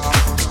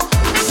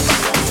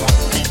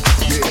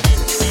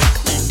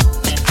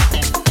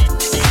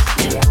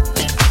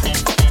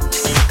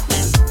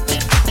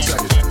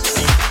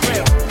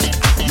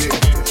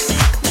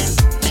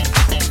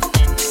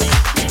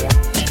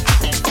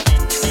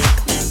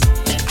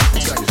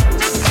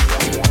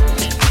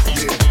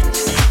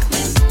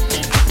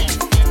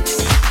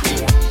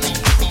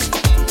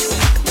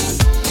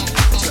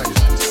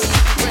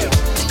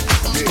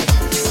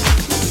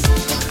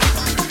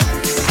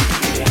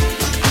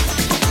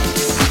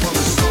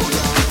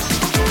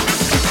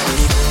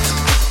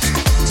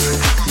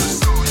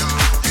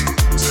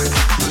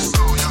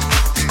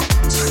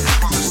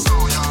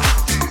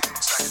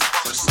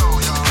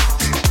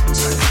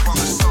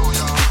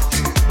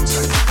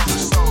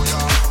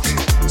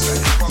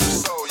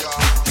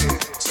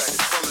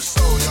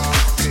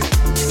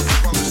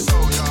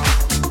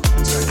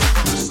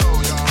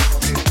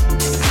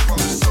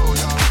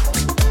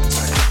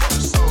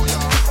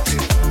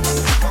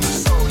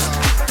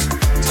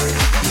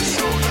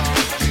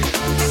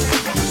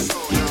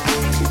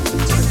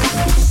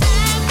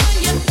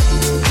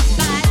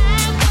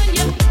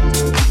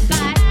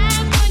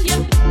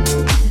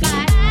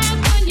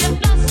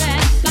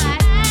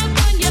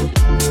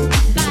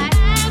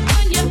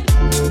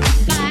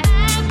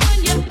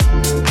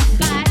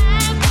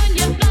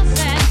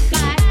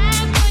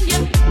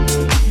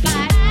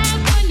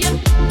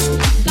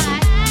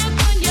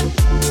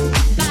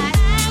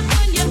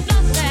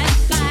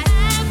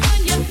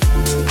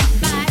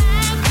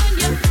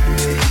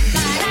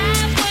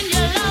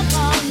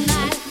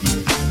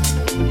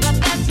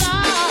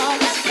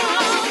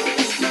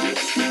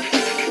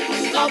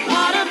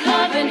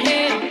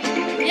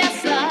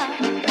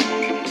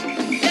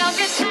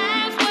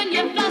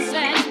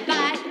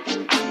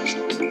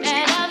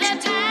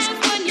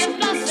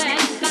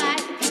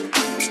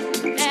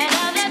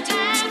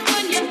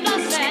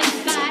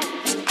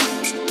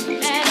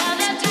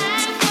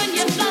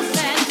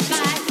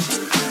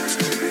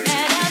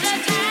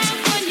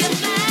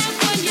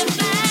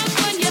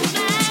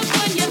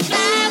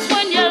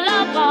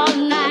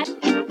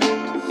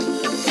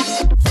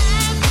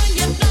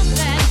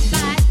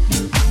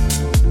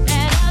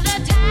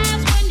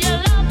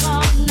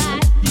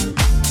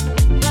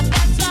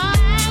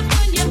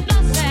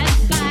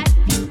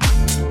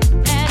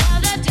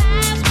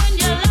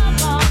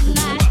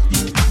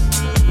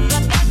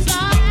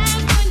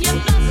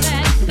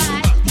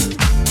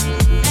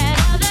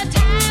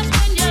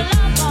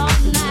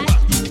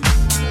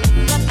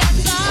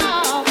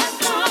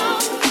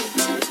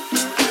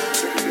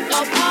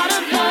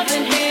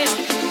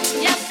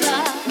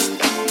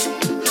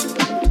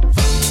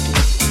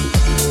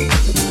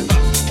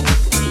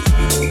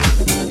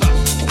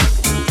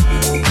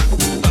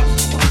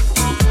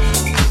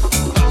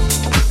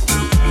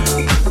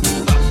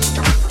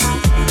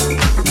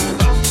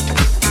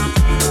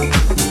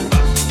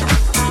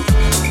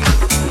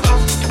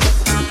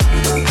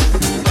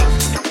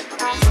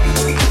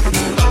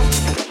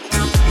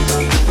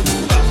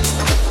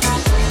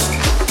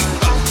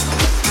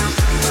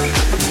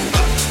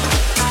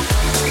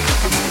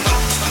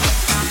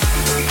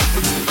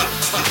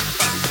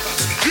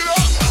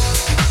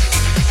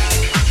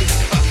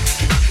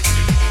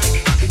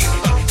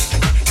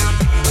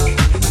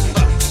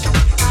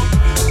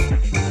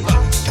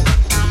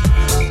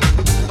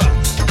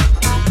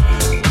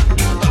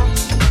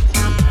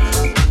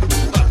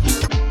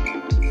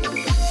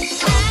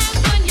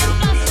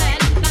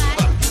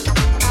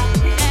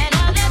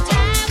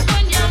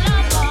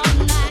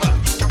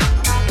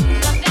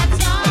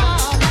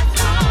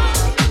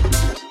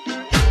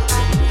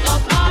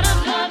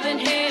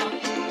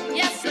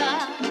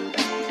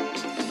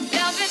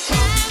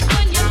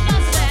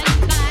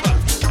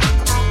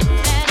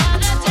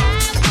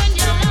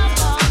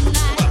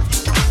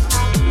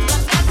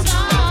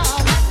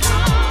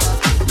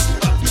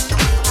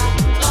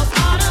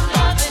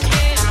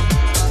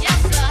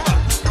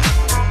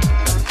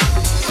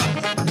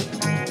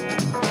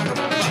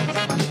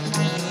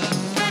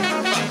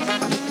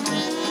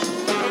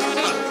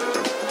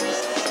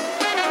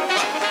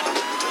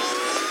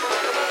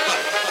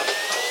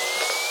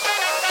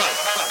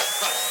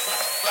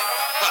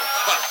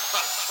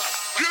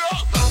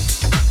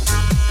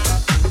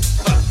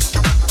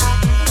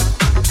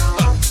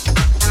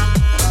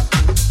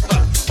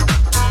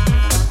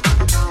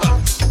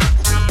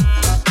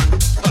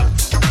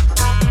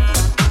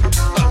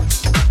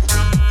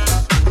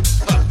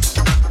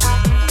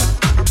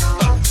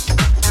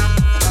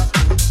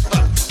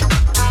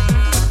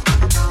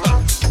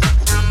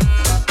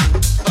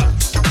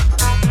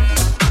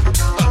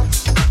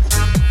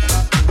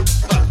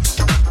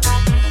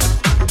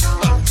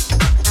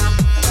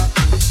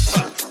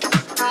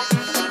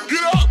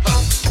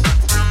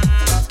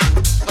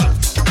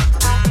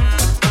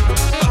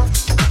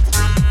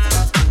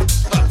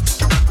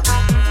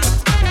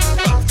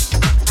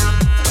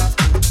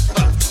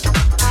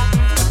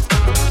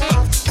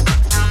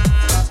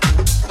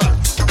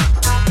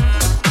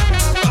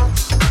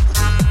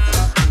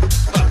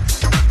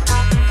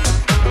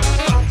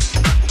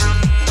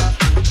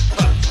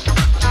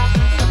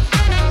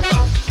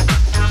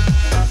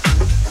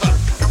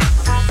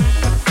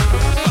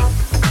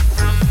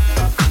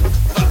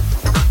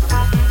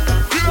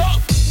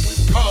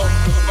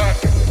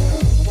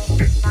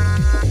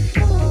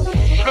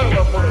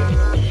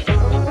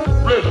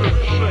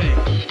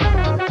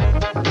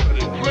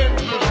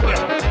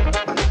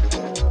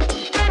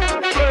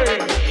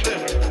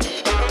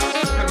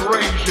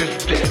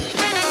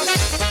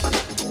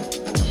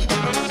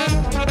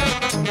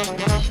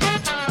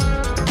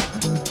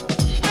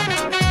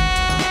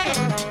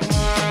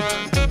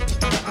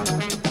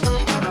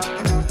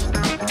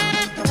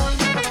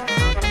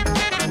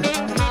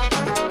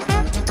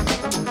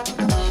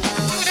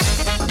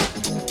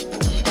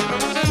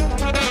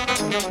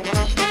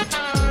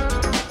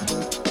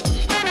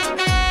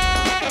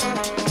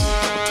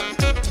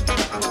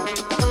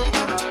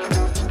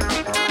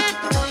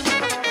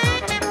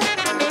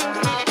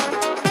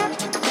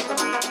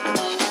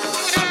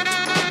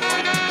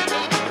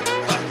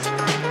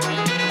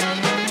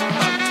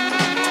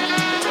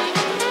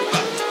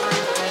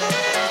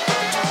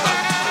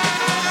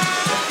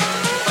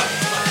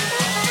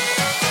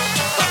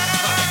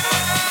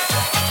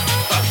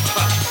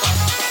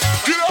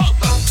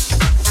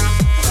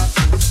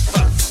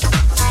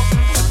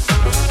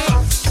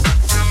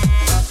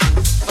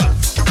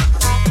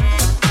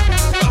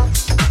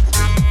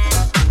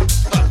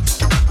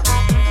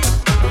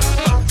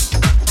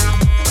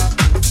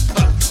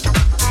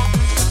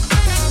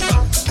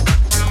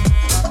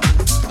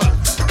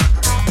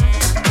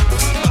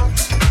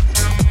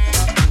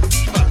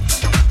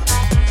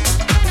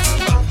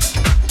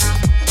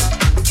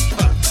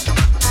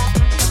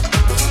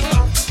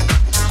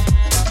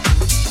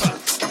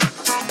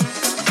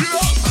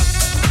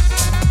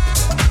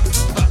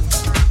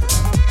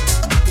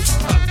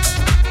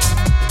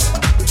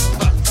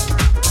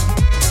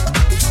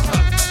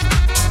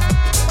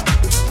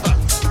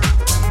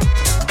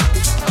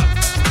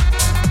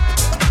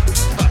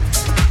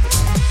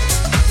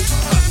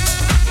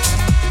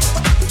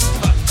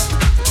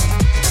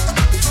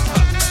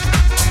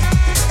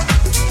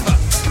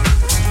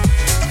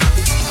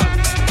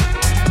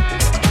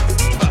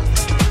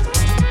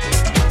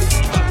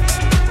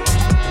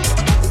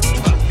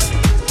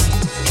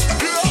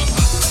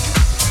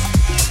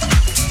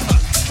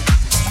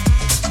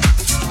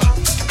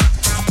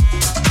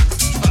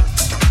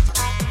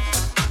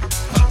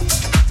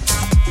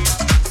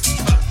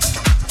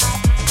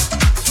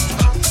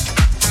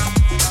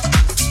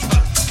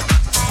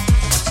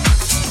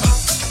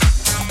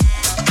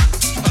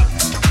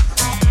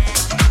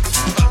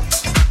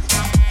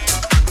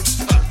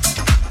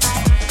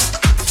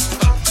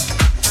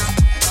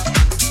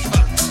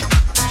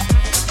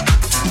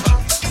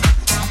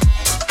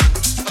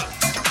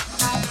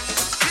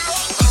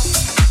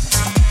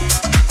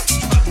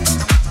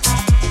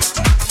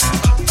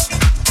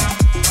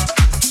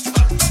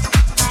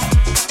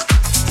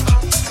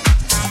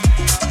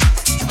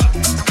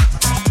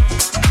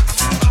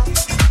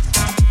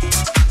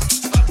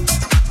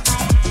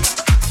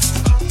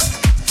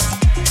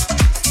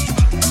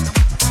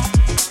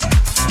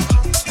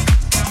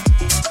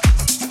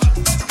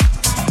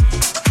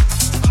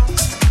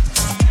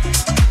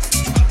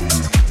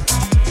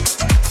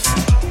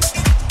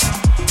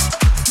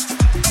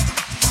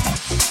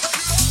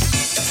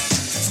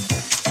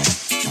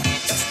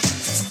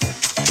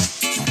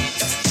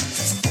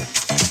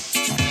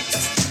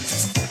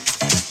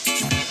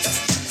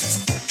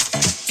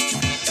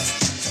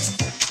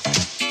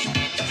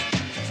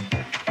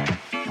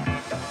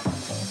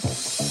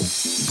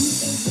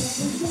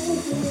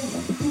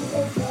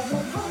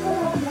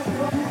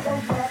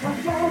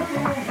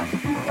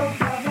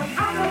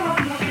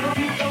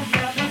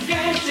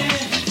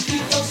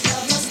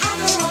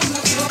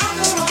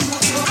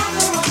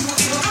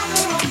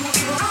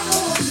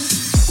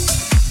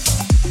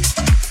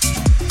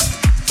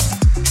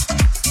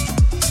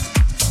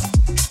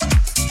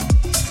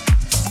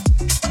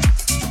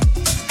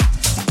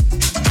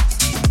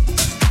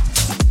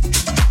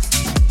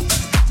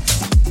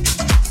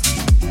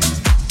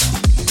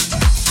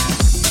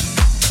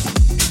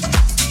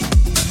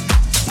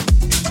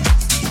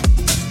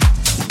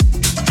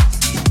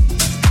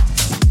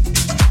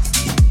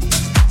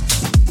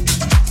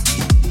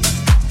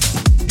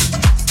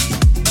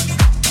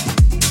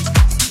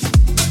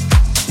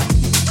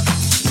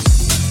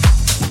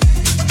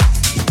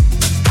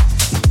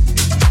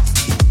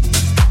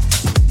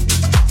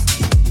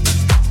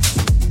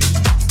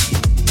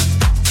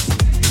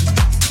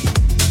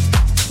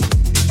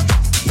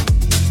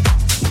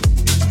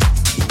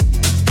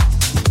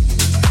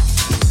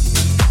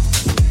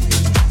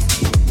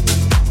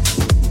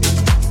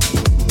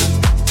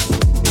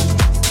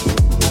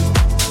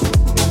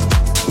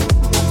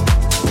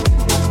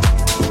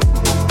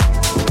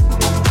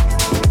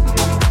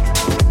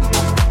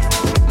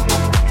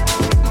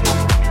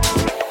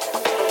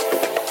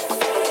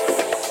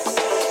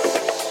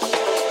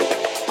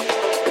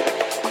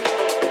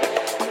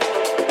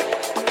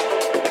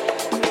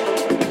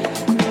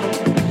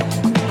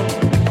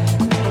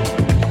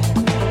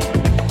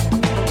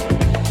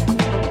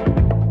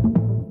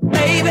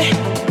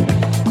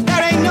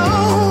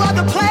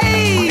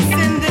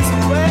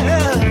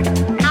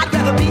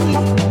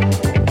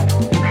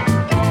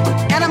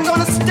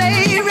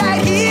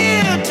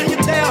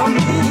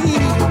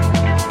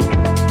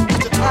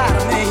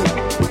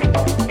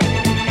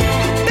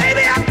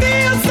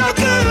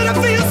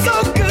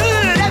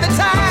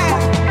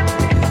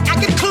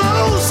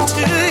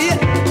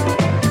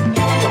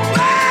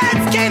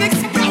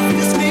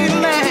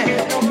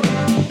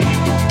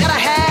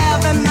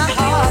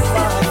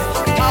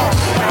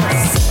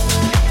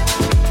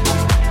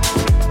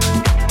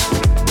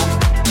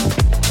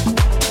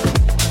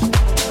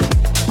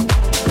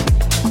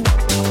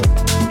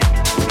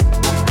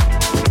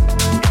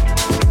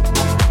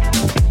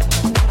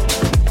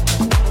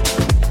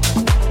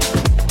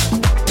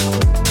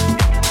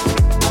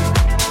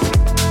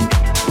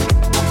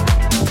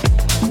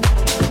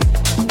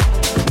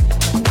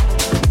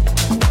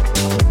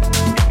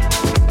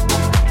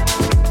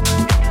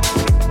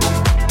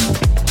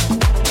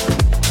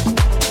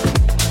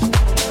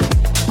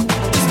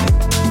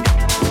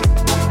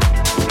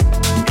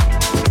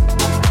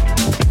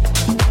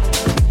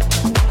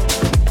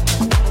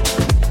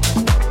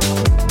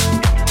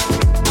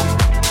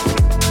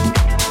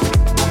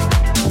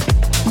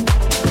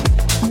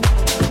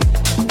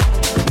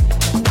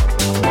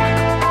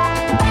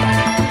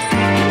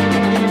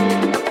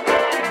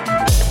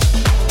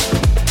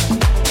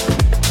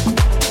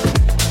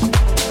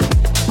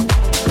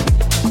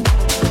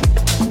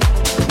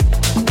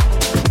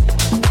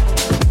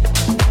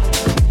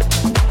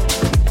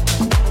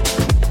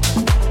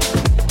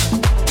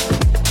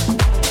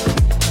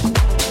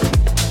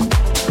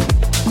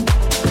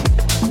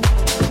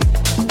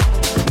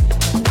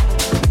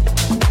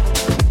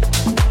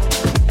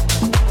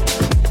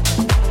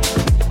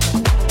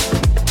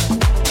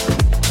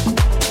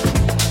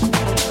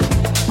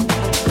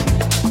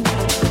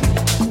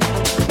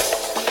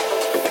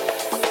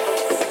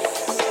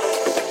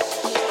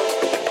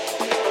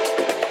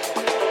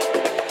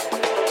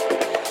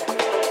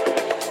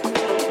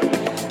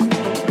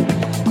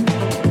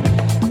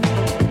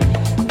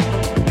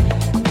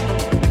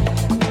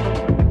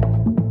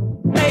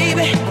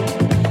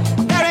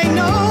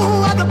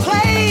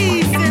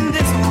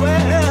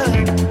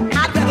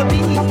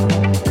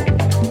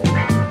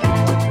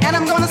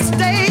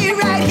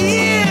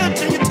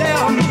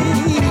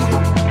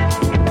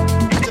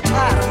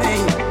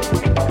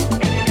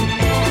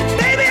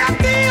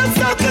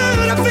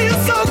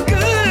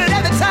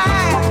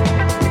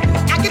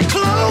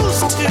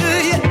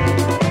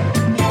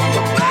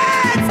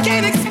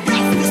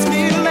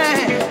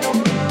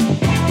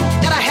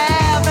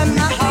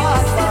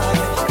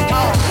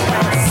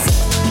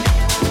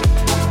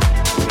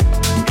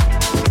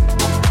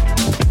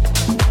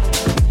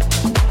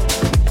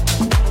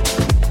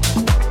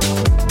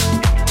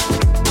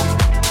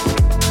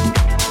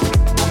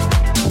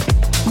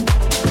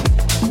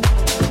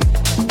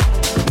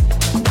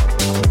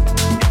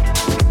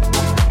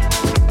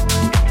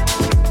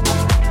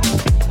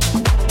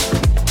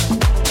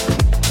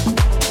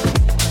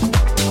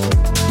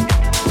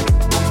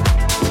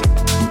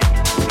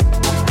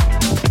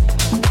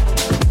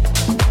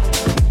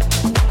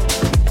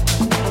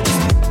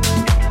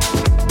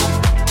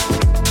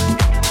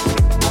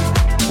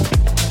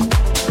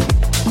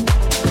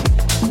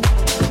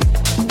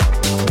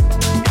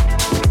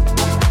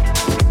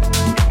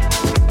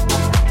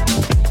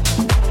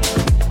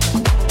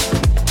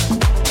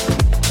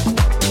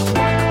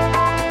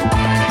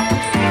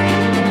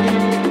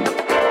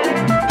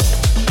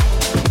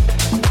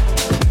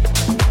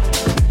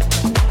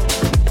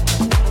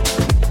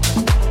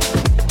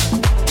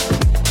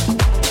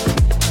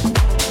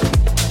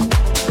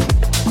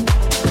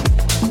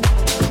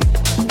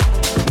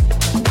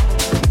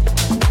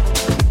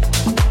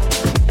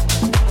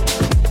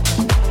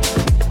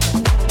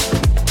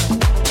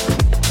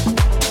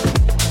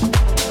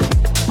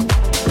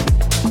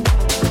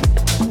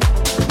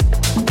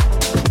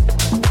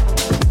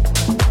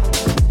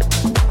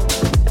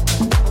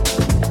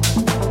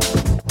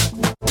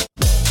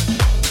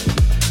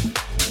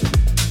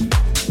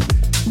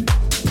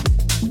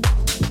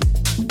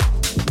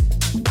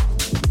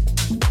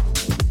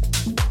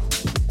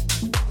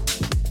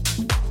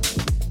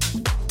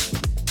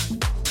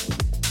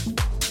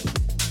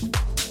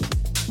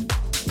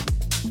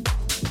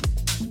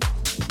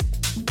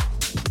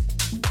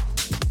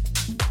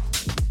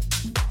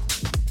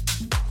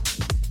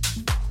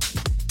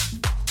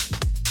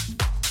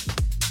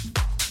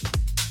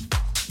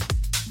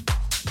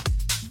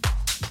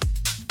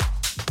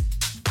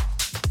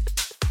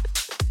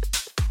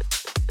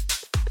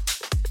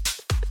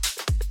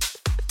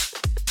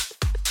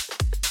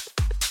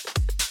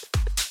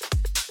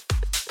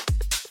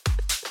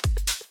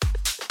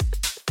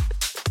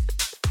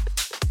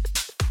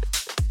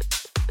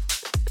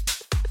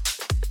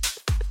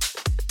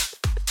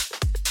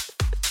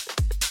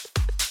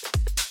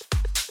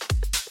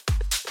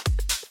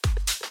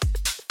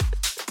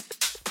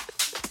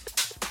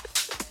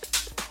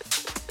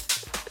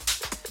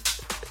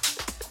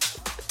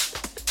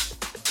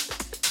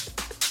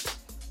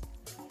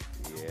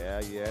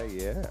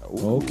Yeah.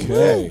 Ooh.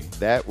 Okay.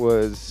 That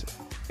was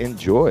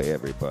Enjoy,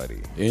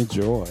 everybody.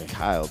 Enjoy.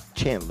 Kyle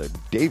Chandler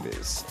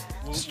Davis.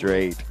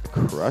 Straight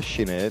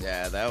crushing it.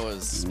 Yeah, that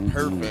was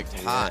perfect.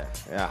 Hot.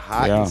 Yeah,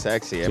 hot Yeah, and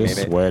sexy. I just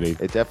mean, sweaty.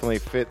 It definitely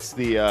fits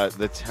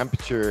the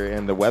temperature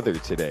and the weather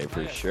today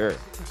for sure.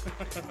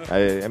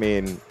 I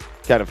mean,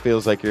 kind of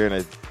feels like you're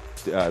in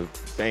a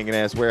banging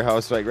ass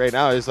warehouse like right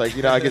now. It's like,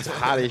 it gets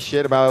hot as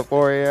shit about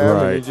 4 a.m.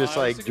 Right. and you're just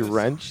like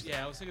drenched.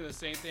 I was thinking the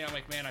same thing. I'm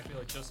like, man, I feel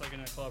like just like in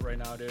a club right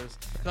now, dude. 'Cause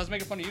I was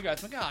making fun of you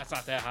guys. I'm like, it's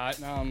not that hot.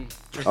 Now I'm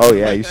Oh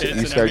yeah, like you this you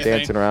and start everything.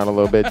 dancing around a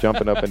little bit,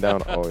 jumping up and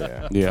down. Oh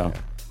yeah. Yeah.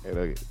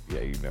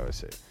 Yeah, you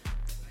notice it.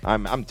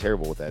 I'm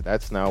terrible with that.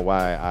 That's now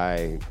why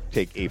I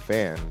take a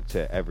fan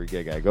to every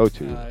gig I go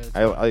to.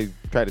 I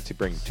try to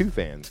try 2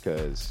 fans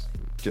because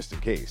just in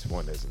case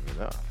one isn't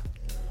enough.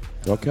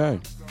 Okay.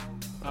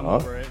 I'm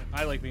over it.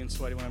 I like being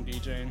sweaty when I'm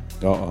DJing.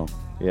 Uh-oh.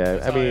 Yeah,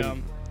 That's I how I mean,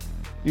 am.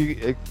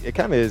 it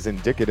kind of is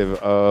indicative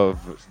of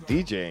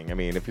DJing. I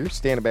mean, if you're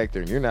standing back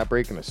there and you're not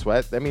breaking a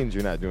sweat, that means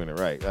you're not doing it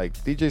right. Like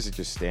DJs that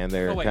just stand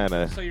there Oh, wait, kind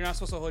of. so you're not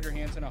supposed to hold your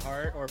hands in a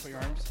heart or put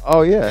your arms?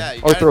 Oh yeah, you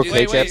or gotta throw do-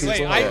 cake Wait, at people.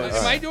 am Yeah.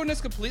 I doing this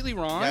completely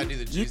wrong? gotta do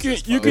the You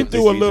Jesus can pose.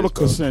 do a little Jesus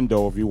pose.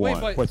 crescendo if you Wait,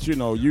 want, but- but you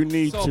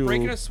need So to.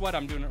 breaking a sweat,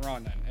 I'm doing it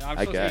wrong then. I'm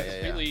I supposed to guess. be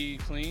completely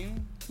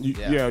clean.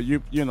 Yeah,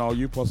 you're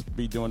supposed to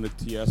be doing the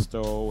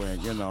Tiesto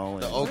and The and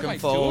What am I Oaken doing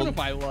fold. with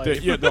my life?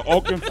 the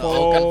Oaken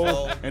fold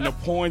fold. and the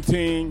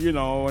pointing, and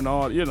all,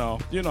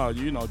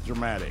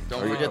 dramatic.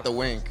 Don't forget the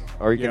wink.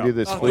 Or you can do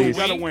this, Oh, please.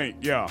 You gotta wink,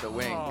 yeah. The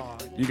wink.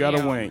 You gotta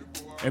Yeah. wink,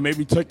 and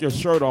maybe take your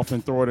shirt off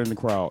and throw it in the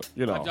crowd.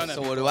 I've done it.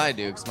 So what do I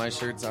do? Because my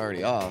shirt's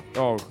already off.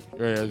 Oh,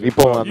 yeah. You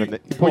pull on the- you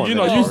pull Well, on you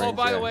the know, neck you. Oh,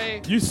 by the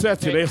way, You set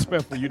to. Hey. They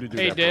expect for you to do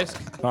hey, that. Disc,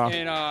 Huh?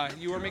 and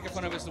you were making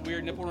fun of us the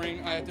weird nipple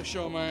ring. I had to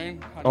show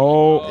mine.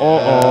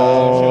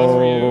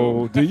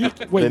 Oh. Did you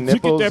wait? The Did you get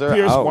nipples that are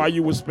pierced out. while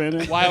you were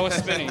spinning? While I was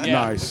spinning, yeah.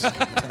 Nice.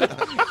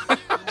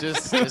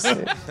 Just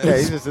Yeah,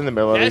 he's just in the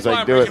middle of it. That's He's why like,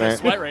 I'm do it, breaking a man.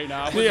 sweat right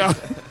now. Yeah.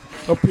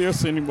 A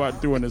piercing while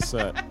doing the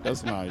set.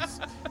 That's nice.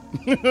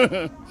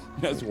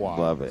 That's wild.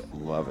 Love it.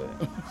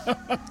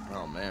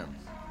 oh man,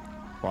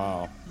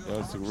 Wow. That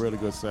was a really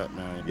good set,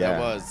 man. Yeah.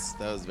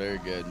 that was very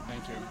good.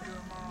 Thank you.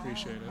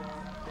 Appreciate it.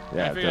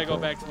 Yeah, I figured I'd go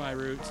definitely. back to my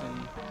roots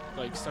and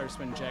like start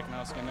spinning Jack and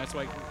House again. That's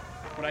like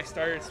when I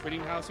started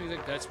spinning house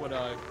music. That's what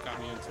got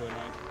me into it. And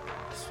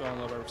I just fell in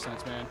love ever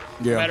since, man.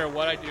 Yeah. No matter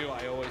what I do,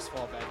 I always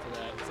fall back to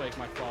that. It's like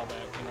my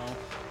fallback, you know.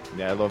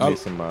 Yeah, I love Oh, me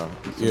some yeah,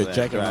 of that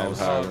Jack and drive House.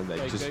 power, Oh, like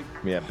like just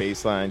big-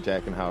 bass line,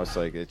 Jack and House,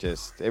 like it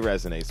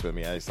resonates with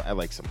me. I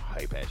like some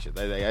hype ass shit.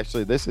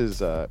 Actually, this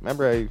is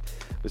remember I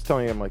was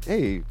telling you, I'm like,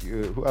 hey,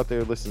 who out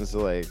there listens to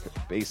like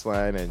bass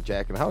line and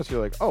Jack and House?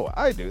 You're like, oh,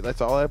 I do.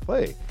 That's all I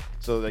play.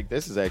 So like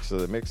this is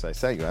actually the mix I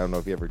sent you. I don't know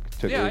if you ever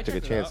took Yeah, I a checked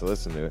it chance out. to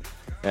listen to it.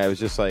 And I was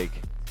just like,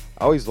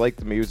 I always liked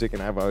the music,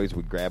 and I've always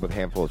would grab a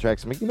handful of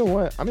tracks. I'm like, you know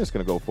what? I'm just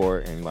gonna go for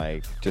it, and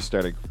like just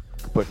started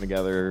putting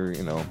together,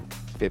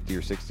 50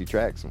 or 60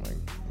 tracks. I'm like,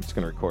 I'm just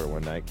gonna record it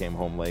one night. Came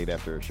home late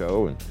after a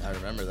show, and I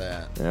remember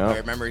that. Yeah. I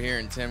remember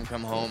hearing Tim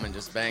come home and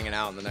just banging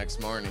out the next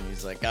morning.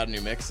 He's like, got a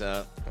new mix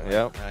up. I'm like,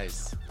 Yep.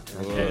 Nice.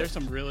 Yeah, there's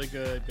some really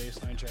good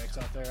bassline tracks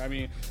out there. I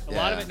mean, a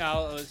lot of Yeah. it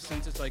now,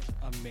 since it's like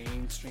a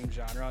mainstream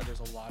genre, there's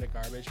a lot of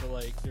garbage, but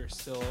like there's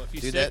still, if you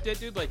Dude, sift that- it,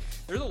 dude, like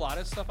there's a lot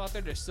of stuff out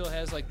there that still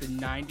has like the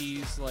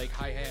 90s like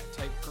hi-hat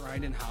type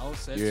grinding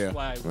house. That's Yeah.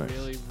 what I Nice.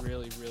 really,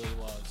 really, really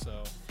love. So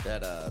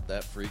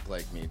That Freak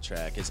Like Me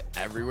track is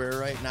everywhere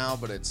right now,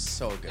 but it's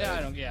so good. Yeah,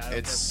 I don't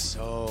It's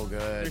so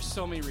good. there's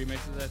so many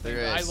remixes of that thing.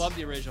 There but I is. love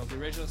the original. The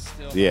original's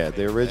still my yeah, the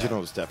favorite.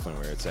 original is definitely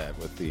where it's at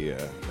with the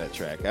that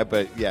track.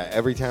 But yeah,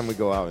 every time we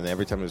go out and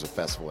every time there's a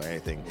festival or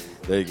anything,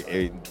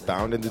 they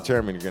bound and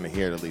determined you're gonna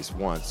hear it at least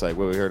once. Like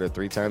we heard it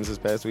 3 times this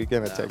past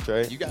weekend at Tech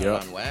Trade. You got it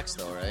Yep. on wax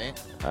though,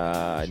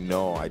 right?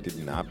 No, I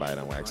did not buy it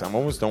on wax. I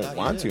almost don't thought you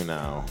want did. to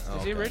now. Oh,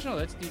 Is the okay. original?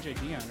 That's DJ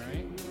Dion, right?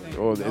 I think.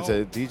 Oh, it's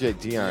No. a DJ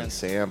Dion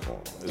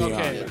sample. is what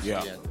Okay. it is.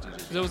 Yeah.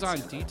 It was on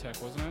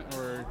D-Tech, wasn't it?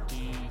 Or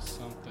D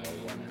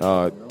something.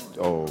 Uh, I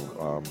don't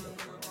know.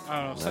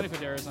 Sonny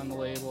Fodera's on the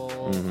label.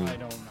 Mhm. I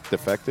don't know.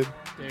 Defected?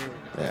 There we go.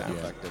 Yeah.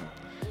 Defected.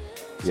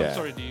 Some Yeah.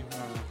 sort of D. I don't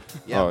know.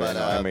 Yeah, oh, but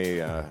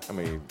yeah, I'm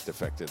a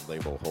defected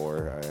label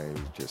whore. I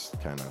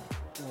just kind of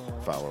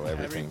Well, follow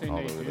everything, all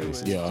they the do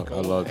releases. is Yeah, go.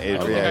 I love- I It-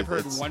 don't yeah, think I've heard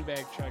it's- one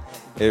bag track.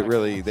 It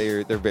really,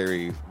 they're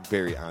very,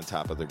 very on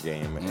top of their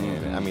game, and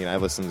Mm-hmm. I mean, I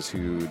listen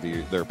to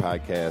their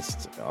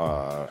podcast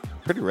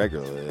pretty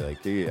regularly.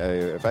 Like,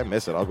 if I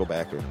miss it, I'll go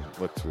back and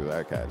look through the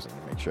archives and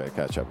make sure I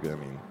catch up. I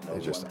mean, they're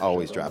just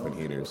always dropping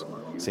heaters.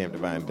 Sam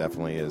Divine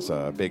definitely is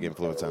a big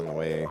influence on the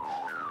way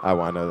I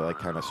want to like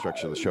kind of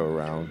structure the show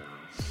around,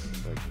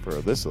 like, for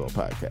this little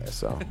podcast.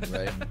 So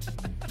Right.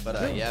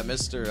 But yeah,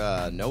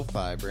 Mr.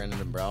 No-Fi, Brandon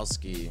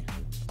Dombrowski,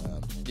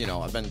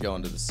 I've been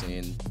going to the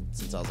scene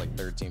since I was like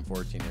 13,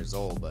 14 years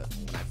old, but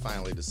when I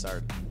finally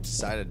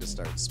decided to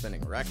start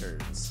spinning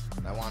records,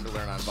 I wanted to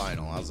learn on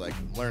vinyl. I was like,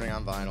 learning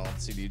on vinyl,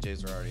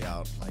 CDJs were already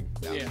out. Like,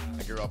 Yeah.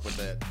 I grew up with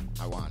it.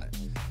 I want it.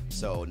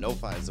 So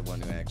No-Fi is the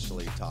one who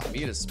actually taught me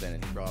to spin,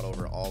 and he brought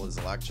over all his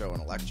electro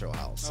and electro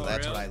house. So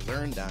that's really? what I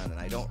learned on, and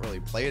I don't really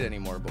play it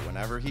anymore. But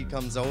whenever he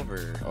comes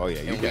over, Oh,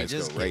 yeah, you and we guys go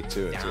just right get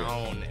to it, too.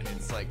 down, and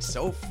it's like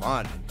so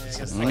fun. It's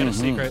just I got a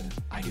secret.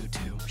 I do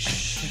too.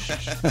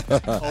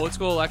 Old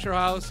school electro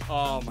house.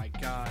 Oh my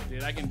god,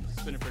 dude! I can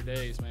spin it for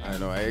days, man. I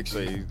know. I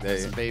actually.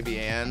 Some Baby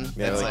Ann.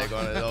 Yeah, That's like- like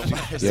one of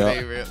those Yeah.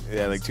 favorite.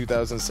 Yeah, like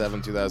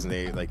 2007,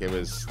 2008, like it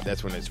was.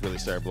 That's when it's really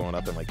started blowing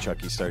up, and like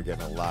Chucky started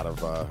getting a lot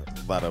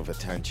of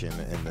attention,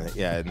 and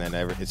and then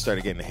it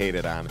started getting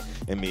hated on.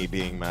 And me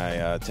being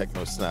my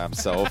techno snob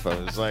self, I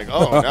was like,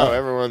 oh, now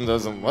everyone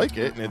doesn't like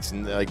it, and it's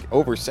like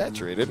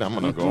oversaturated. I'm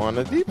gonna go on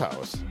the deep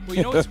house. Well,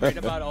 you know what's great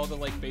about all the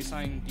like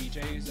baseline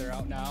DJs that are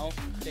out now?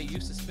 They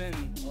used to spin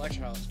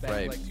electro house back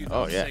in like 2006,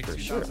 Oh, yeah, for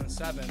sure.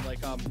 2007.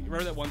 Like, you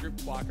remember that one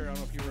group, Walker? I don't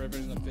know if you were ever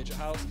in the Fidget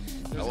House.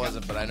 There I was a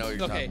wasn't, but I know what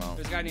you're okay, talking about.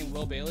 there's a guy named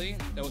Will Bailey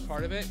that was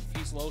part of it.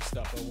 He's Low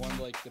Step, or one of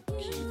like the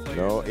key players.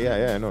 No,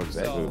 yeah, I know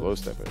exactly So, who Low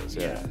Step is.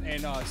 Yeah.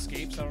 And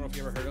Escapes, I don't know if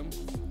you ever heard him.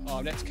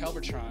 That's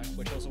Calvertron,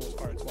 which also was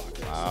part of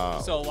Twalkers. Wow.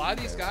 So a lot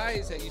of these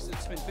guys that used to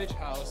spin Fidget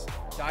House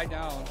died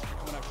down. They're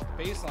coming up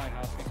with Baseline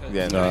House because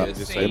Yeah, it's no, the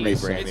just same, like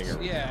rebranding it's,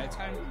 or- yeah, it's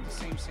kind of the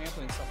same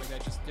sampling and stuff like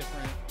that, just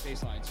different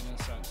bass lines in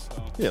a sense.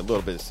 So. Yeah, a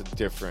little bit. It's a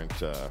different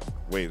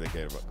way they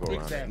go around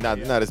it.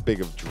 Exactly, Not as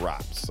big of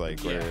drops, like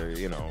where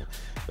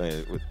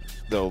with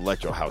the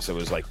electro house, it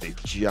was like the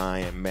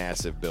giant,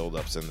 massive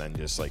buildups, and then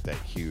just like that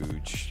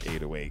huge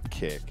 808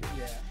 kick.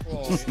 Yeah,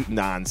 well,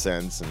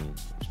 Nonsense,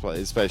 and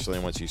especially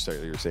once you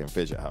were saying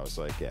Fidget House,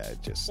 like it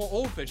just. well,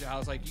 old Fidget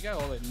House, like you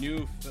got all the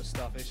new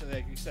stuff. It's just,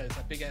 like you said, it's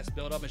that big ass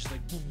build up. It's just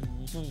like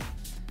boom, boom.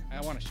 I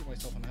want to shoot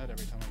myself in the head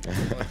every time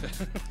I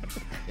get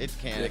It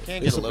can It's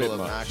get a a little bit much.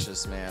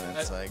 obnoxious, man.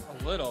 It's like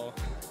a little.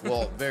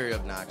 well, very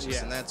obnoxious,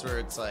 Yeah. and that's where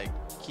it's like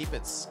keep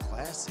it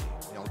classy.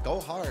 You know, go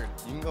hard.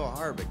 You can go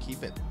hard, but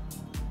keep it.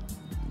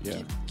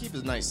 Yeah. Keep a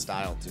nice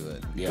style to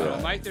it. Yeah.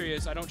 Well, my theory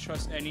is I don't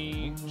trust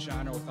any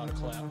genre without a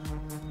clap.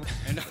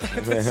 And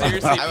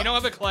seriously, if you don't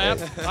have a clap,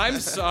 I'm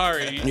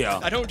sorry. Yeah.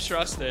 I don't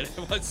trust it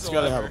whatsoever. It's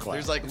gotta have a clap.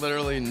 There's like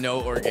literally no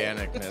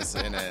organicness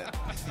in it.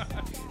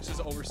 It's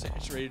just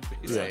oversaturated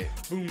bass. Right.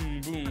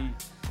 Boom, boom.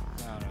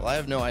 I don't know. Well, I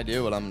have no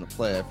idea what I'm gonna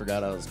play. I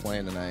forgot I was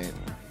playing tonight,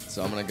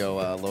 so I'm gonna go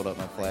load up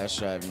my flash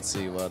drive and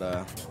see what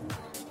I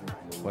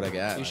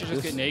got. You should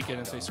just get naked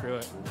and say screw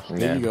it.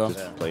 There you go.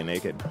 Just play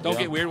naked. Don't Yeah.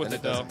 get weird with And it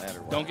it though. doesn't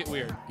matter what. Don't get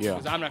weird. Yeah.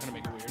 Because I'm not gonna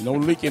make it weird. No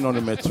leaking on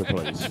the mixer,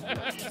 please.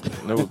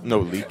 No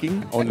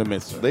leaking. On the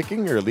mixer.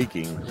 Licking or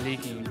leaking?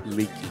 Leaking.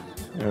 Leaking.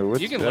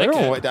 You can lick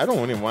it. I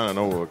don't even want to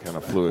know what kind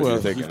of fluid Well,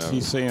 you're thinking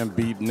he's of. saying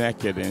be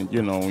naked, and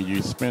when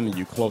you spin it,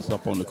 you close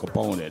up on the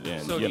component,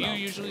 and So you do know. you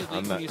usually leak I'm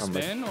when not- you I'm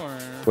spin, or?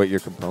 What,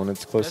 your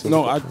components close to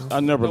No, the I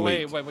never No,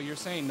 leak. wait, but you're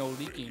saying no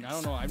leaking. I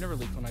don't know. I've never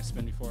leaked when I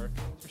spin before.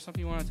 Is there something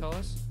you want to tell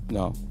us?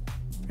 No.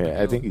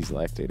 Yeah, I think he's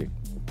lactating.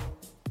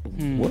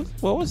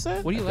 What was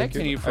that? What are you Are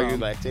lactating you from?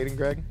 lactating,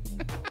 Greg?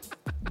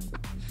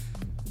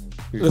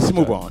 Let's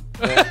move on.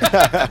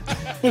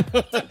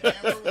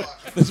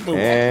 Let's move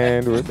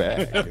And we're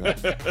back. on.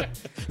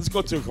 Let's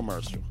go to a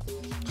commercial.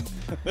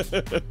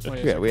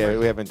 Yeah, we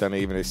haven't done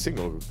even a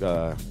single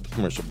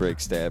commercial break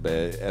stab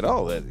at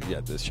all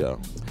yet this show.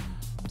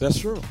 That's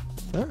true.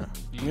 Ah,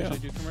 You usually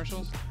do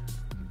commercials?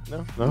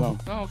 no. No.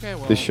 Oh, okay.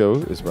 Well, This show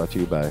is brought to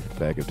you by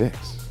Bag of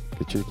Dicks.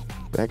 Get your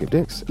Bag of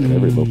Dicks at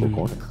every local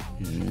corner.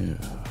 Yeah.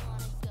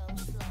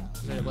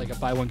 is it like a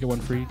buy one get one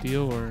free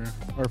deal, or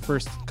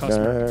first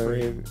customer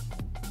free?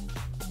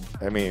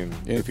 I mean,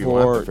 And if you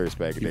want for- the first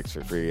Bag of Dicks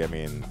for free, I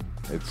mean,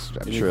 I'm And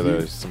sure if you-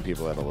 there's some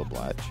people that'll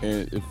oblige.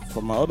 And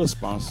for my other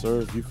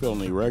sponsor, if you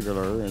feeling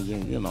irregular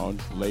and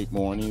late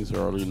mornings,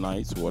 early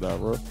nights,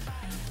 whatever,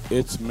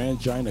 it's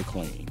Mangina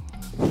Clean.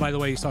 By the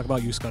way, he's talking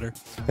about you, Scudder.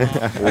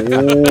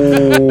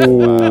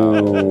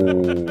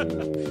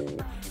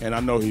 And I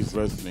know he's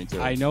listening to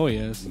it. I know he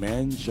is.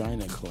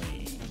 Mangina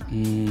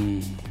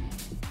Clean.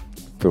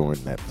 For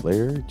when that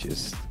flare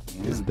just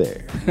is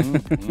there.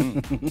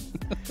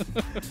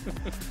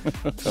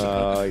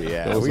 Oh,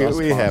 yeah. Those are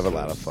We have a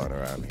lot sponsors. of fun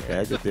around here.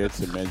 Bag of Dicks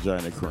and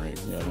Mangina Cream.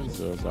 Yeah,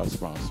 those are our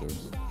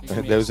sponsors.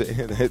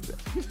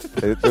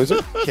 Those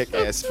are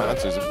kick-ass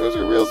sponsors. If those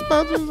are real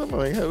sponsors, I'm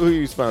like, who are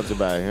you sponsored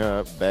by?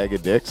 Bag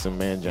of Dicks and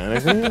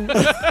Mangina Cream?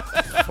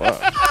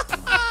 Fuck.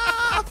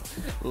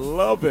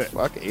 Love it.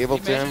 Fuck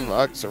Ableton,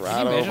 fuck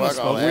Serato, Can you imagine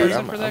fuck all a that.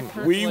 spokesperson for that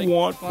I'm- We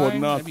want for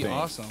line? That'd be nothing.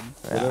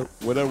 awesome.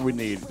 Whatever we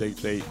need,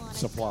 they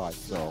supply.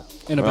 So,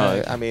 In a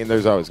bag. I mean,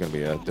 there's always going to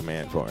be a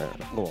demand for it.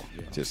 oh,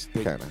 yeah. Just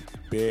Big- kind of,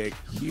 big,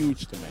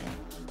 huge demand.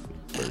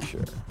 for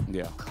sure.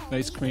 Yeah.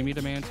 Nice creamy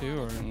demand too,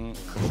 or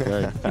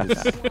Okay.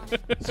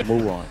 Let's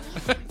move on.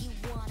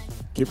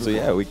 Keep it So,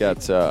 yeah, going. we got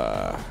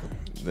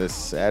this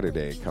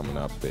Saturday coming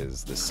up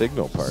is the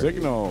Signal Party.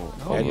 Signal.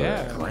 Oh, at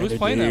yeah. Who's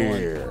playing that one?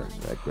 Grenadier.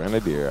 At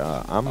Grenadier.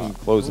 I'm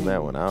closing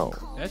that one out.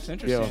 that's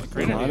interesting. Yeah,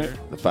 Grenadier.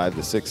 The 5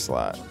 to 6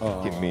 slot.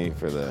 Give me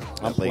for the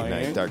I'm late playing.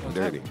 night dark and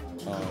dirty.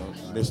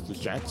 Mr.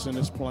 Jackson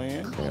is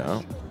playing. You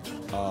know?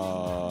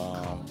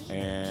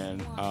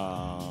 And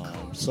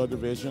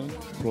Subdivision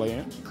playing.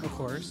 Of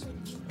course,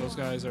 those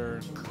guys are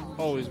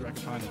always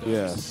recommended.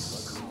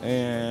 Yes.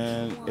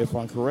 And if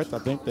I'm correct, I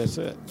think that's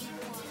it.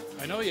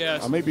 I know, yeah.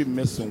 I may be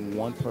missing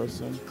one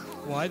person.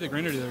 Well, I had the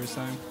Grinder dealer this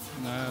time.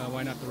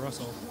 Why not the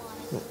Russell?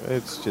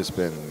 It's just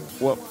been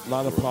Well, a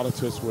lot of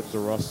politics with the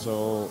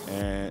Russell,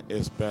 and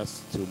it's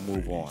best to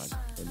move on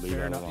and leave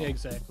Fair it enough. alone. Yeah,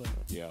 exactly.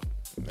 Yeah.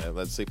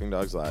 Let Sleeping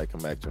Dogs Lie.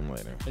 Come back to him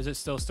later. Is it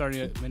still starting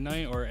at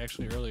midnight or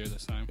actually earlier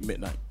this time?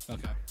 Midnight.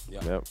 Okay.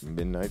 Yeah. Yep,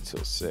 midnight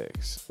till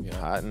 6. Yeah.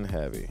 Hot and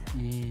heavy.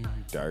 Mm.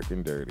 Dark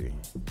and dirty.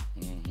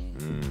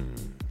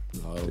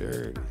 Love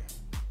Dirty.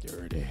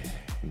 Dirty.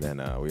 And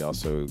then we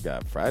also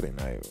got Friday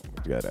night.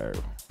 We got our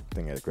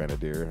thing at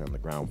Grenadier on the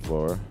ground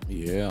floor.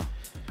 Yeah.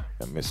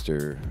 Got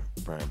Mr.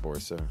 Brian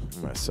Borsa,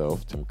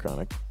 myself, Tim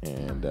Chronic,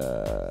 and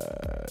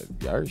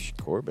Yarsh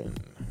Corbin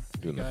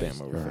doing the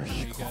demo. Are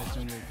you guys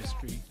doing your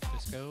discreet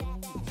disco?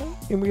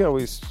 And we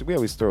always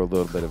throw a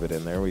little bit of it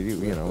in there. We do,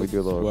 we do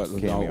a little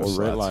cameo red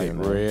slots light, here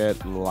and there.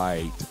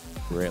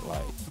 red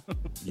light.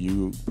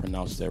 You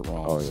pronounced that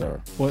wrong, Oh, yeah.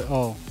 sir. What?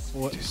 Oh,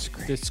 what?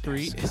 Discreet.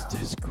 Discreet. It's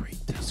discreet.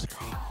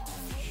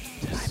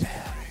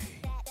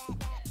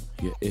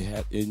 Yeah, it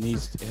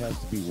has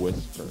to be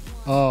whispered.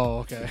 Oh,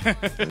 okay.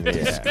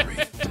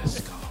 Yeah.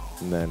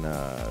 And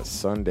then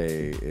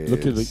Sunday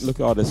is Look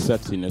at all the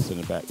sexiness in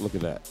the back. Look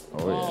at that.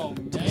 Oh,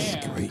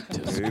 damn.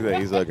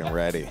 He's looking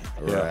ready.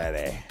 Yeah.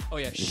 Ready. Oh,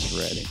 yeah. It's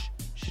ready.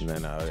 And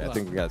then I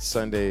think we got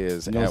Sunday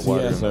is No, at see,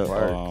 Water in has the a,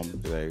 Park.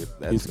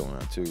 That's he's- going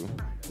on too.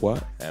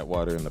 What? At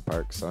Water in the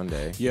Park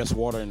Sunday. Yes,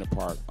 Water in the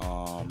Park.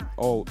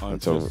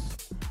 That's over.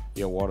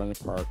 Yeah, Water in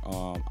the Park.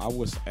 I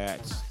was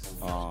asked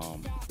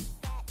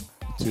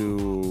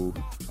to,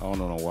 I don't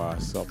know why I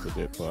accepted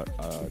it, but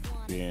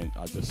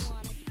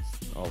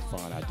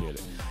fine, I did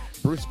it.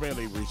 Bruce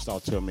Bailey reached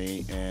out to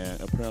me,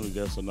 and apparently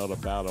there's another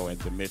battle at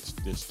the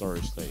Midst this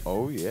Thursday.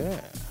 Oh yeah.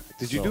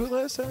 Did you So, do it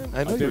last time?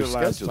 I know did you were it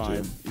last scheduled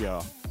time. to.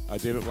 Yeah, I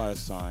did it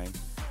last time,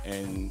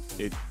 and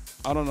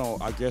I don't know.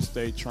 I guess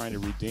they trying to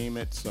redeem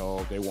it,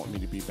 so they want me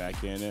to be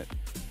back in it.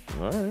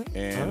 All right.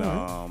 And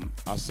All right.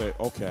 I said,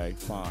 okay,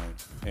 fine.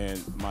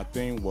 And my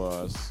thing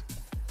was,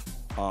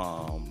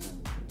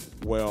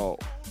 well,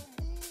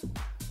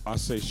 I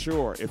say,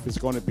 sure, if it's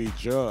going to be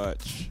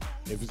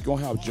if it's going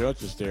to have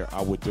judges there,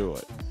 I would do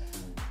it.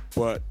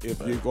 But if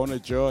you're going to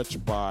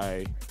judge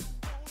by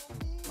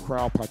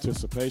crowd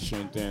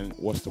participation, then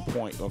what's the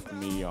point of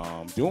me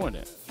doing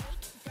it?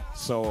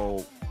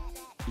 So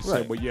he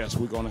said, well, yes,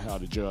 we're going to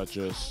have the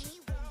judges.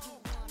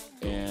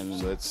 And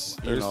So it's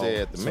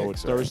Thursday at the so Mix,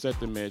 it's right? Thursday at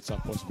the Mix. I'm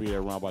supposed to be there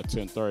around about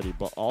 10:30.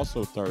 But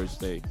also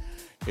Thursday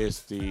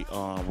is the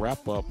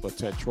wrap up of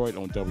Detroit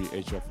on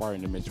WHFR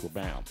in the Mix with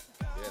Bam.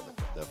 Yeah,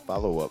 the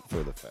follow up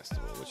for the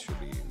festival, which should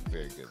be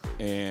very good.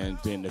 And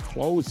then the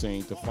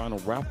closing, the final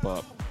wrap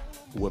up,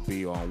 would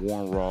be on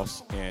Warren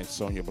Ross and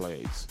Sonya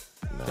Blades.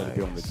 That'll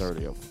be on the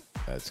 30th.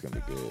 That's gonna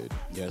be good.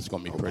 Yeah, it's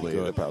gonna be Hopefully pretty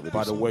they'll good. probably do By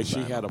the some way, she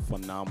design. had a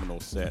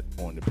phenomenal set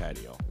on the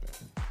patio.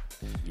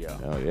 Yeah.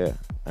 Oh yeah,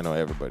 I know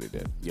everybody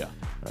did. Yeah.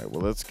 All right,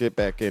 well let's get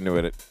back into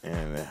it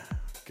and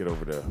get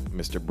over to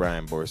Mr.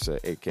 Brian Borsa,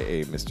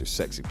 aka Mr.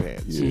 Sexy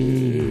Pants.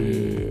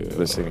 Yeah.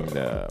 Listening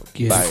to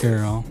Get it,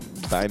 girl.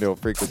 Binaural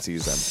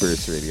Frequencies on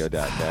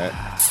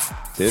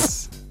burstradio.net.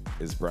 This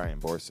is Brian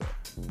Borsa.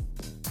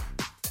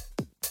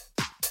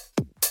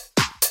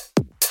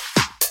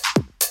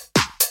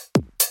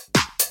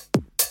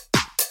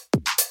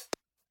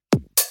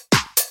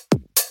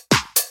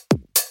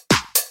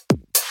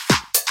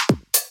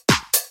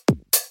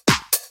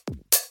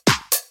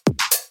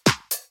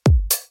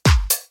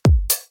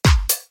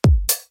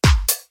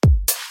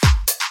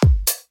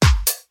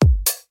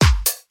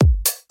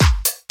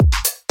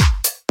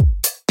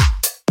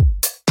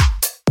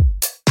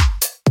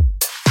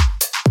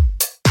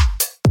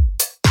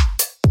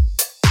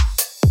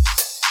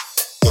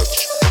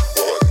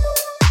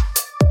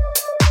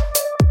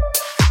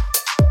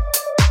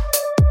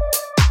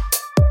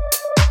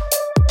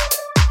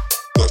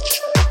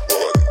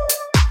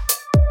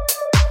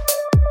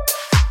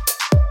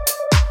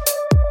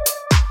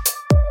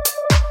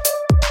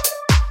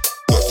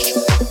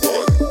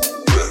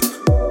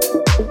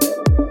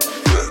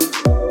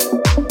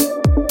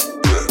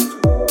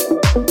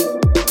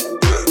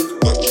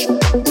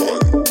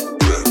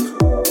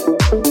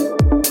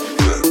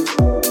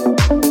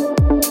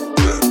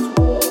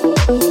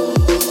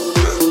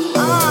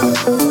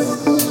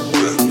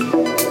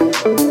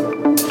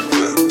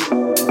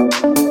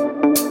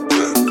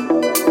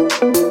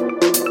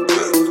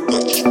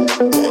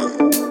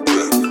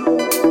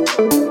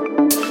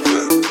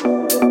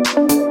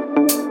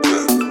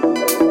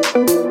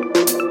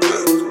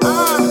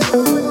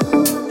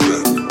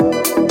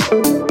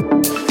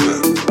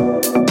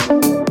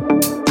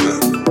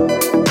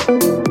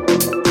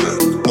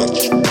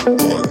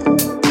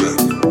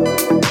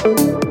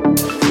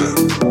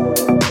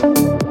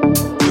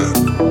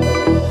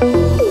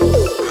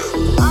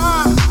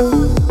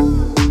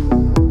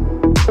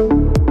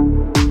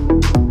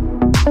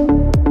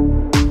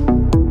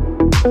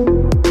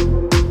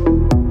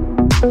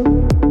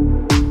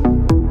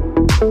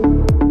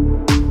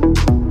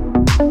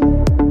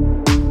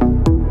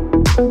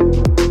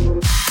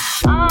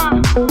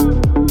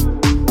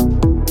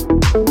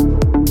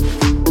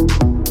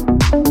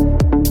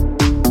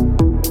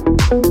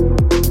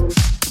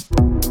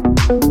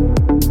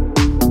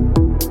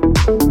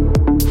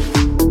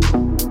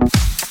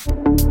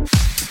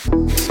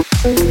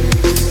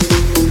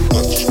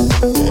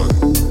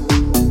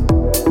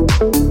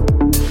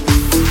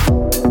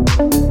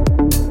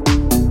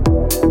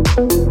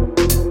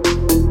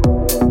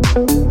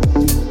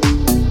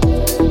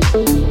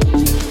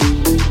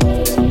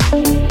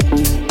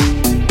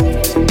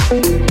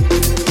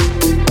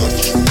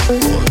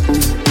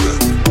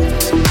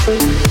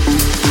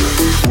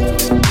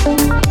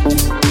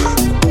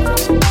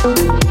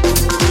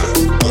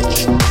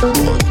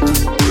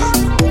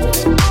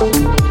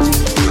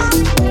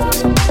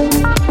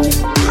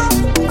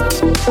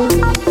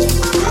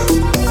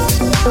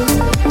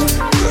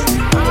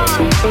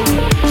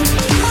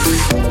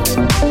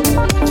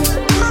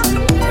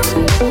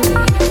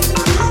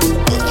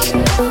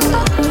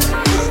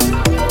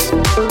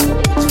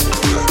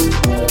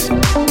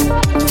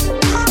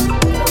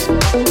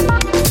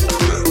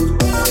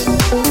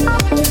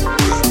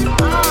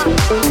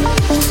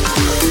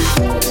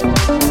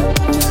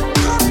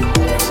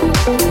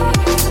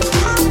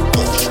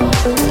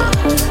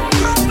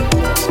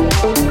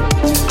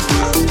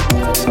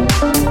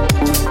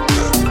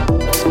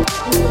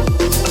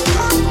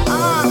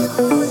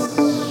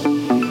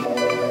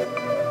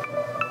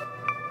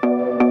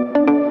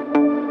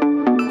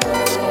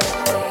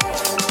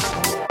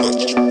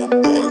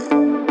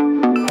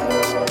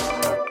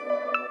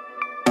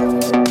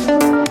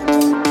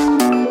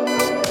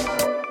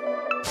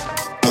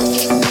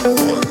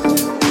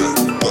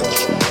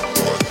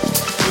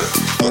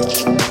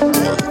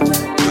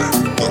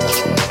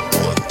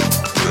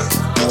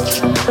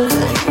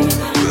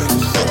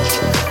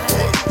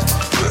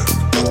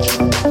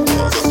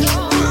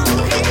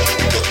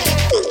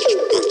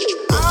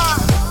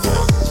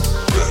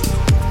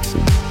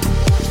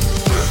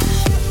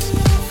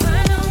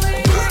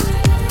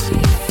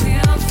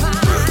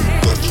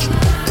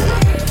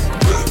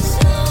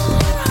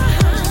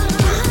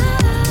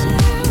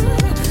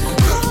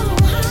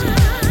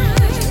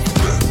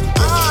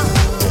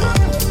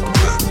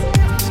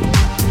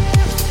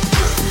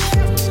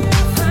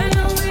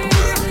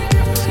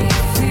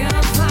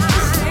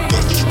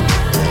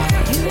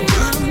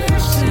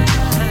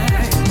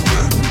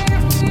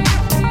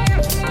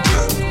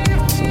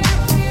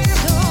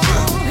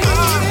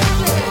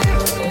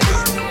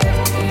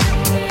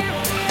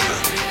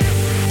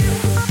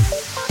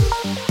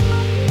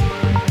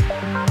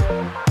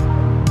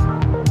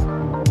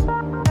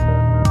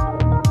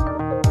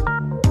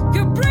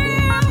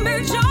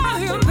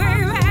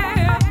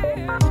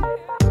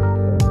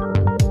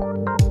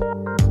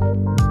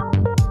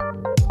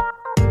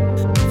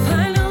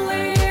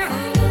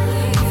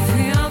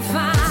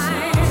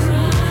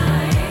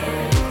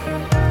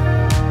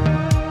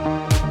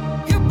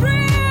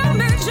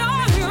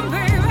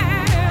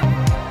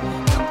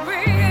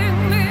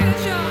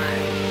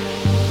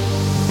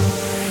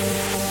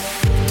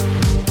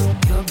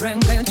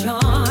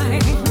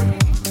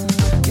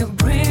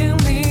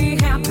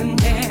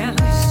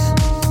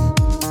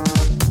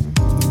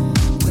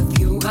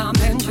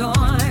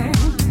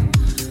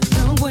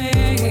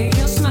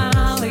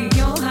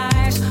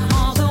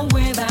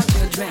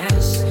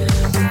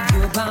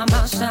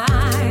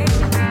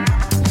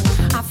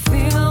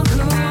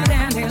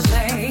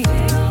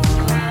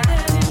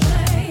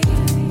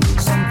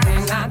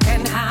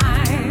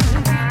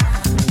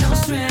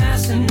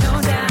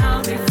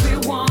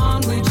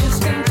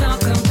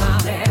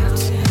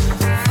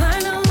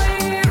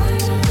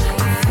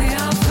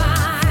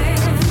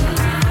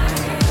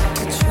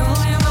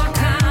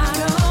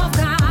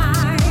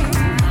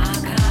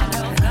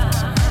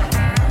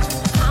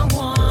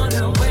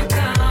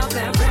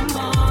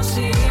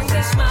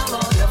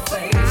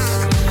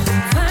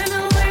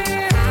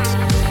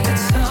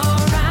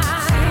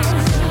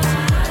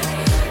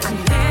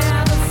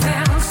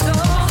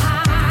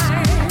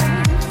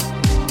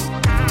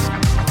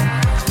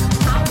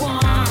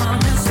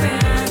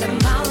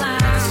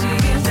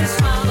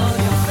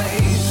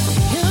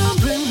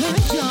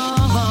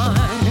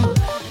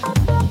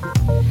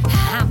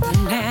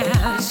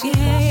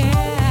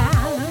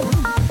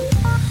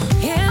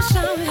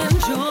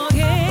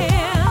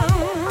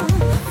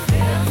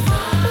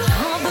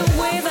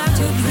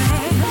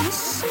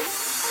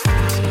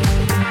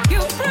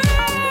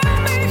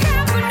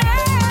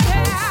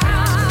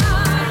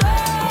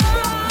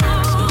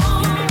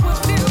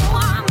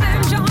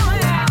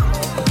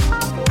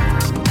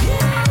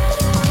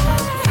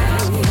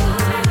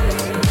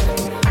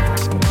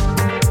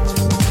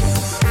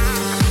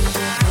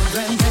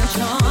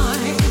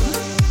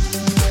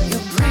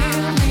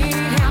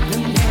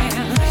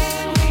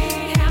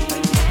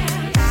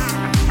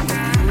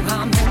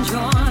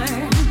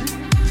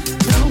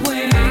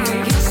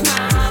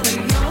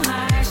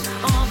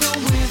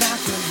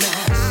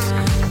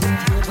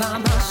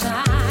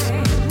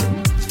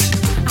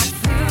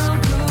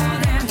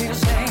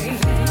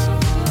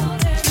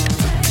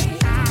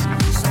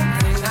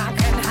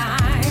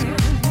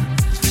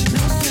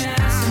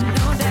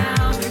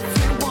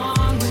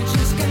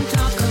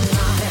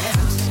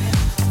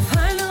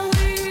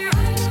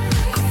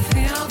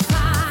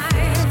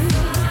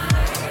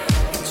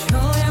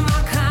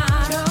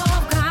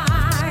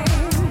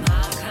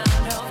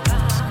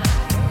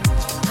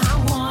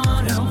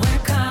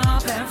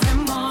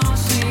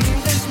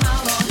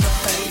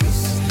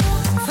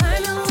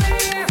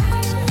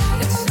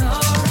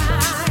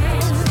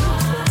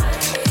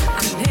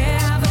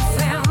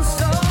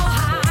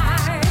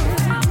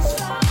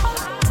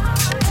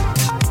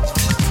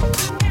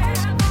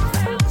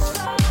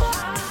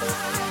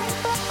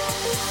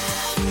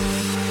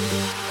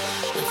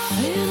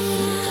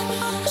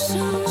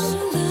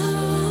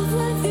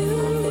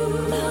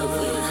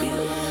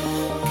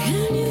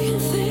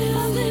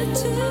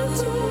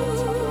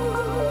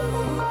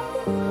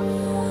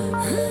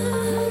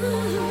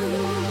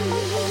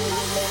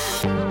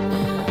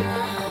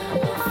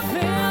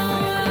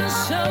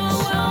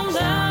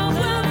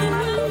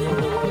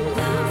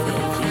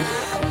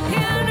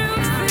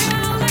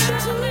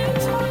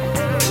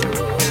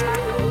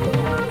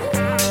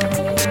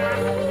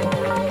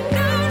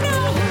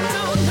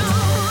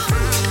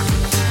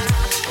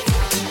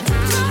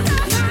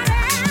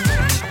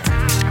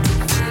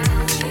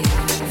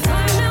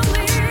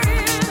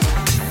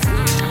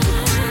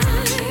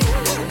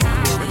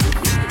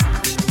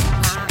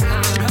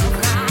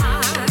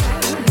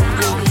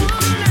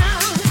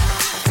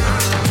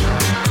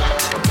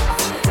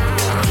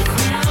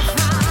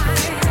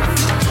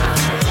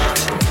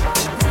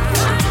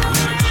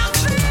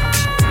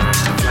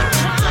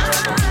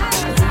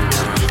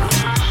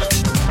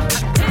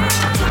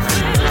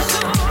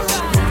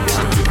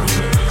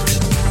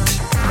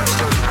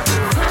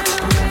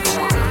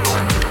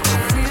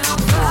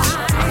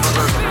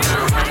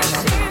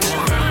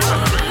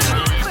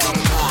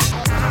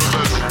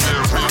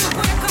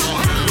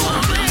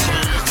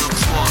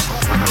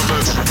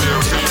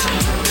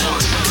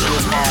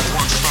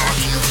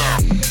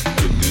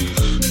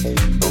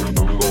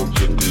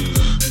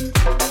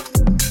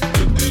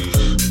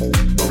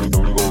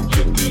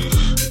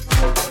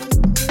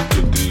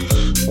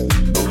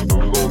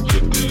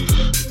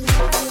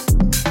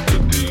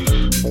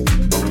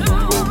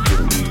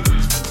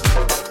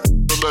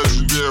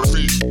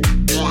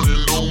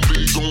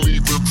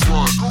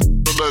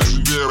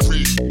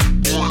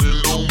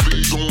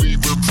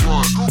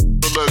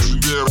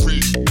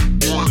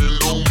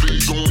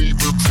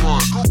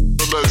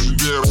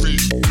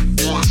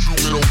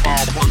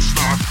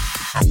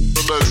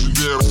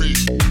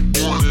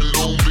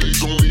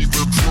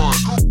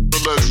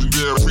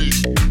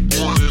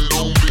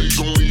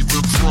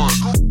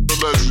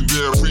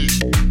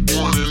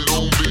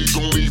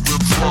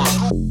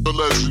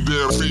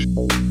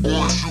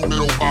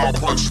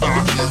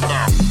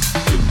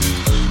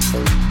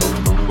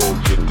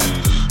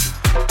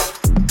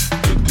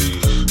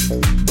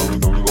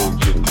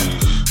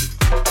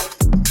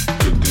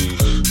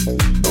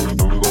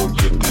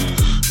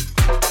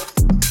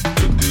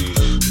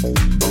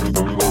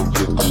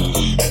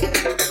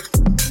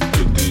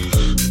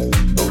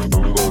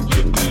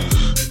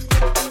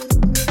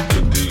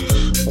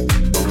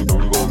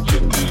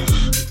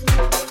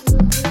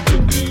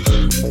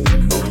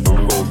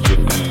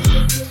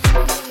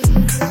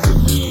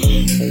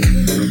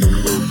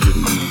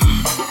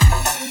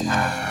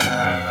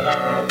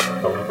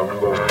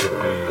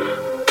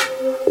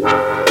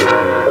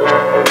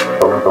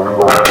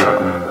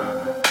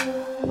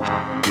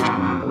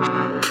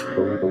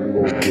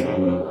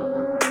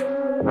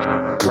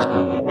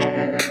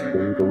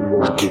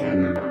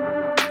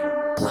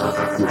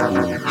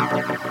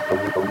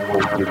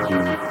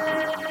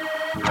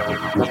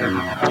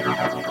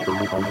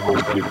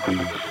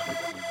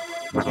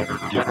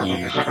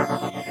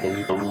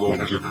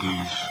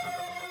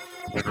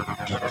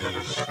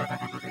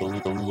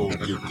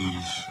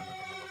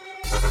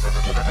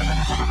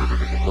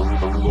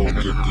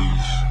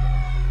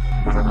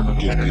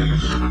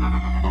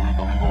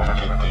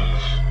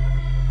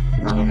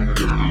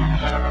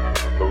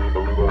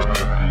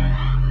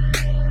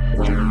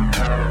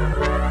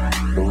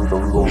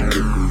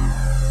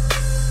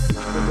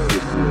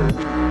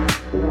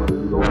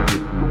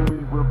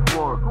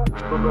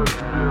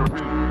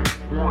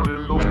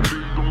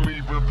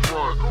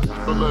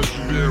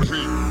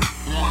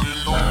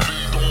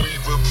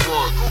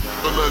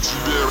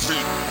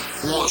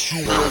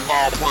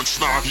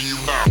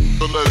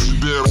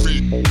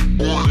 legendary,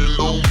 one and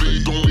only,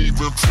 don't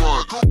even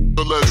front.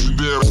 The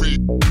legendary,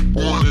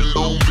 one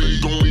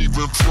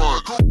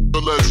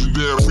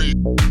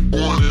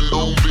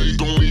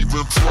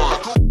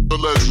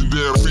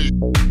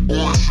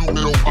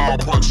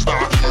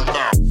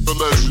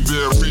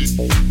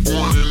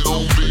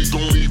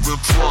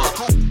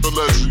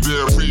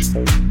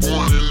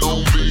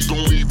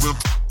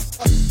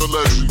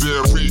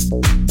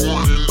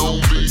and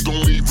only,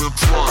 don't even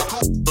front.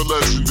 The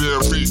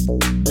legendary,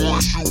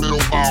 one shoot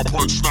middle, I'll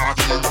punch, knock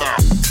you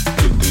out.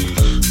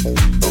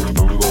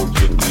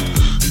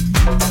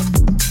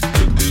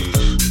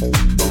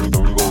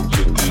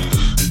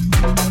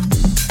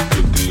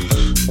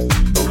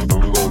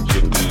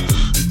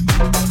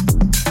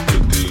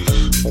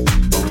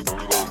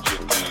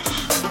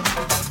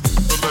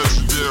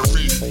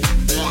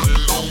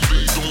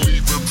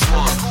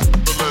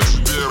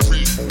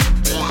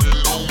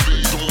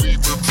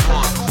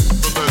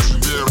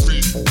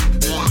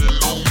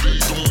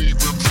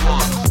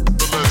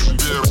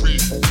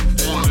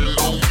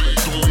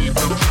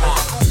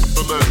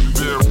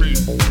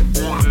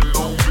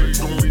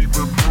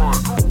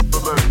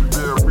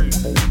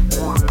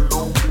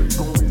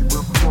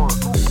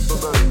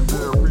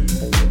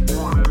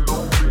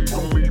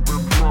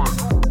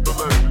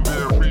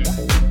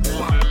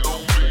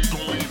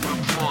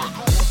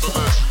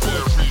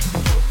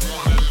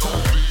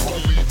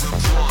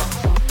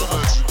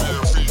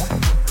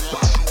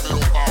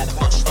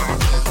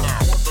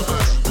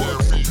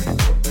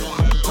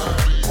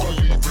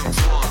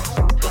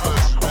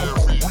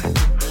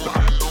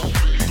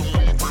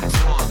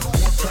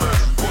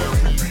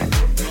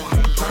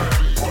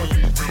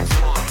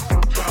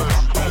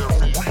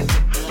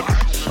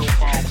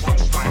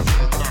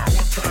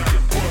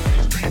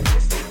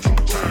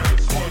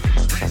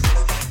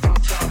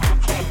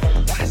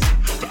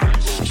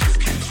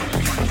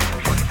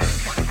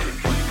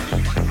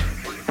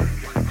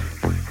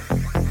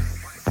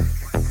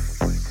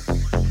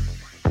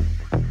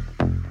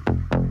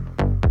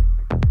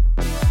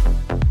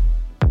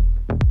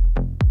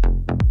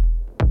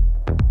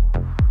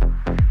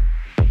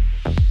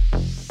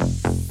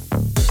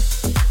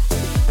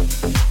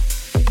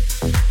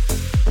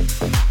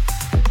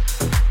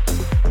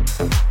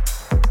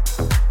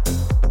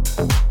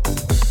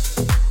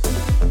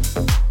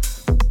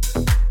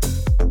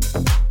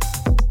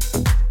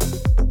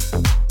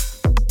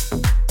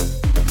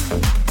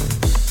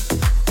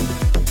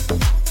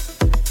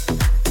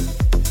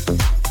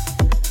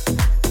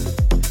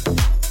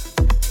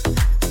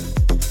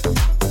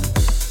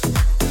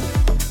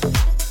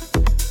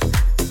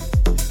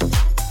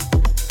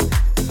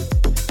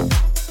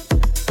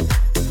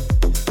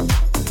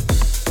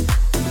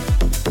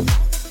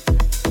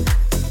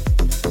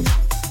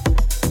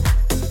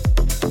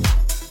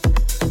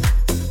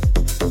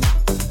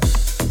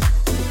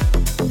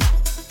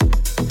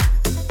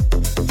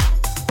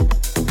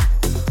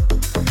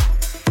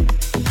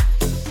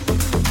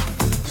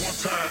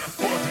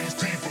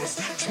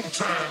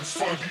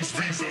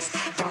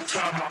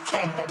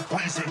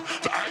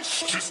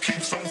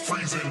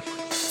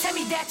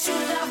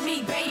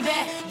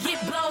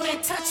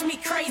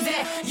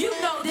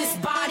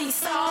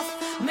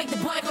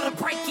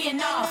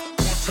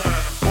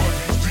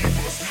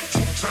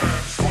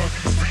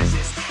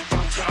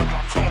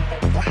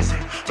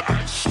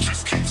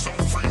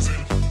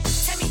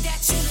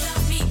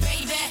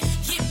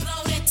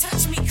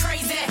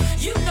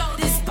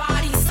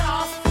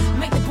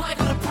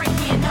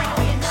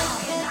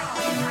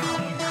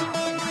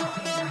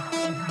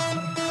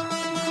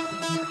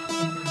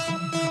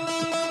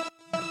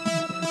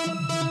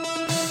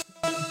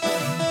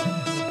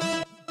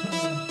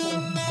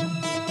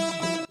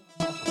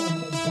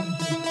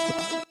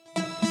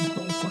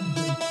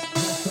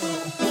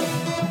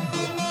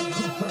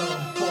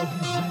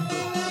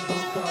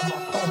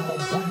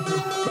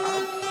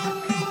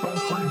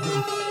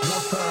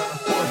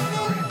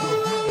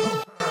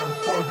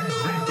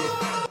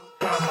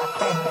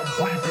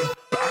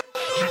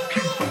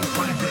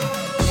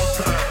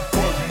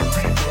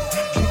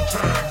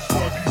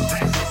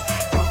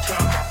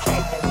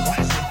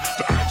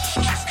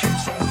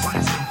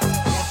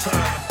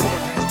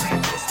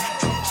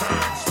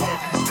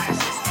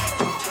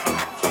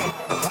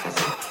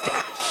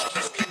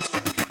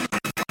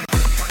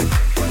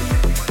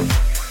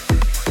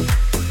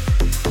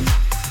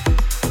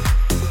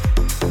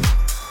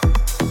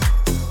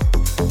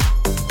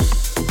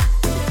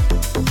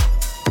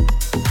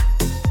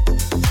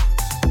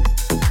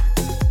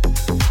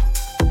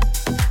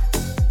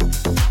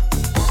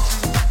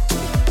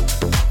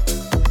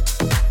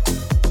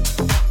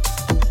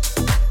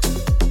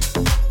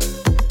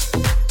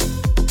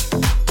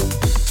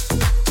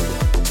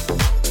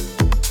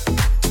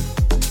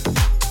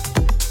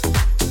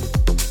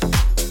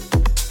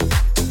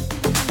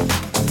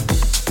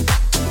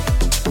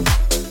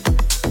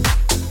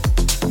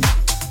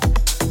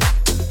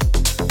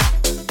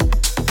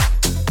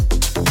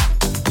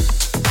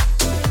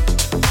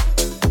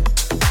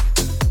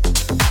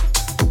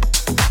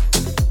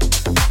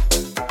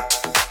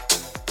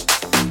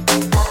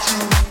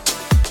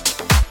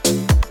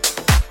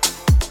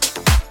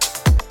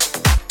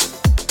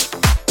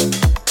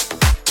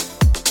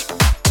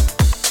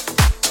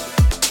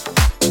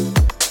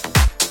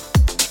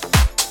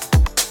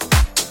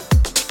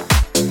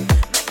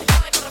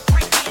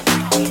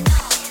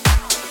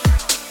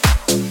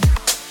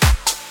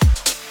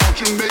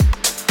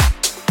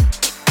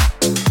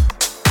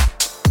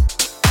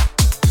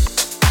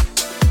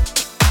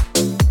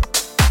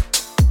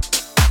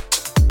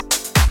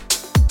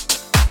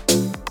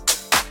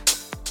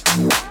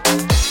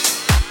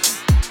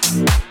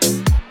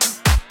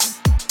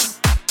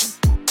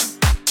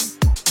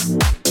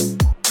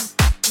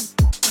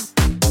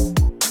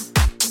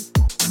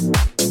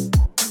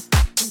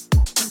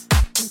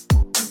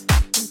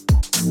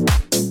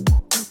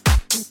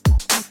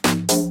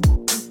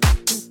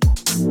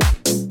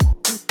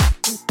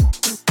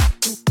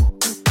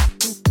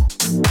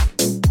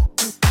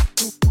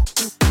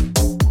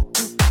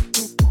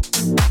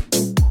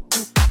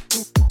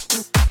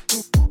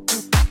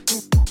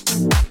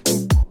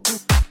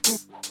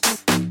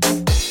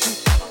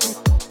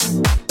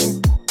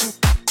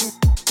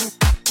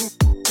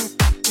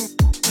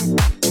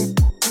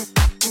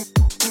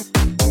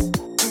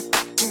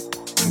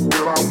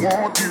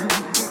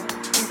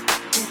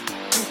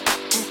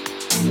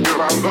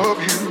 Girl, I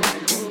love you.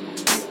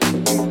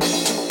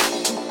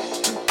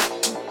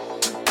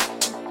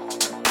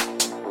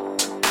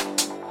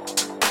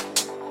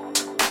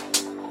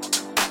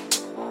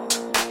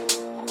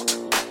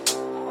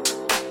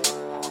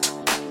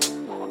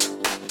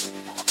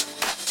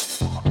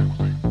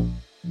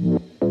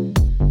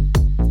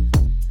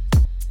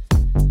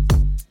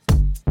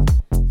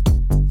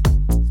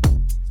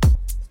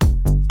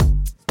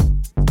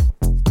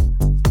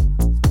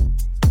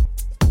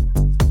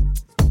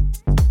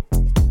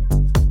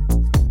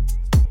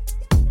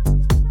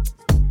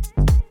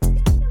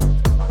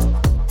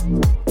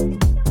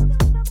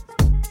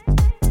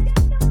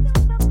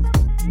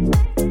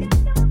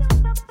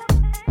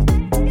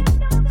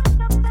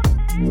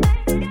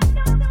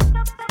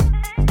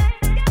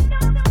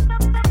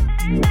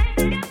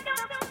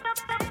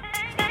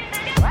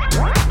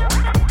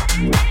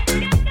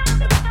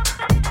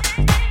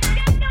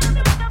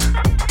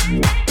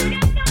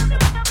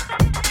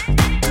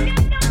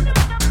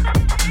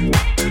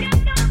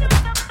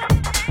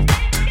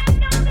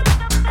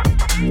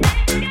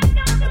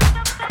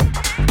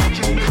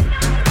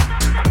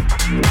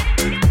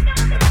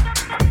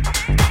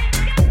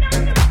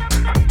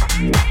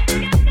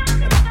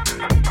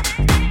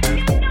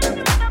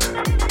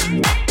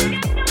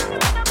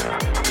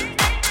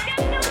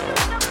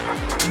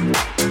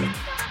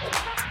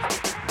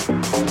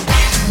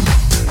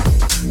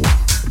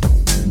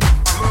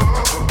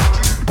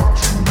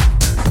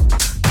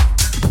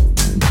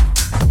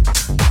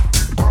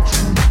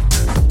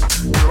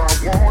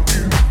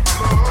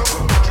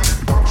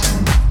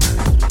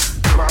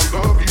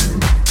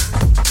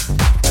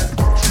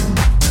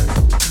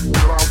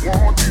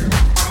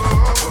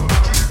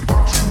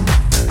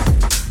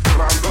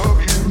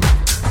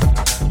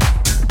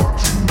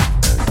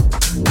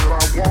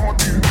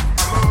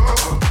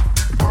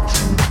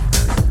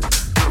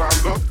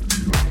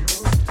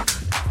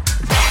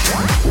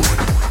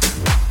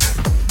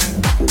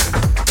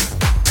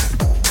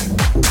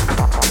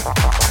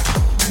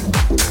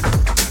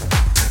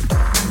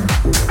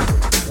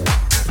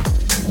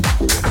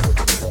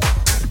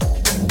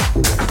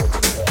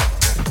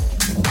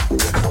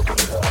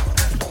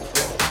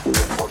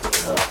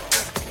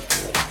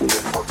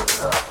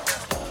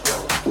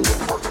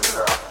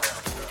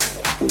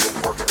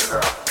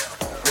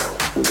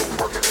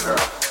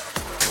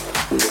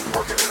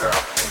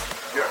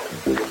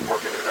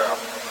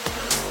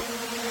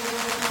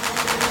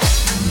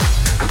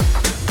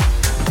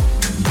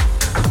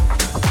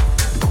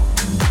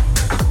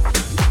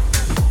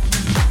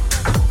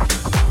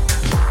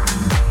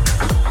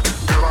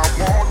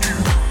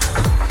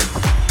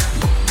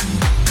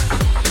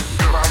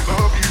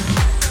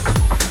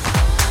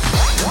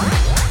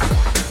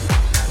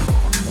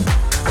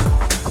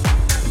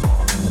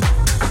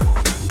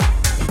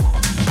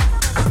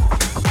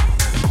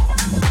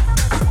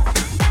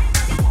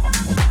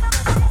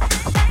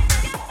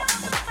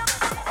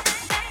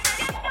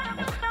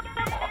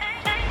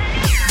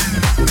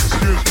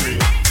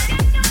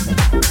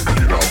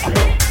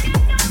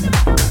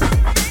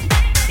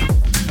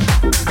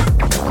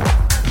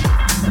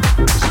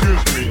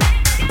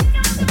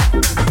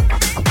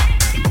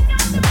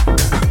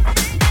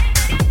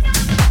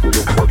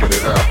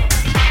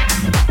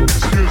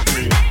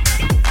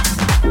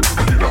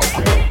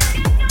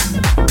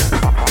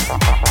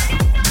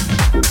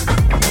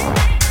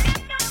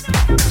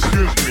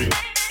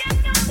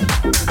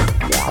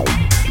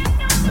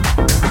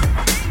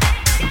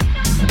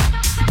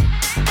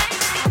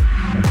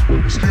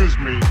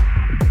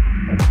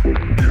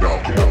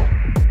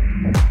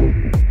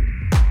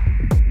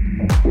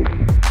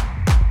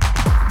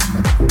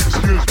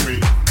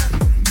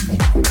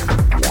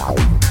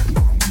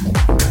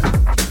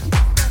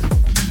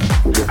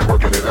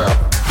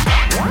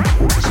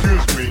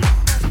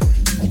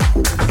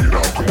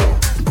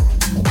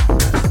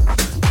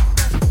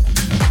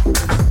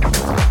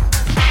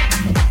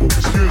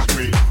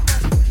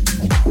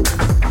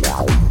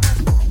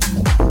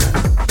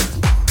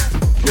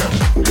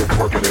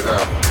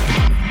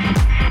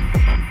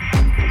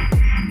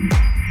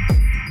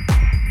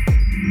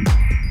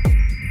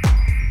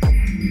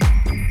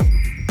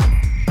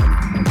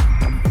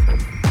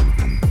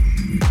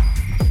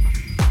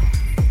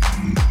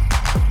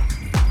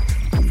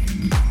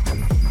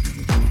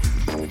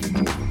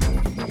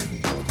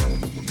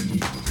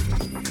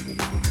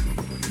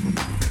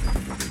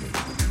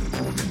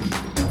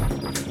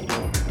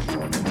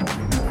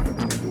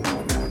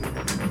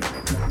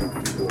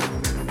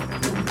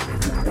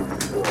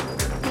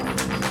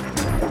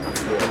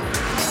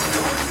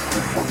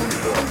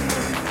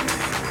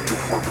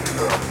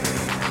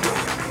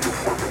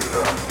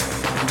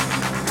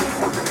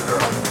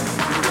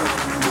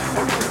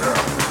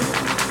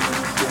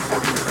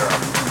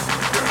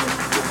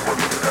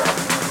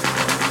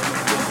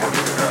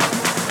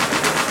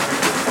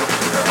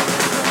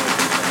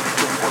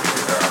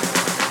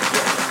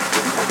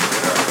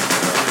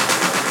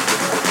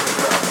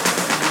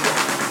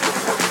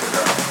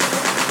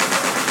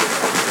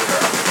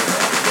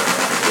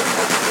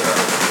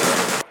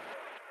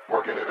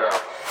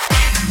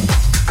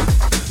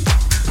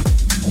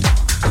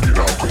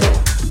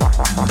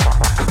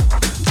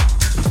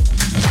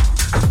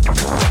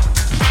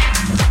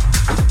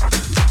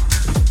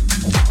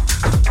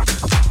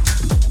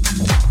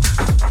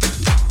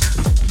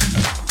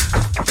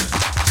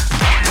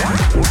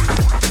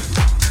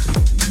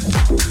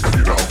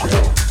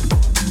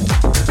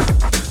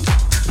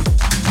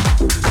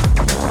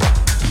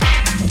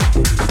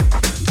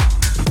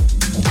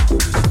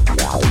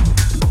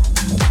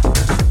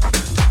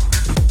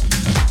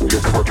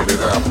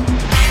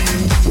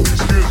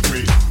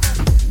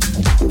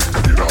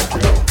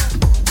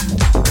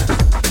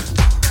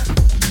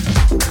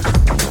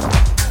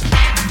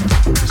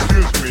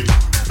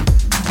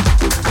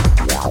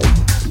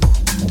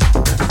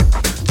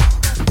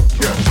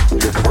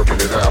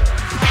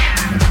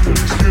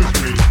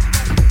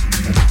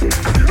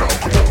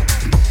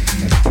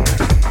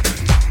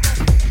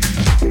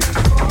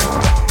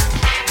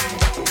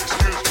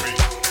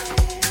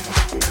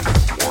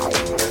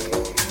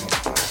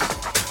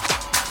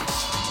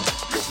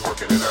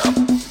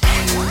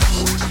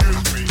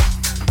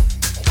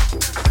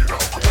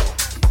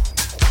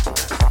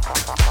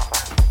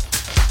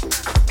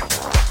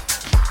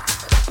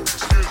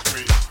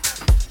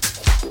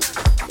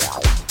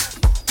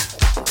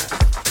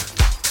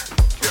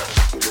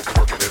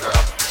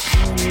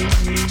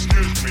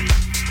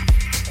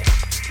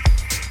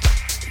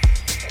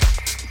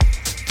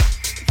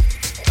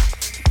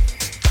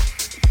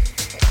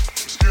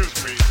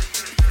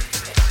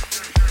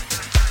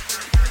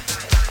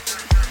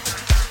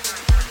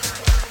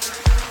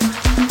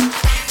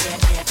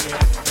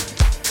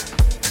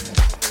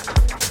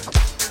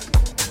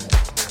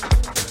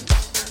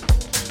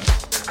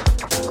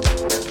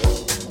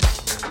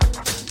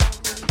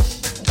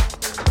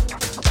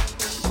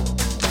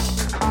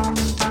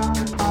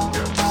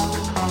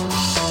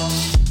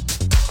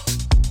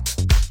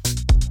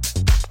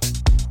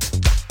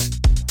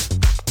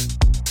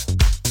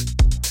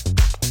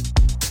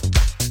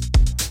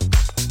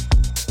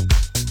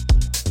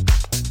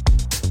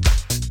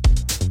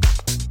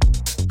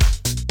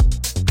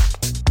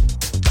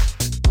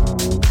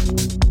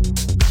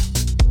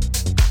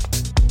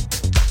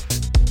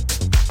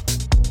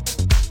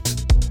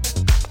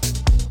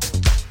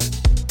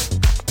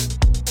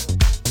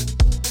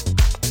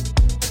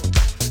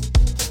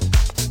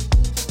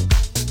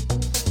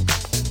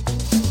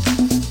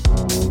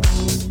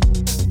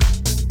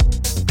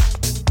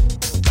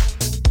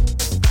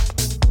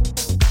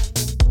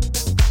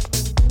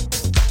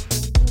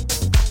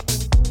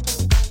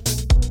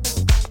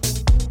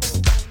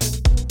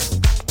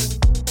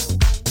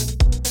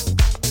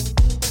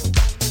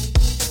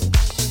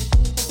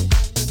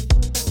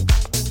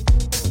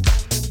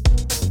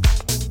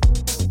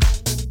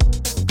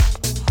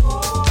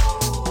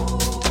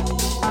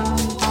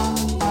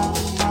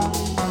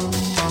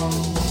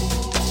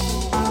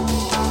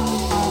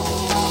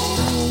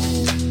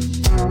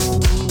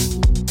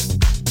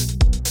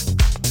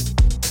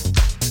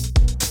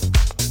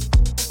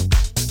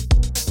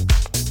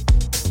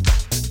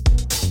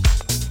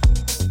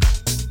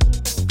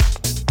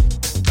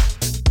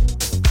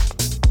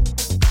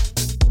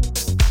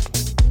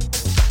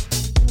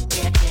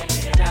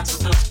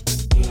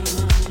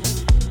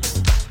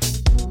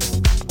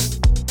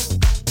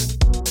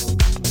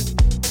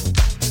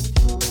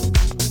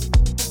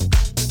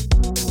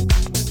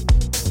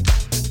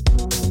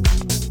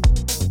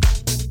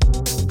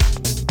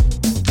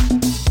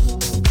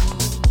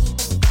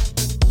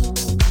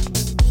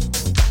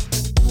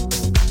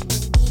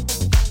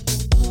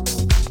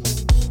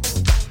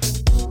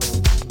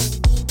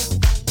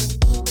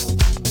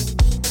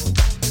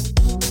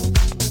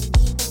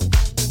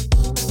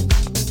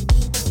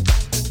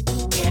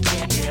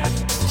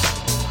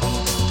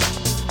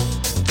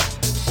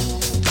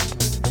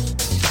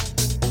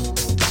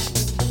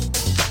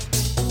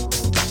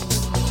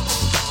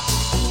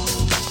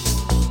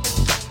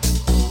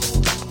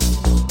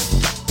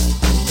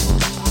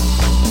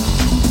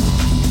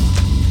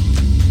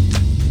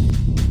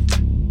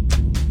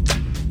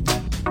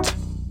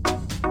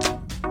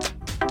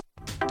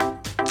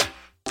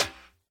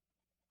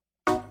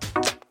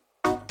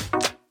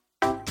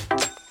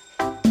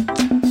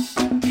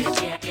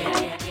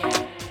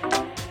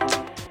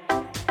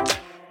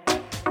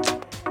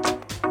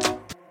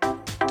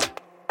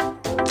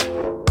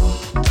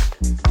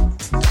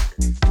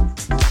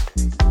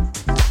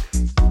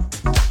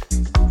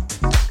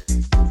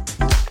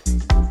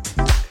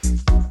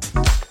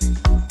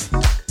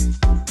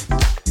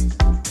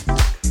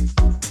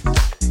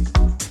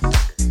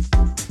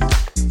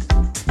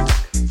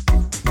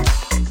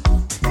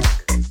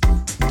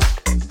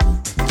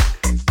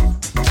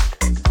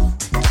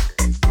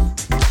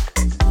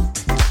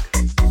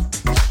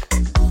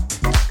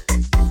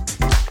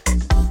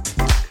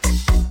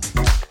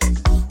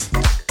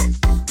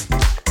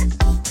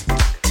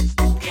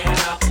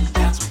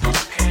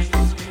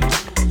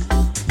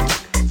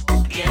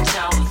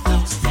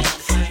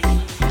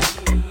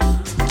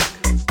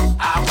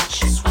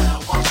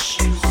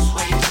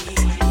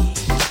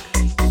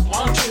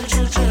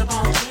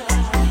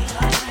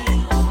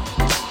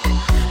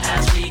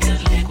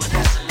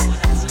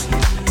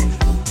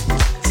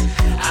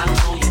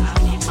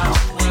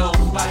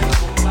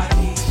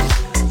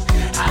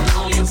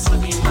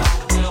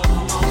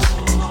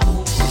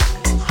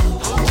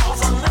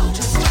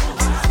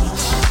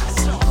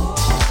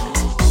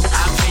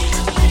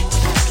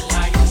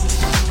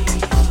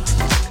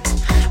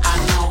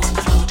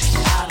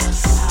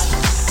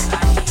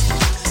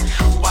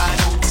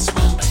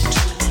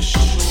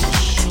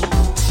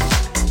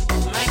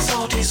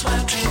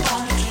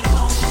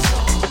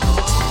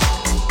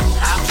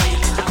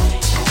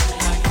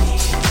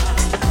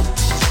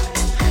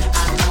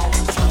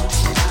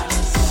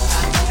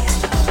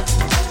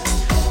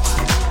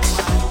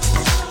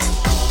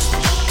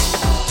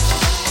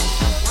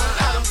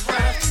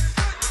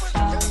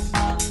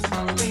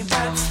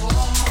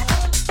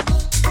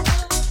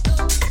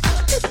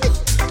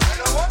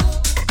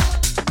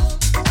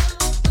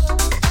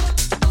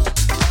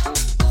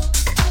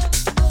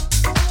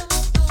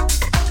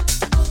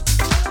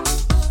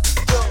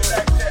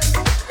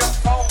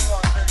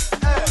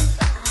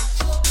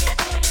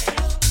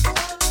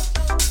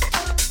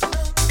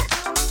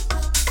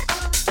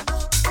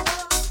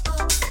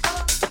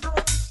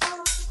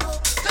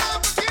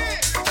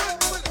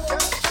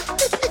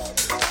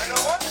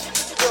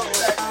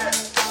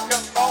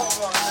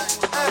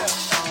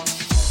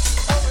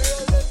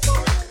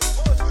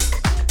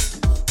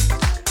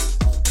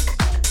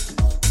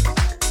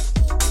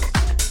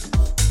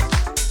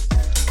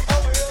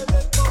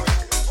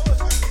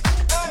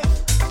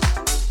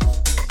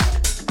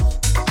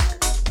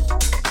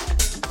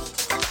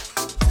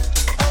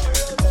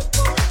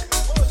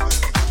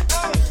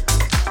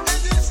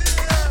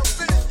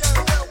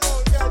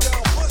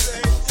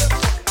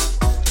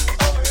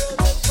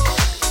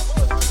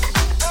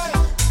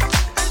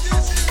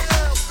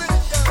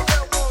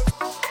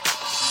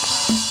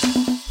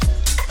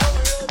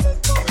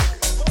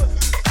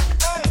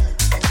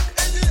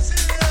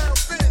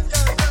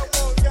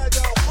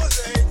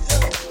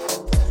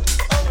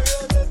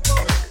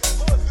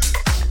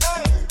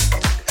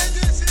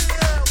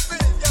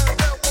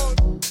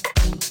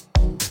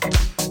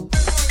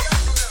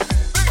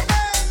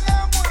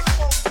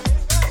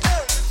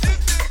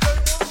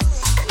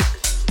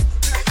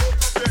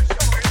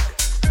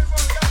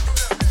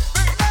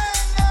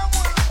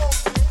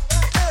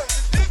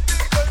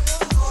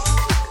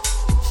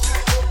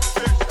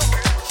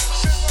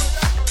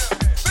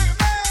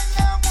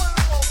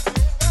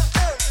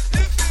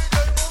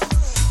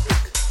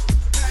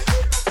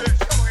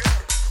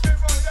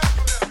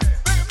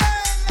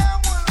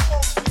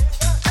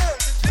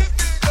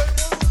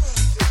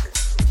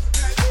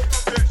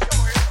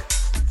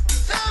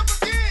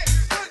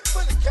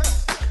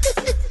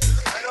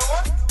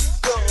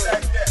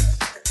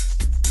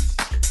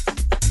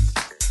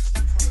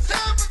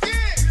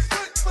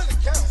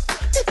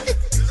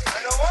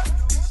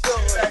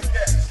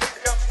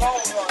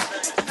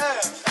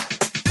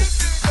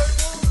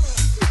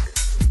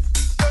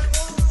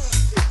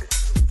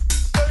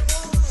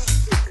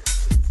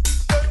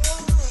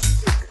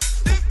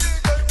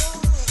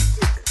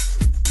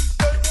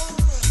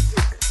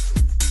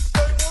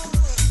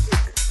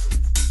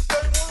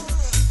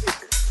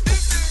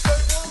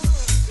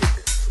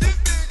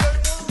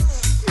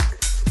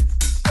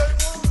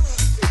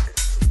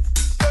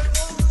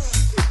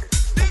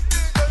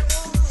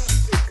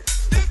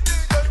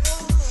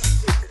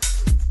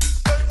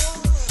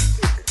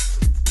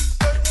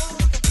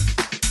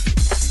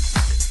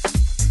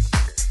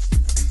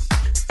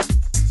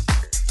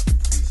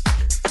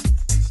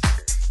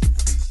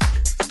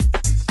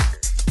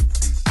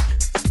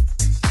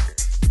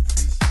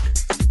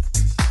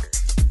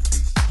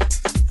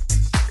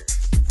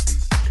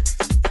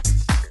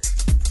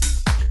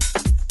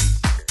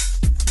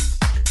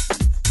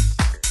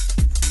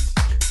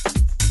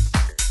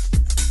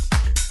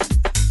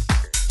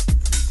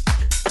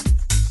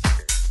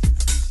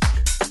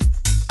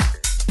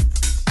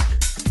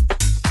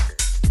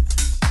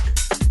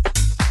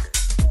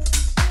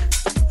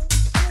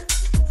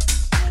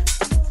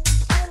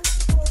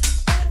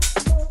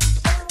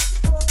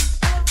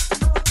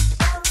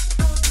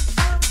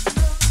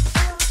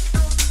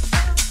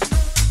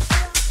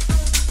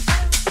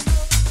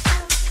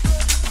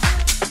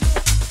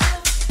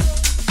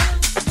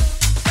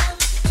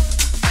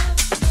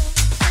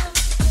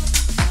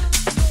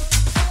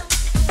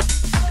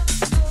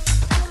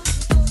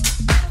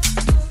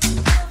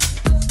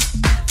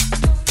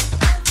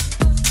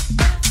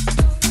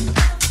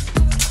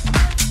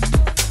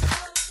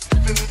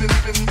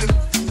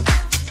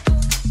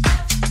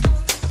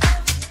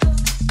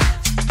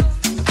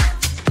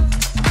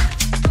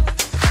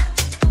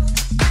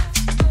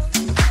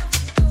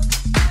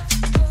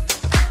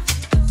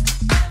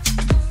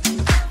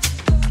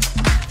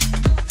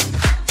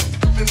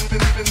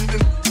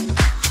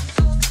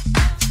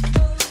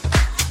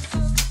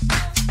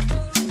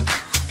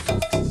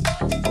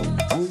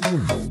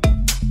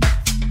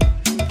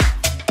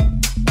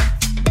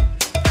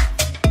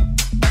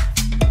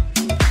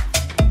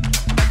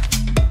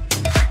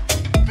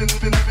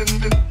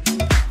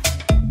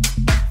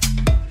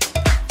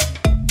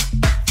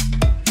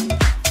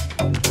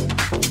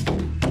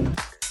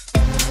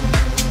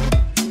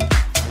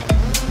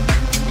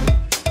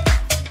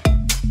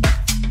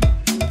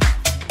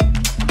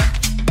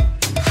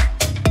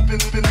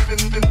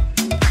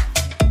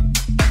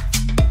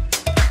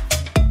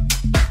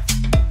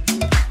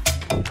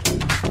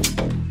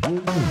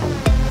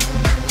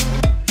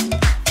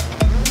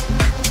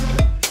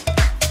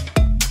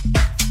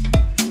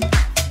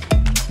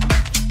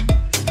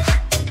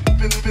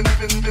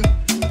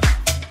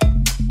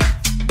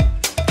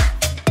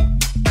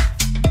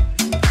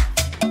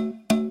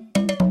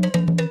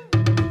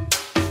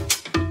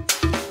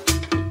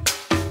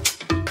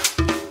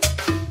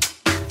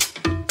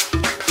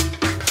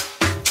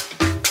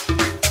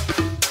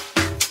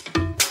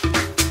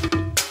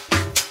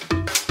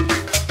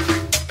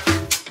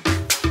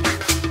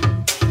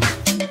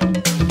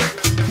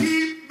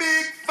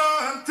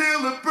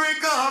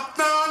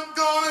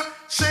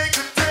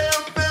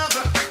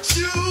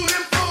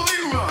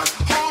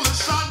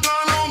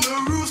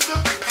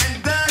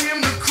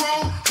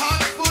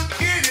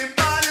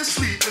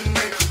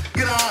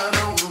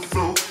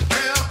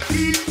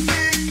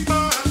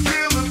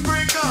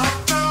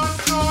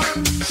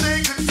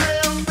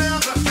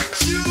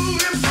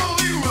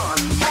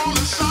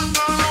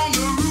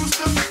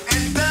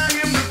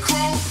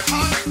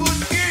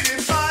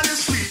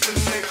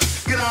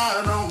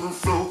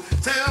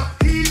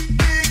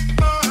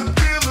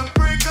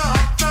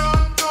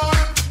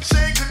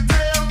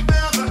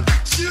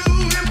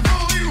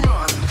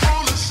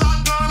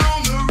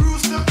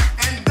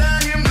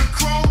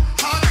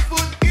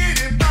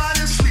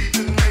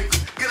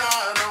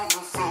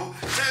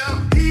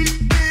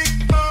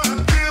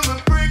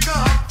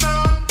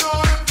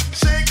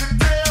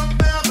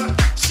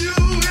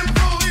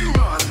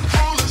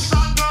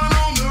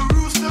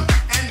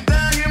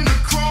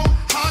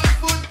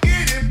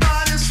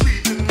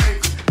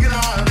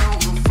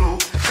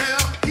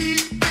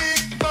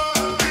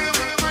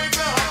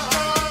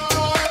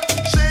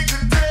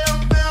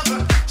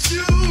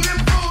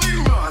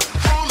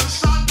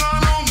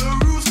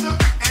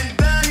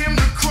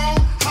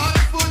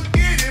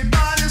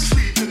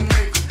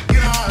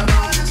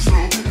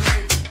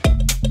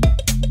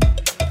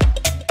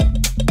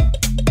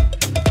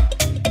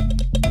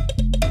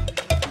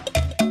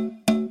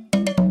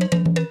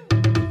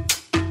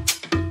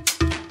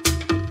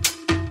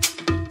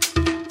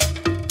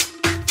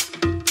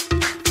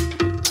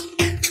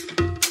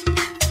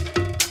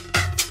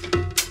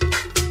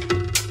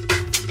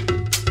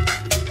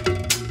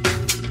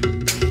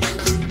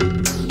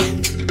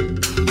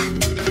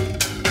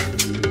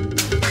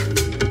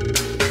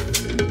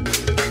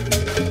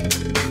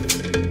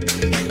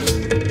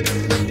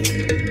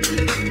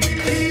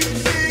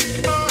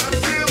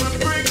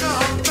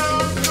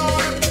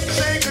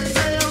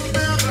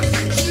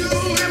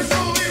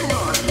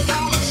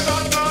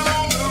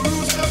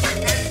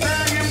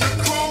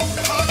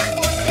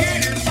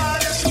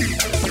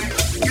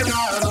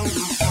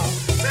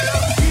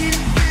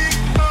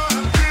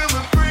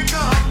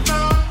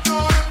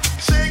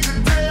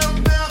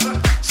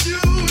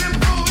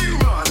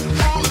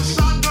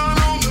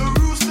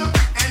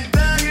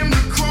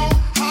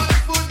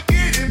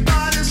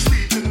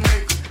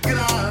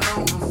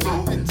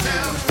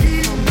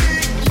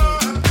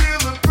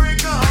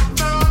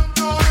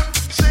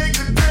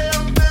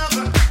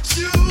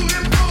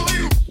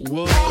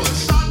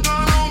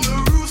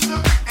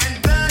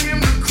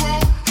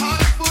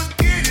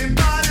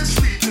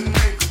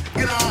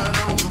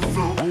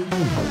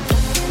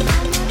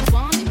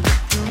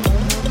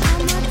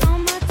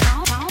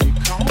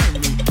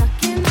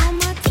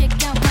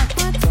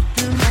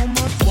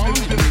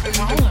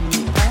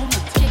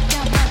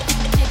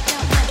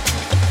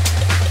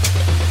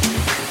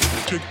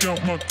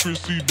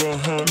 Chrissy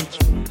behind.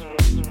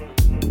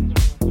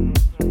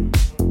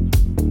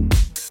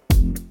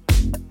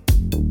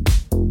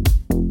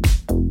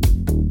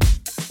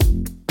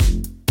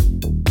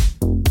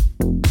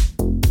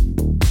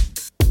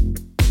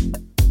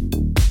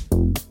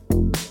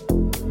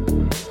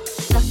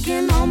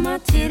 Sucking on my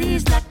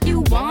titties like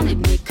you wanted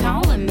me,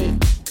 calling me.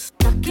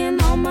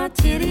 Sucking on my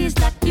titties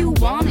like you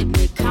wanted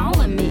me,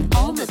 calling me.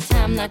 All the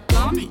time, like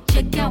Blondie.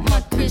 Check out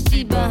my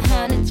Chrissy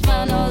behind, it's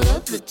fine all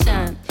of the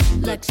time.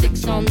 Like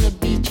six on the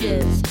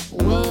beaches.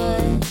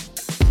 What?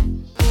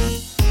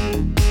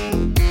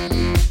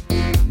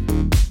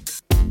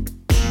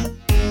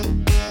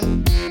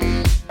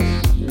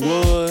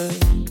 What?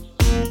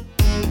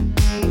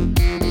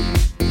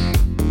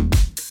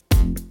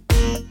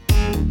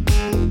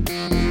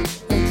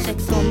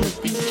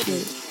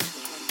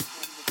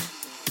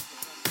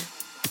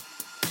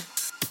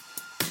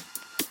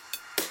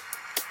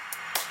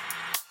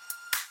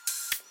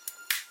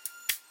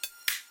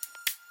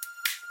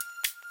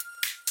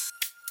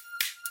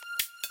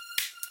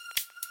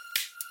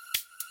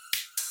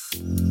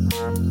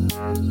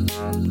 Want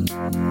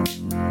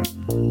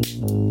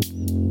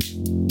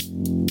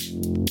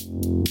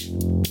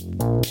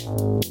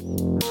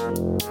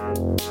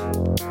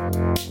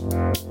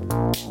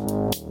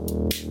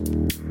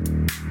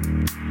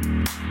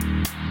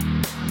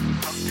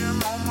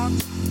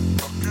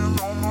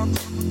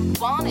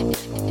it.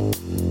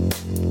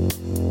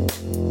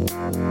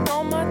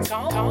 On my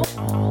tongue.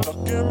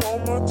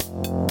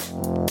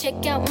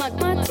 Check out my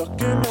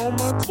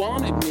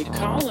wanted me,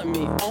 calling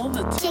me all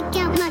the time. Check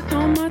out my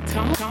on my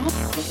tongue.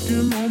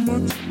 Fucking on my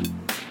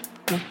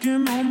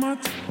fucking on my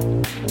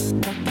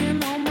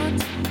fucking on my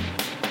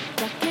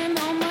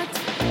fucking on my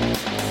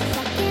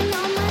fucking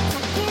on my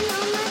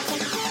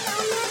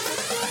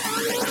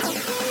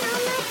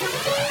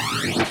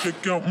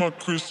Check out my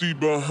Chrissy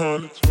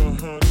behind.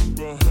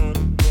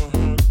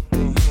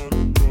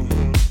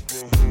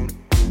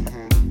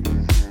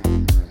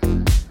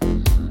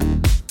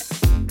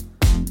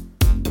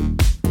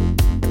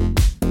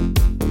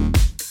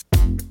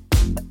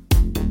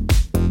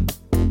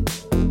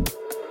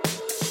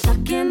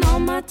 Sucking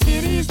on my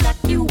titties like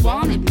you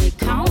wanted me,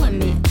 calling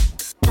me.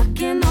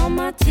 Sucking on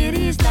my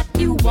titties like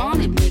you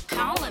wanted me,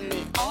 calling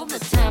me all the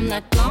time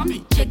like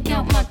Blondie. Check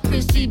out my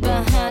Chrissy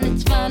behind,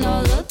 it's fine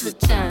all of the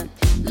time.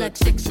 Like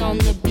sex on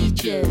the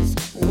beaches.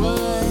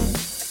 What?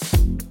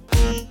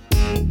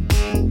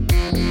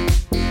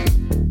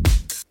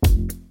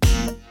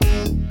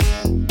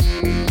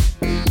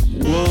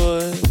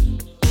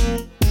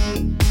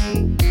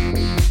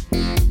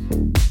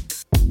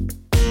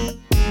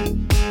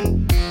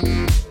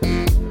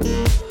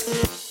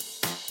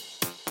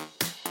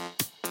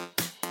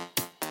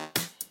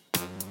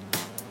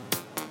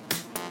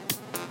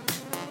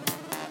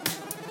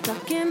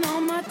 Tucking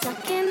on my,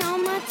 tucking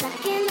on my,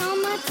 tucking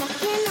on my,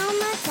 tucking on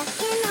my,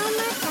 tucking on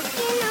my,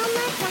 tucking on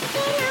my,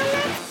 tucking on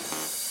my.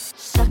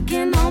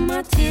 Sucking on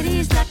my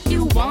titties like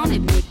you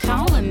wanted me,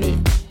 calling me.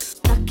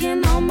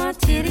 Sucking on my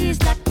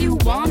titties like you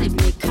wanted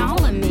me,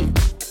 calling me.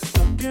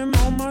 Sucking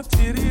on my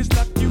titties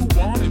like you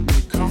wanted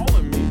me,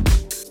 calling me.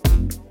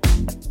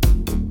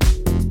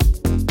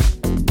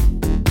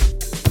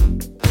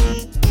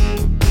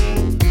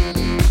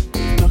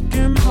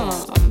 Sucking,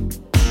 huh?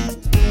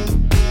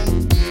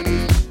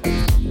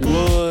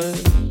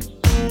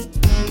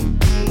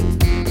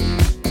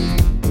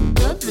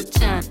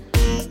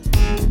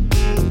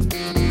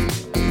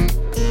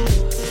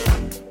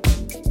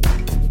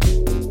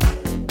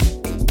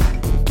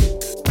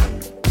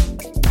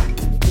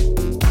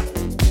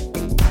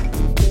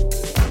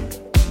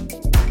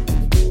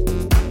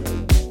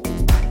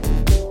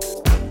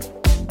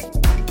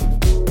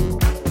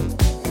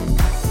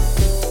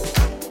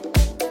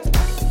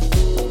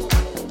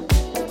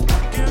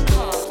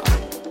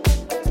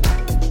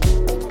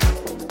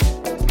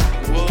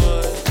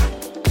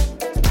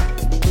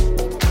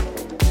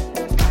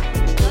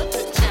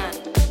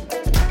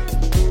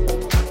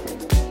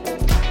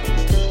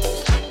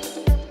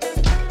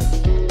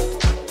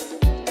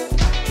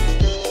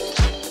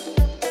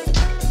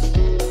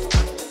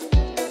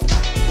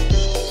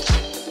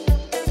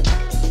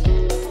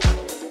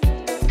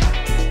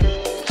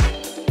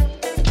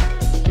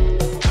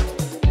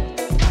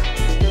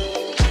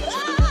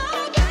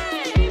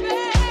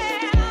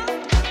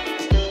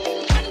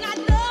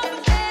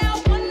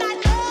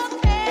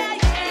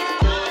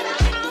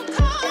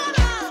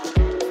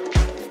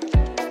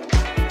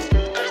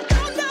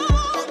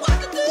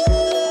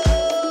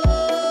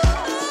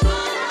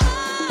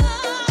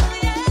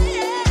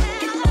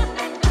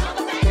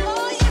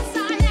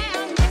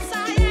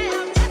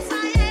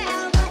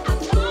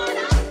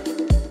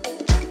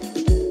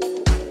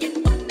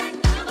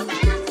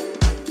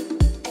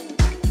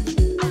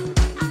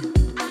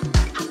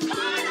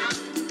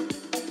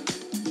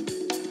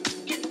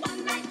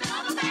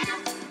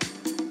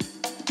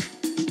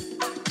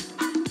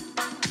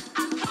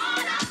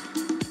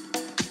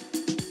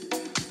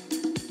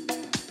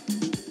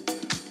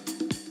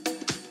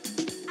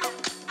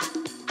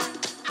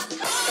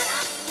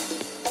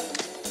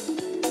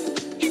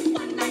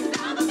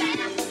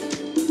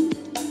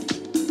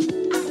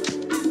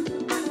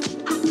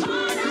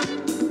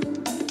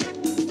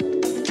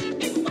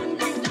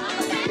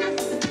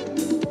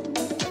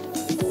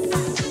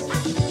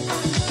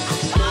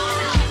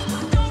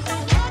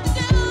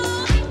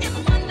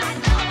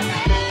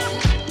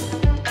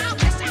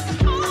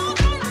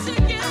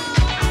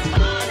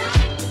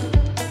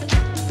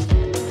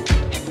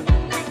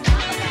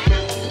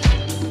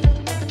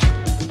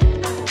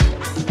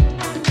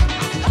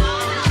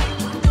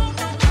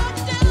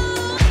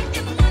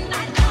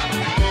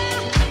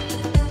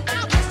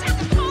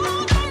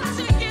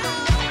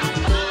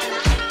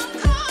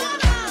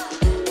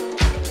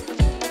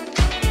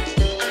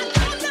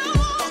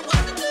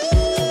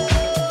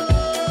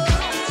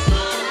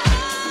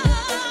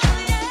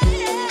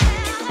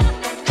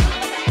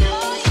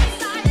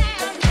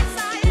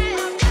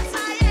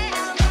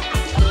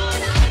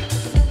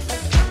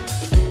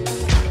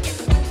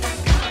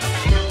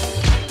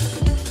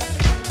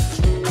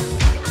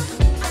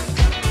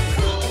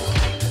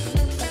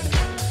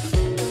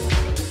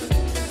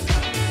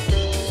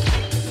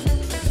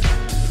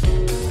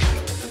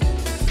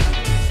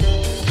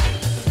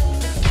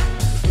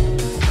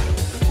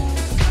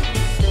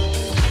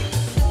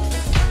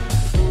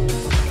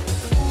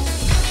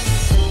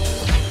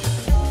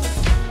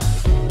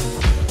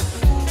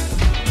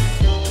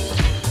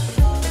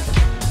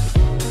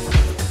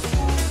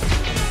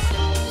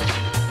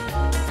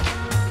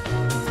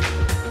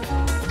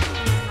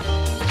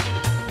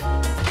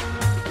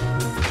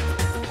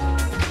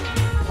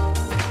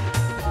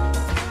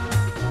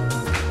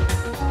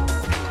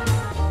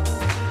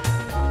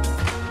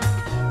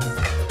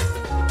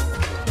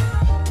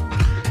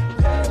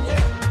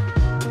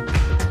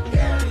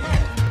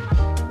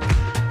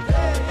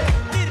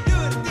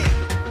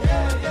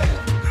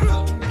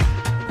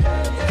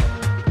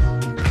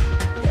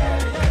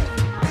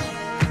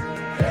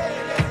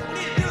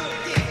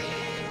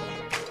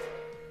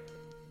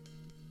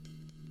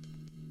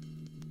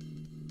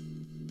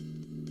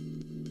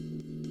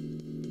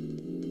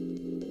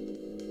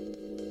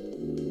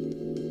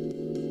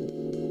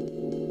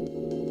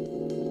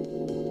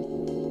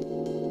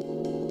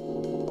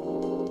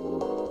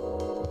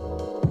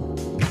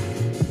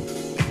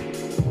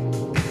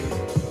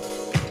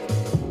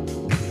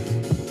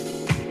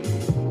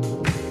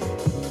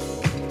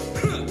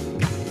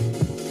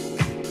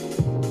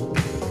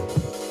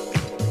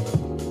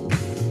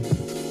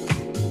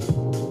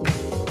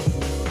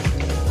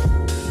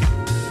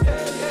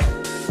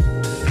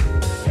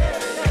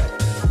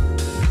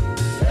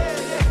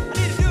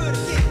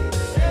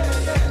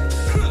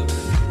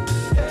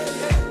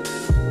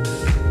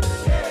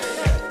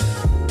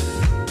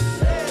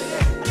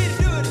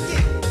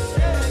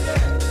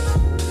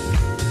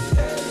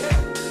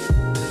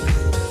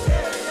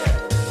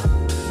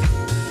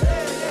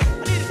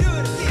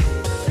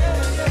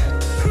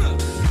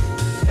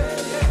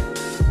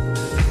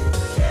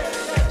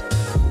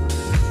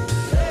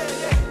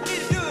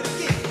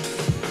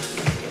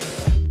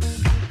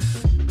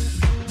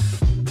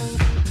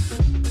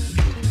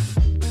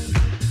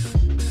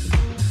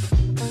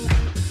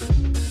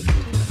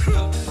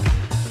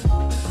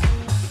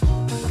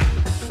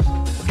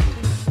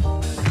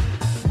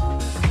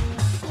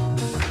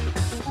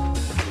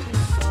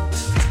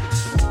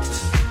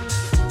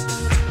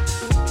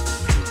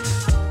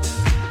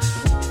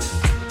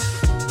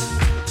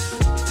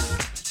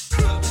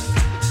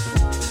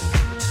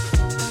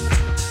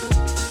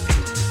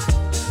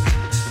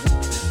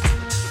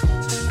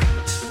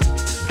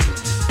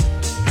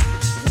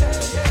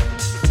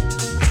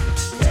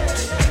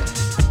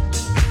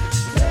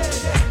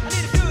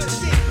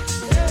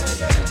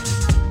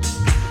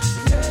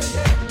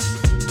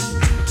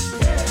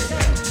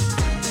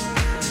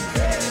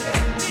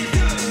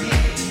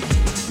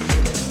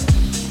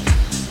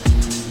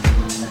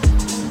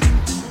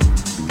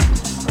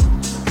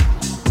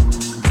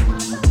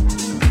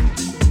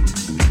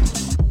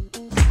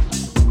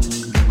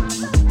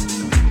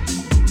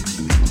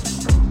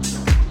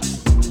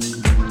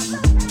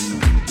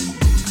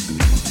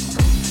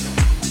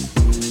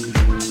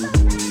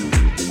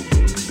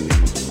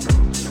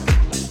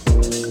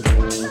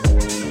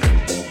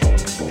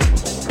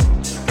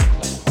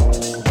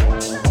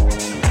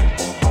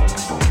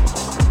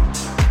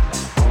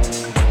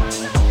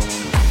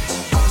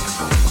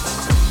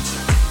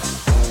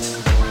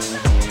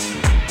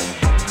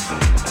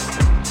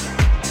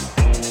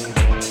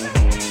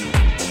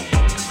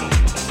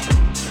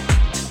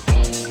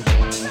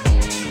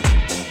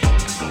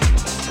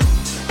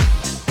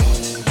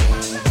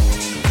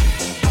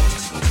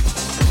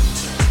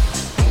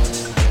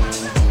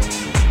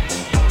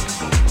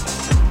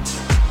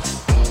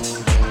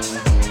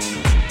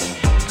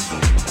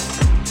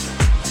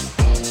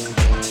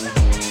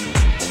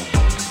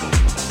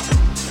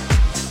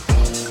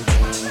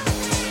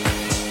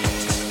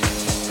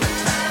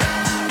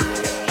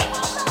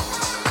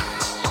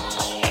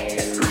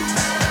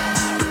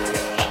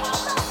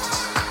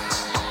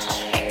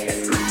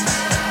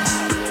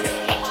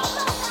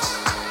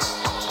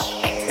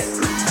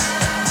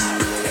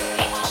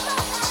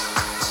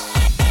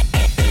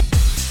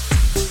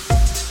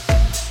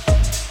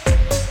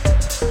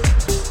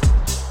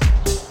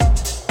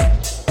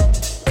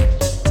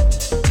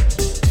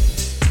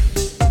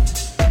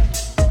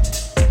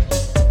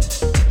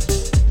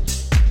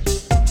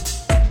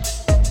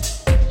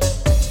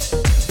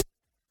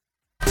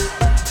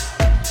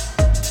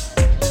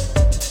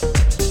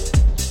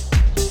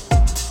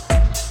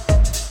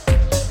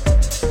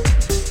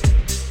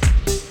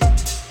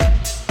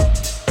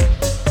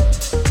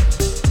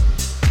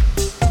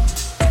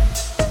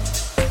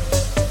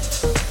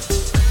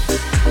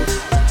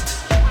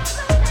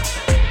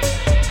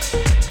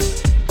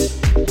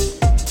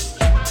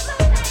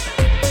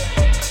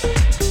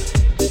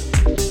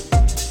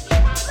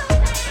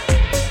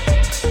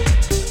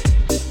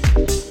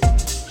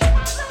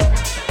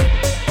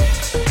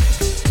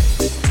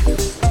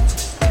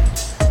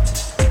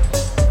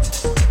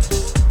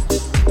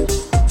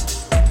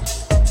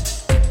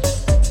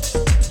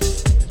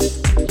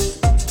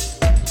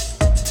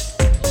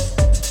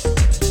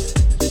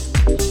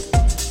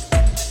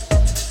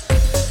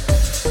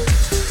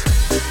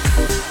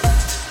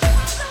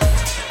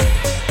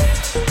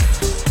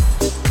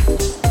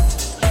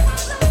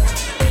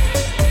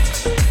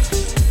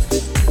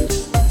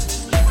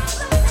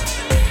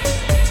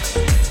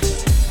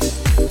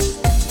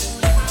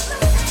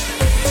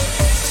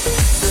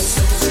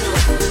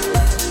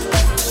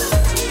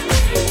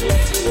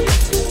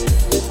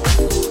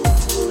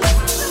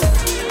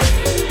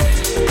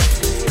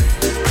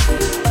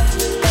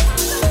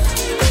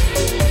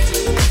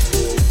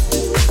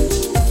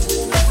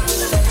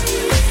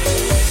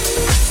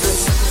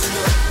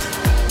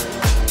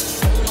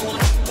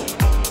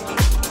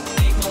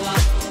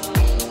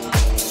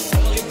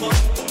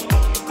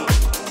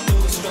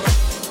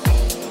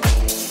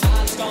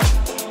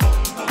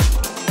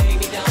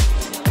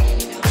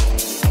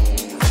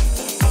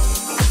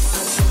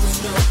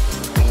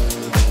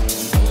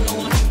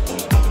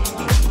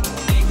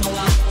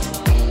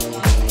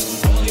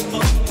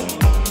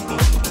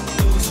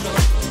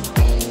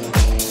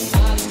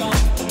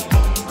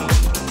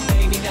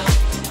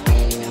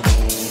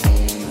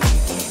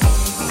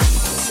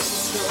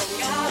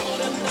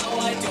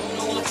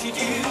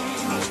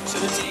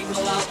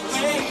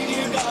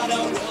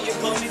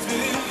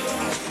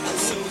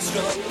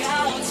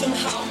 out,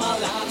 somehow my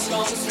life's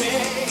gone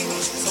astray.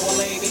 So I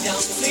lay me down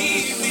to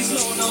sleep, please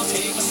Lord, don't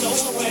take my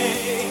soul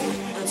away.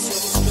 I'm so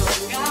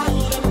strung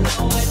out, and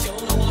now I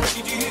don't know what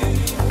to do.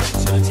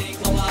 Should I take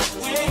my life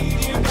away,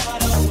 dear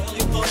God, how will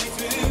you put me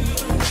through?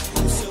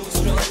 I'm so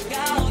strung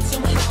out,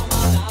 somehow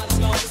my life's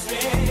gone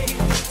astray.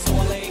 So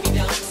I lay me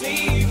down to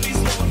sleep,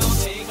 please Lord, don't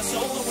take my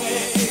soul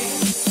away.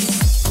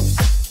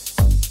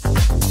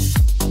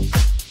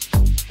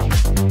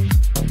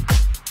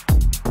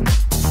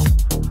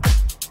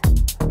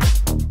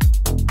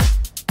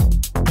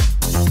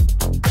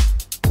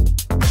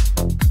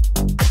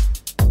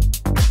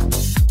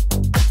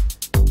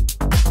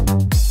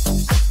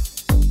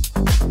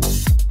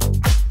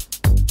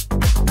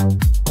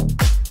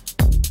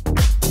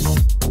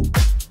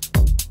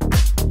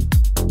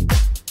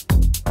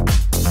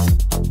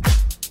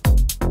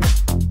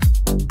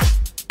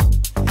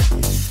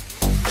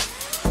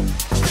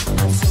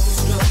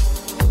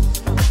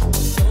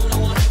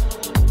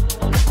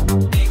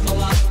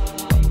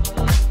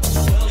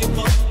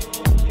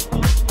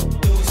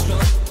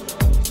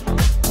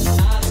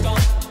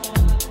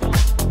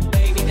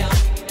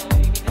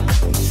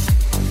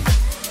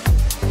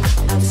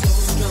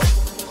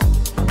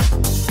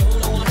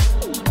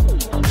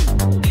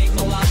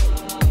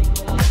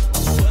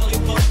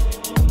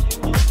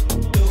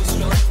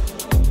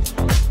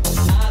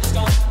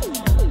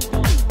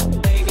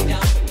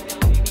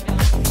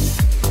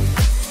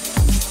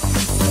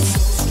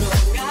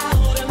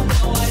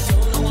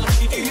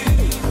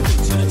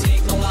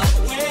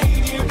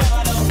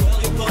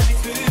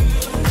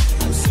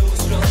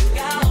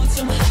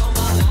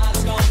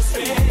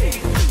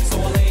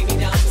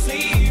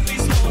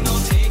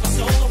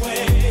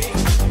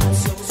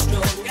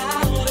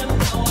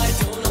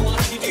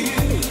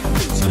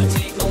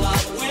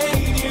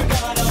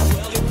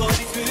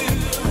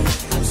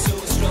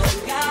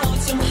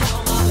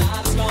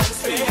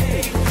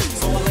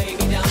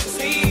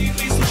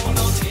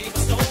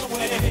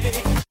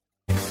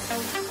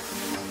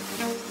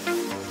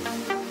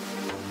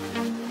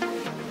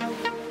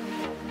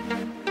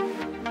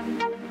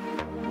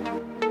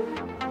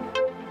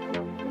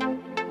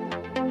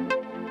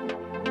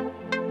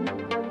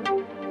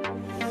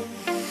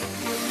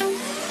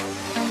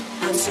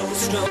 I'm so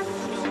strong.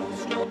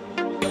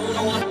 Don't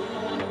know what.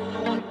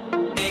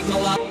 Take my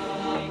life.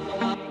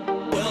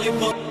 Will you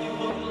put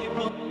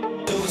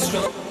too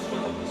strong?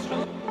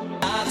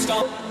 I'm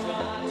strong.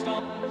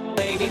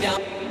 Lay me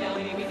down.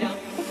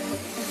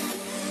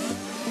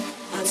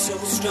 I'm so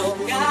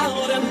strung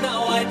out and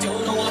now I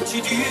don't know what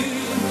to do.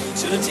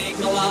 Should I take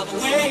my love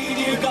away,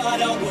 dear God,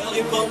 how will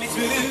you pull me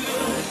through?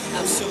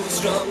 I'm so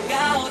strung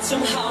out,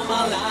 somehow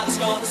my life's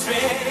gone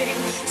astray.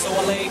 So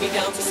I lay me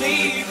down to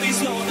sleep,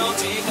 please Lord, don't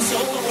take my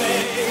soul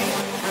away.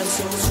 I'm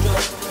so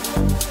strong.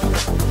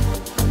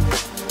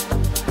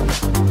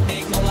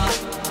 Take my life.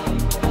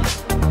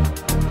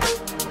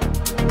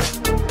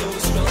 Too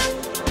strong.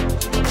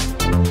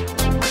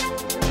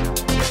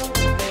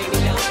 Lay me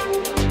down.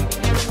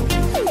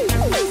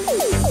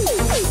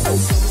 I'm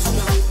so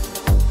strong.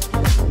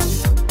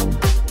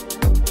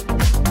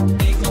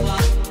 Take my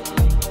life.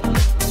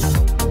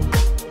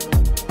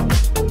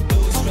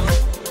 Too strong.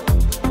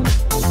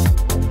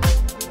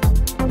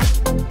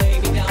 Lay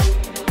me down.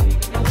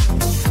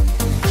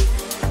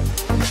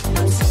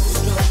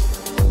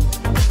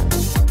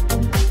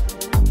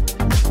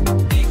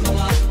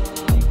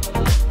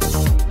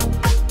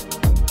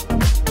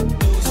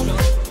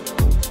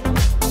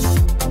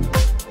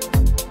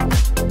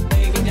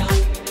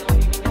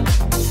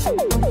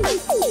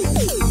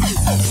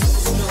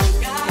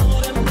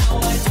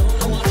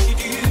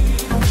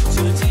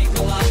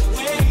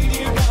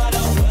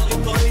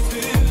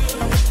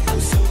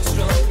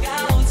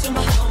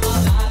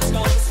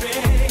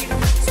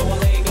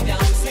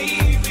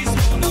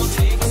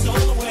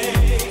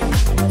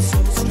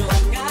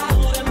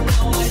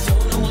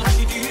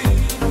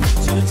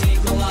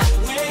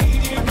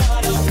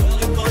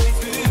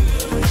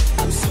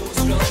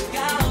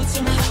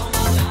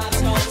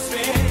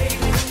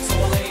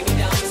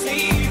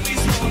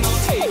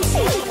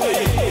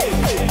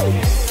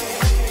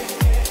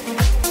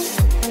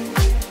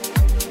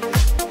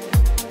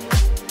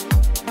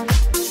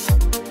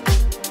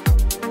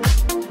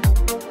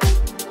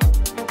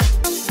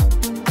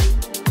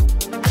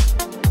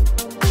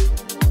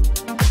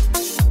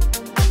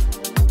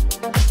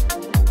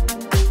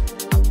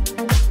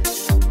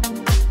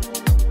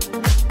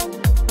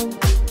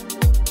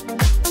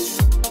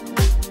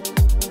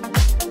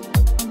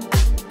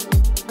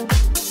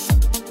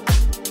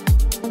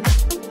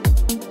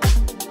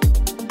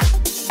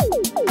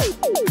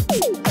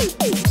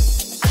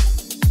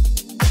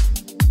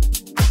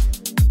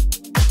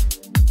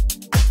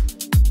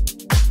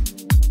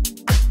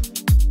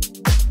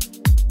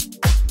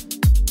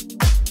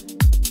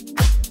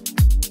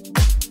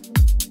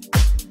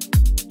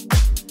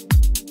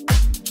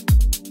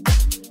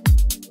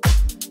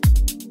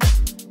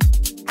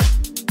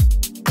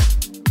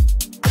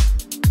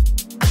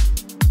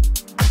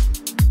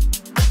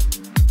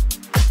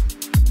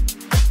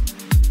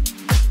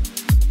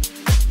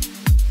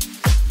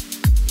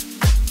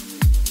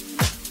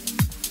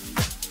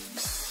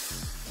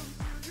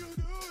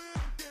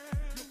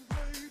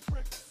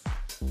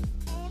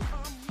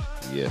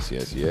 Yes,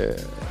 yes,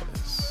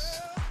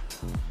 yes.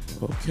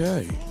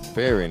 Okay.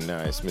 Very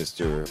nice,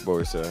 Mr.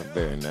 Borsa.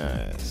 Very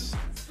nice.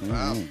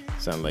 Wow.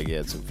 Sound like you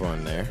had some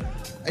fun there.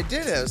 I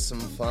did have some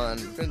fun.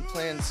 Been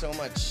playing so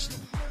much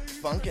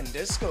funk and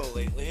disco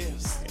lately.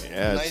 It's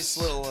Yeah, a nice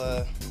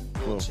little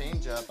cool.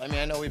 change up. I mean,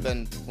 I know we've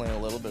been playing a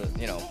little bit.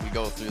 We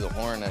go through the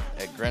horn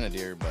at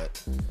Grenadier,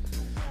 but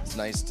it's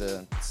nice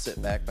to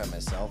sit back by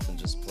myself and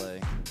just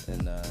play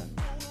and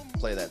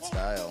play that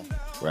style.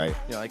 Right.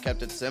 I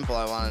kept it simple.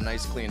 I want a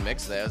nice, clean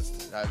mix there.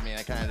 I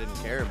kind of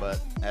didn't care,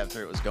 but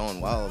after it was going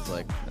well, I was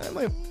like, I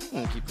might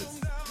keep this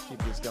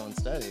going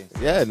steady.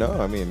 Yeah, no,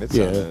 I mean, it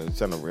Yeah.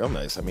 sounded real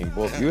nice. I mean,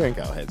 both you and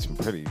Kyle had some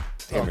pretty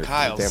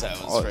Kyle damn set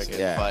was balls. freaking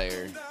Yeah.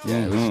 fire.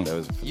 Yeah, Mhm. that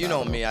was You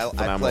know me, I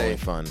phenomenally play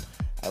fun.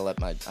 I let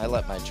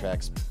my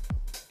tracks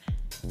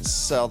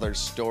sell their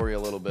story a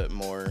little bit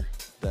more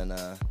than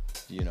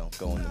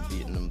going and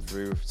beating them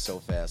through so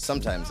fast.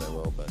 Sometimes I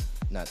will, but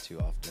not too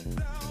often.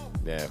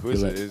 Yeah, who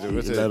is it?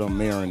 Was Let it? them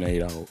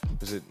marinate out.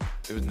 Was it?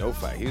 It was No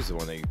Fight. He was the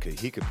one that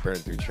he could burn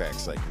through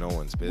tracks like no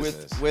one's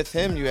business. With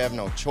him, you have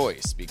no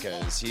choice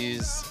because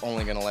he's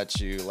only gonna let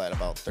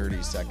about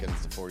 30 seconds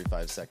to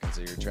 45 seconds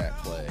of your track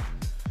play.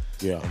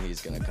 Yeah. And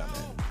he's gonna come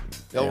in.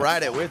 He'll Yeah.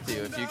 ride it with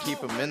you. If you keep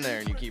him in there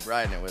and you keep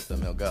riding it with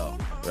him, he'll go.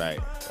 Right.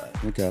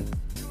 Okay.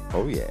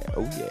 Oh yeah.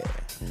 Oh yeah.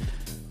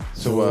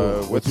 So,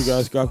 what what's you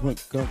guys got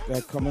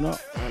coming up?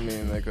 I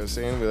mean, like I was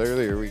saying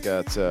earlier, we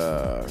got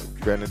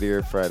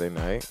Grenadier Friday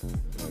night.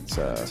 It's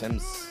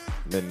Tim's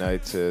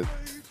midnight to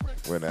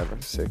whenever,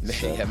 6. yeah,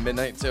 7.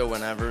 midnight till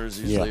whenever is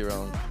usually Yeah.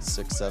 around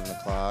 6, 7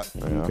 o'clock.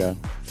 Yeah. Okay.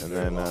 And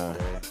then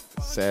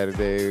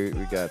Saturday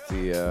we got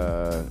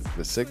the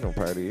Signal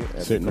party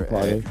at Signal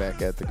party.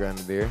 back at the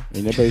Grenadier.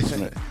 In the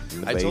basement.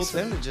 In the I told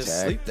basement. them to just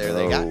Jack sleep there.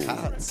 They got Bro.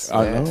 cots.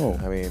 I Yeah, know.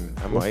 I mean,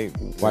 I Why-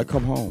 might. Why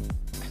come home?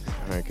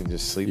 I can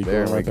just sleep You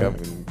there and going wake right up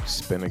back? and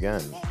spin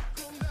again.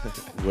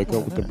 Wake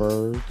up with the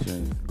birds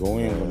and go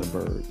in with the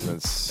birds.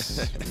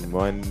 It's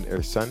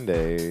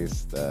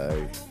Sundays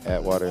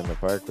at Water in the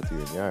Park with you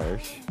and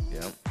Yarsh.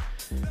 Yep.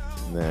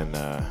 And then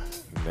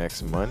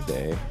next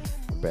Monday,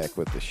 back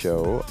with the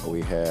show.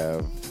 We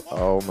have,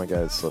 oh my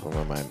God, it's slipping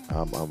my mind.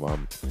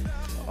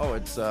 Oh,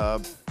 it's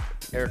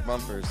Eric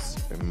Mumpers.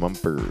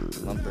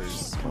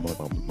 Mumpers.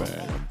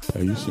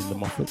 Have you seen the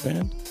Muffet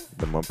Band?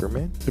 The Mumper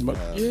Man?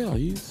 Yeah,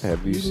 he's.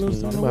 Have you he seen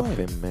lives the on the way.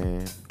 Muffin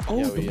Man? Oh,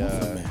 Yeah, the we,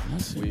 Muffet Man. I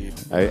seen him.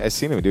 I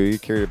seen him, dude. He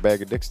carried a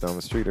bag of dicks down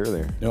the street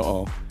earlier.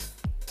 Uh-oh.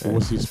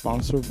 Was he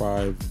sponsored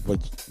by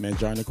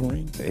Mangina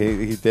Cream?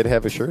 He did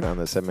have a shirt on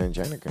that said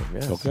Mangina Cream,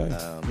 yes. Okay.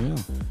 Yeah.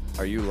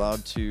 Are you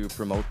allowed to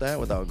promote that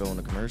without going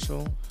to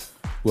commercial?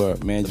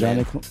 What,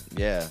 Mangina Cream?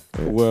 Yeah.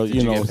 Well, Did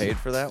you know. get paid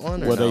for that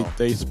one? Or Well, no?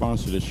 they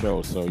sponsor the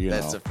show, so you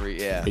That's know. a free,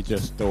 yeah. They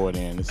just throw it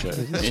in. It's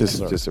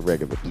Just a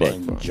regular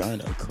plug.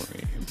 Mangina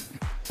Cream.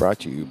 Brought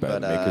to you by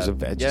the makers of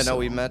Vagisil. Yeah, no,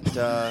 we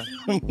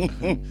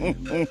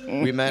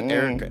met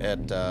Eric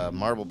at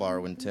Marble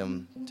Bar when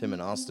Tim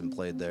and Austin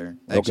played there.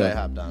 Actually, Okay. I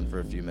hopped on for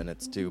a few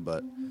minutes too,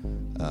 but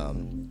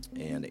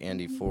and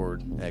Andy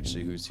Ford,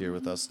 actually, who's here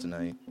with us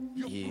tonight,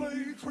 he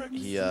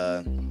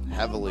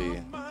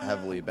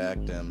heavily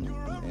backed him,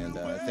 and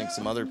I think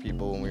some other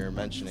people when we were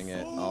mentioning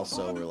it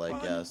also were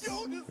like, yes.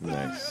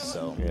 Nice.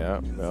 So Yeah,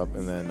 yep.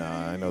 And then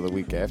I know the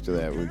week after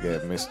that we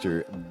got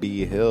Mr.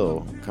 B.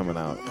 Hill coming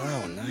out.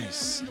 Oh,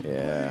 nice.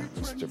 Yeah,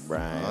 Mr.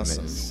 Brian.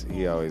 Awesome.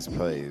 He always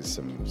plays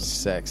some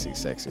sexy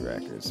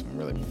records, some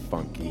really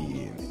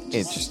funky and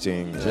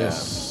interesting.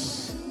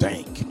 Just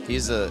stank.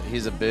 He's a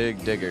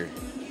big digger.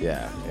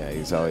 Yeah.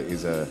 He's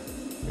always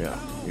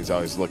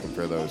looking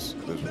for those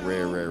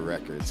rare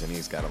records, and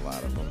he's got a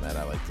lot of them that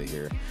I like to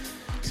hear.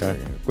 So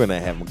Okay. when I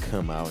have him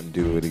come out and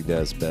do what he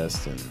does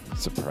best and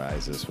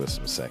surprise us with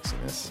some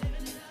sexiness.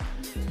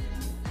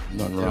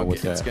 Nothing wrong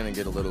with It's that. gonna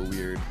get a little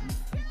weird.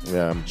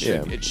 Yeah,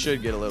 It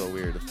should get a little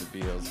weird if the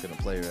BL's gonna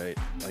play right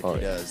like Oh,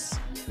 he yeah. does.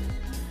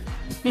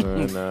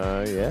 And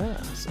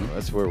so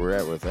that's where we're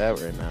at with that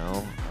right now.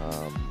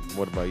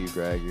 What about you,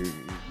 Greg?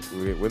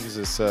 When is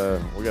this?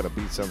 We got a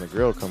Beats on the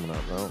Grill coming up,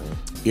 don't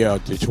we? Yeah,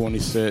 the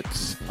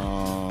 26th.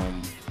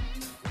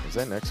 Is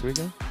that next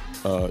weekend?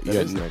 Yeah,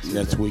 is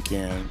next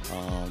weekend.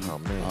 Oh,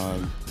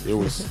 man. It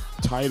was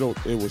titled.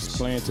 It was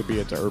planned to be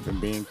at the Urban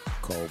Bean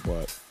Co.,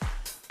 but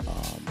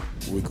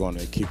we're going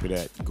to keep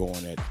it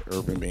going at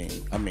Urban Bean.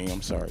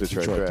 I'm sorry,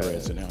 Detroit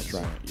Threads and now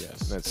trying.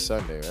 Yes, That's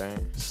Sunday, right?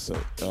 So,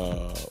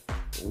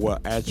 well,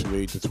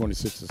 actually, the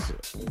 26th is.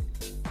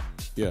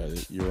 Yeah,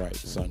 you're right.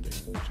 Sunday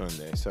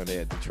Sunday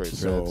at Detroit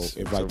So Threads.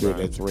 if I do it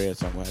at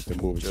Threads, I'm gonna have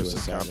to move it to a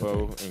Joseph Saturday.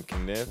 Campo in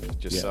Kniff,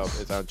 just Yes. south.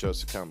 It's on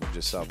Joseph Campo,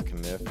 just south of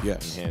Kniff.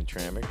 Yes. In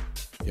Hamtramck.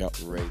 Yep.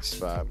 Great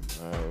spot.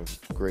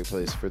 Great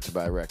place to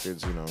buy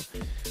records. You know,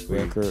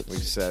 Records. We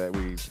set it.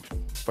 We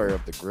fire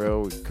up the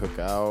grill. We cook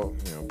out.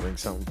 You know, bring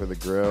something for the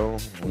grill.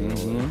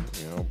 Mhm.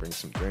 You know, bring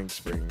some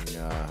drinks. Bring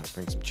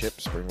some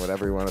chips. Bring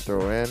whatever you want to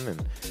throw in,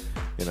 and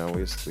You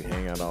know, we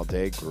hang out all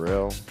day,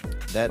 grill.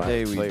 That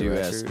day we play do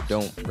records. ask,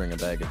 don't bring a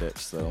bag of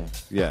dicks, though.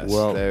 Yes,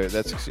 Well,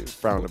 that's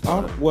frowned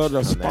upon. well, the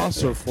on that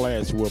sponsor day.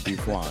 flags will be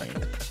flying.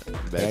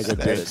 That's- Bag of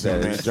that dicks is-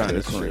 and that is- Mangina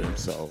that's true. cream.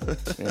 So,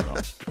 you know,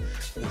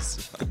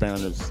 the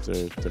banners,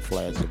 the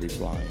flags will be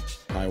flying.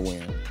 High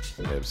wind.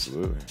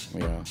 Absolutely.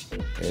 Yeah.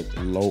 At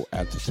low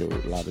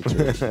altitude,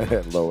 latitude.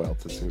 At low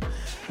altitude.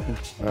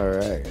 All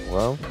right.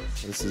 Well,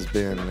 this has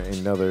been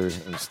another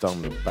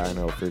installment of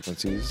Binaural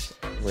Frequencies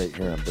right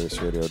here on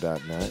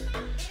burstradio.net.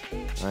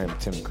 I am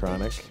Tim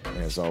Chronic.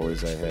 As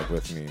always, I have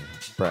with me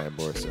Brian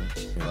Borsa.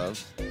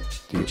 Love.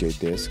 DJ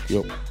Disc.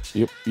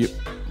 Yep.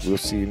 We'll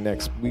see you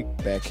next week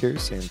back here,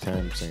 same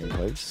time, same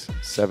place,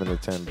 7 to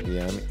 10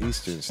 p.m.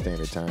 Eastern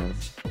Standard Time.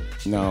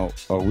 Now,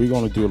 are we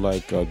going to do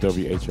like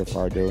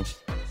WHFR do?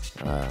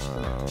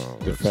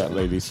 The fat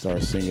lady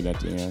starts singing at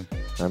the end.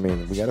 I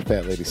mean, we got a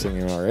fat lady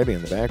singing already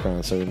in the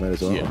background, so we might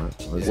as well. Yeah.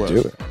 Let's Yeah. do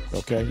it.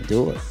 Okay,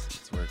 do it.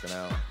 It's working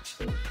out.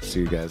 See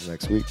you guys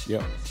next week.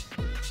 Yep.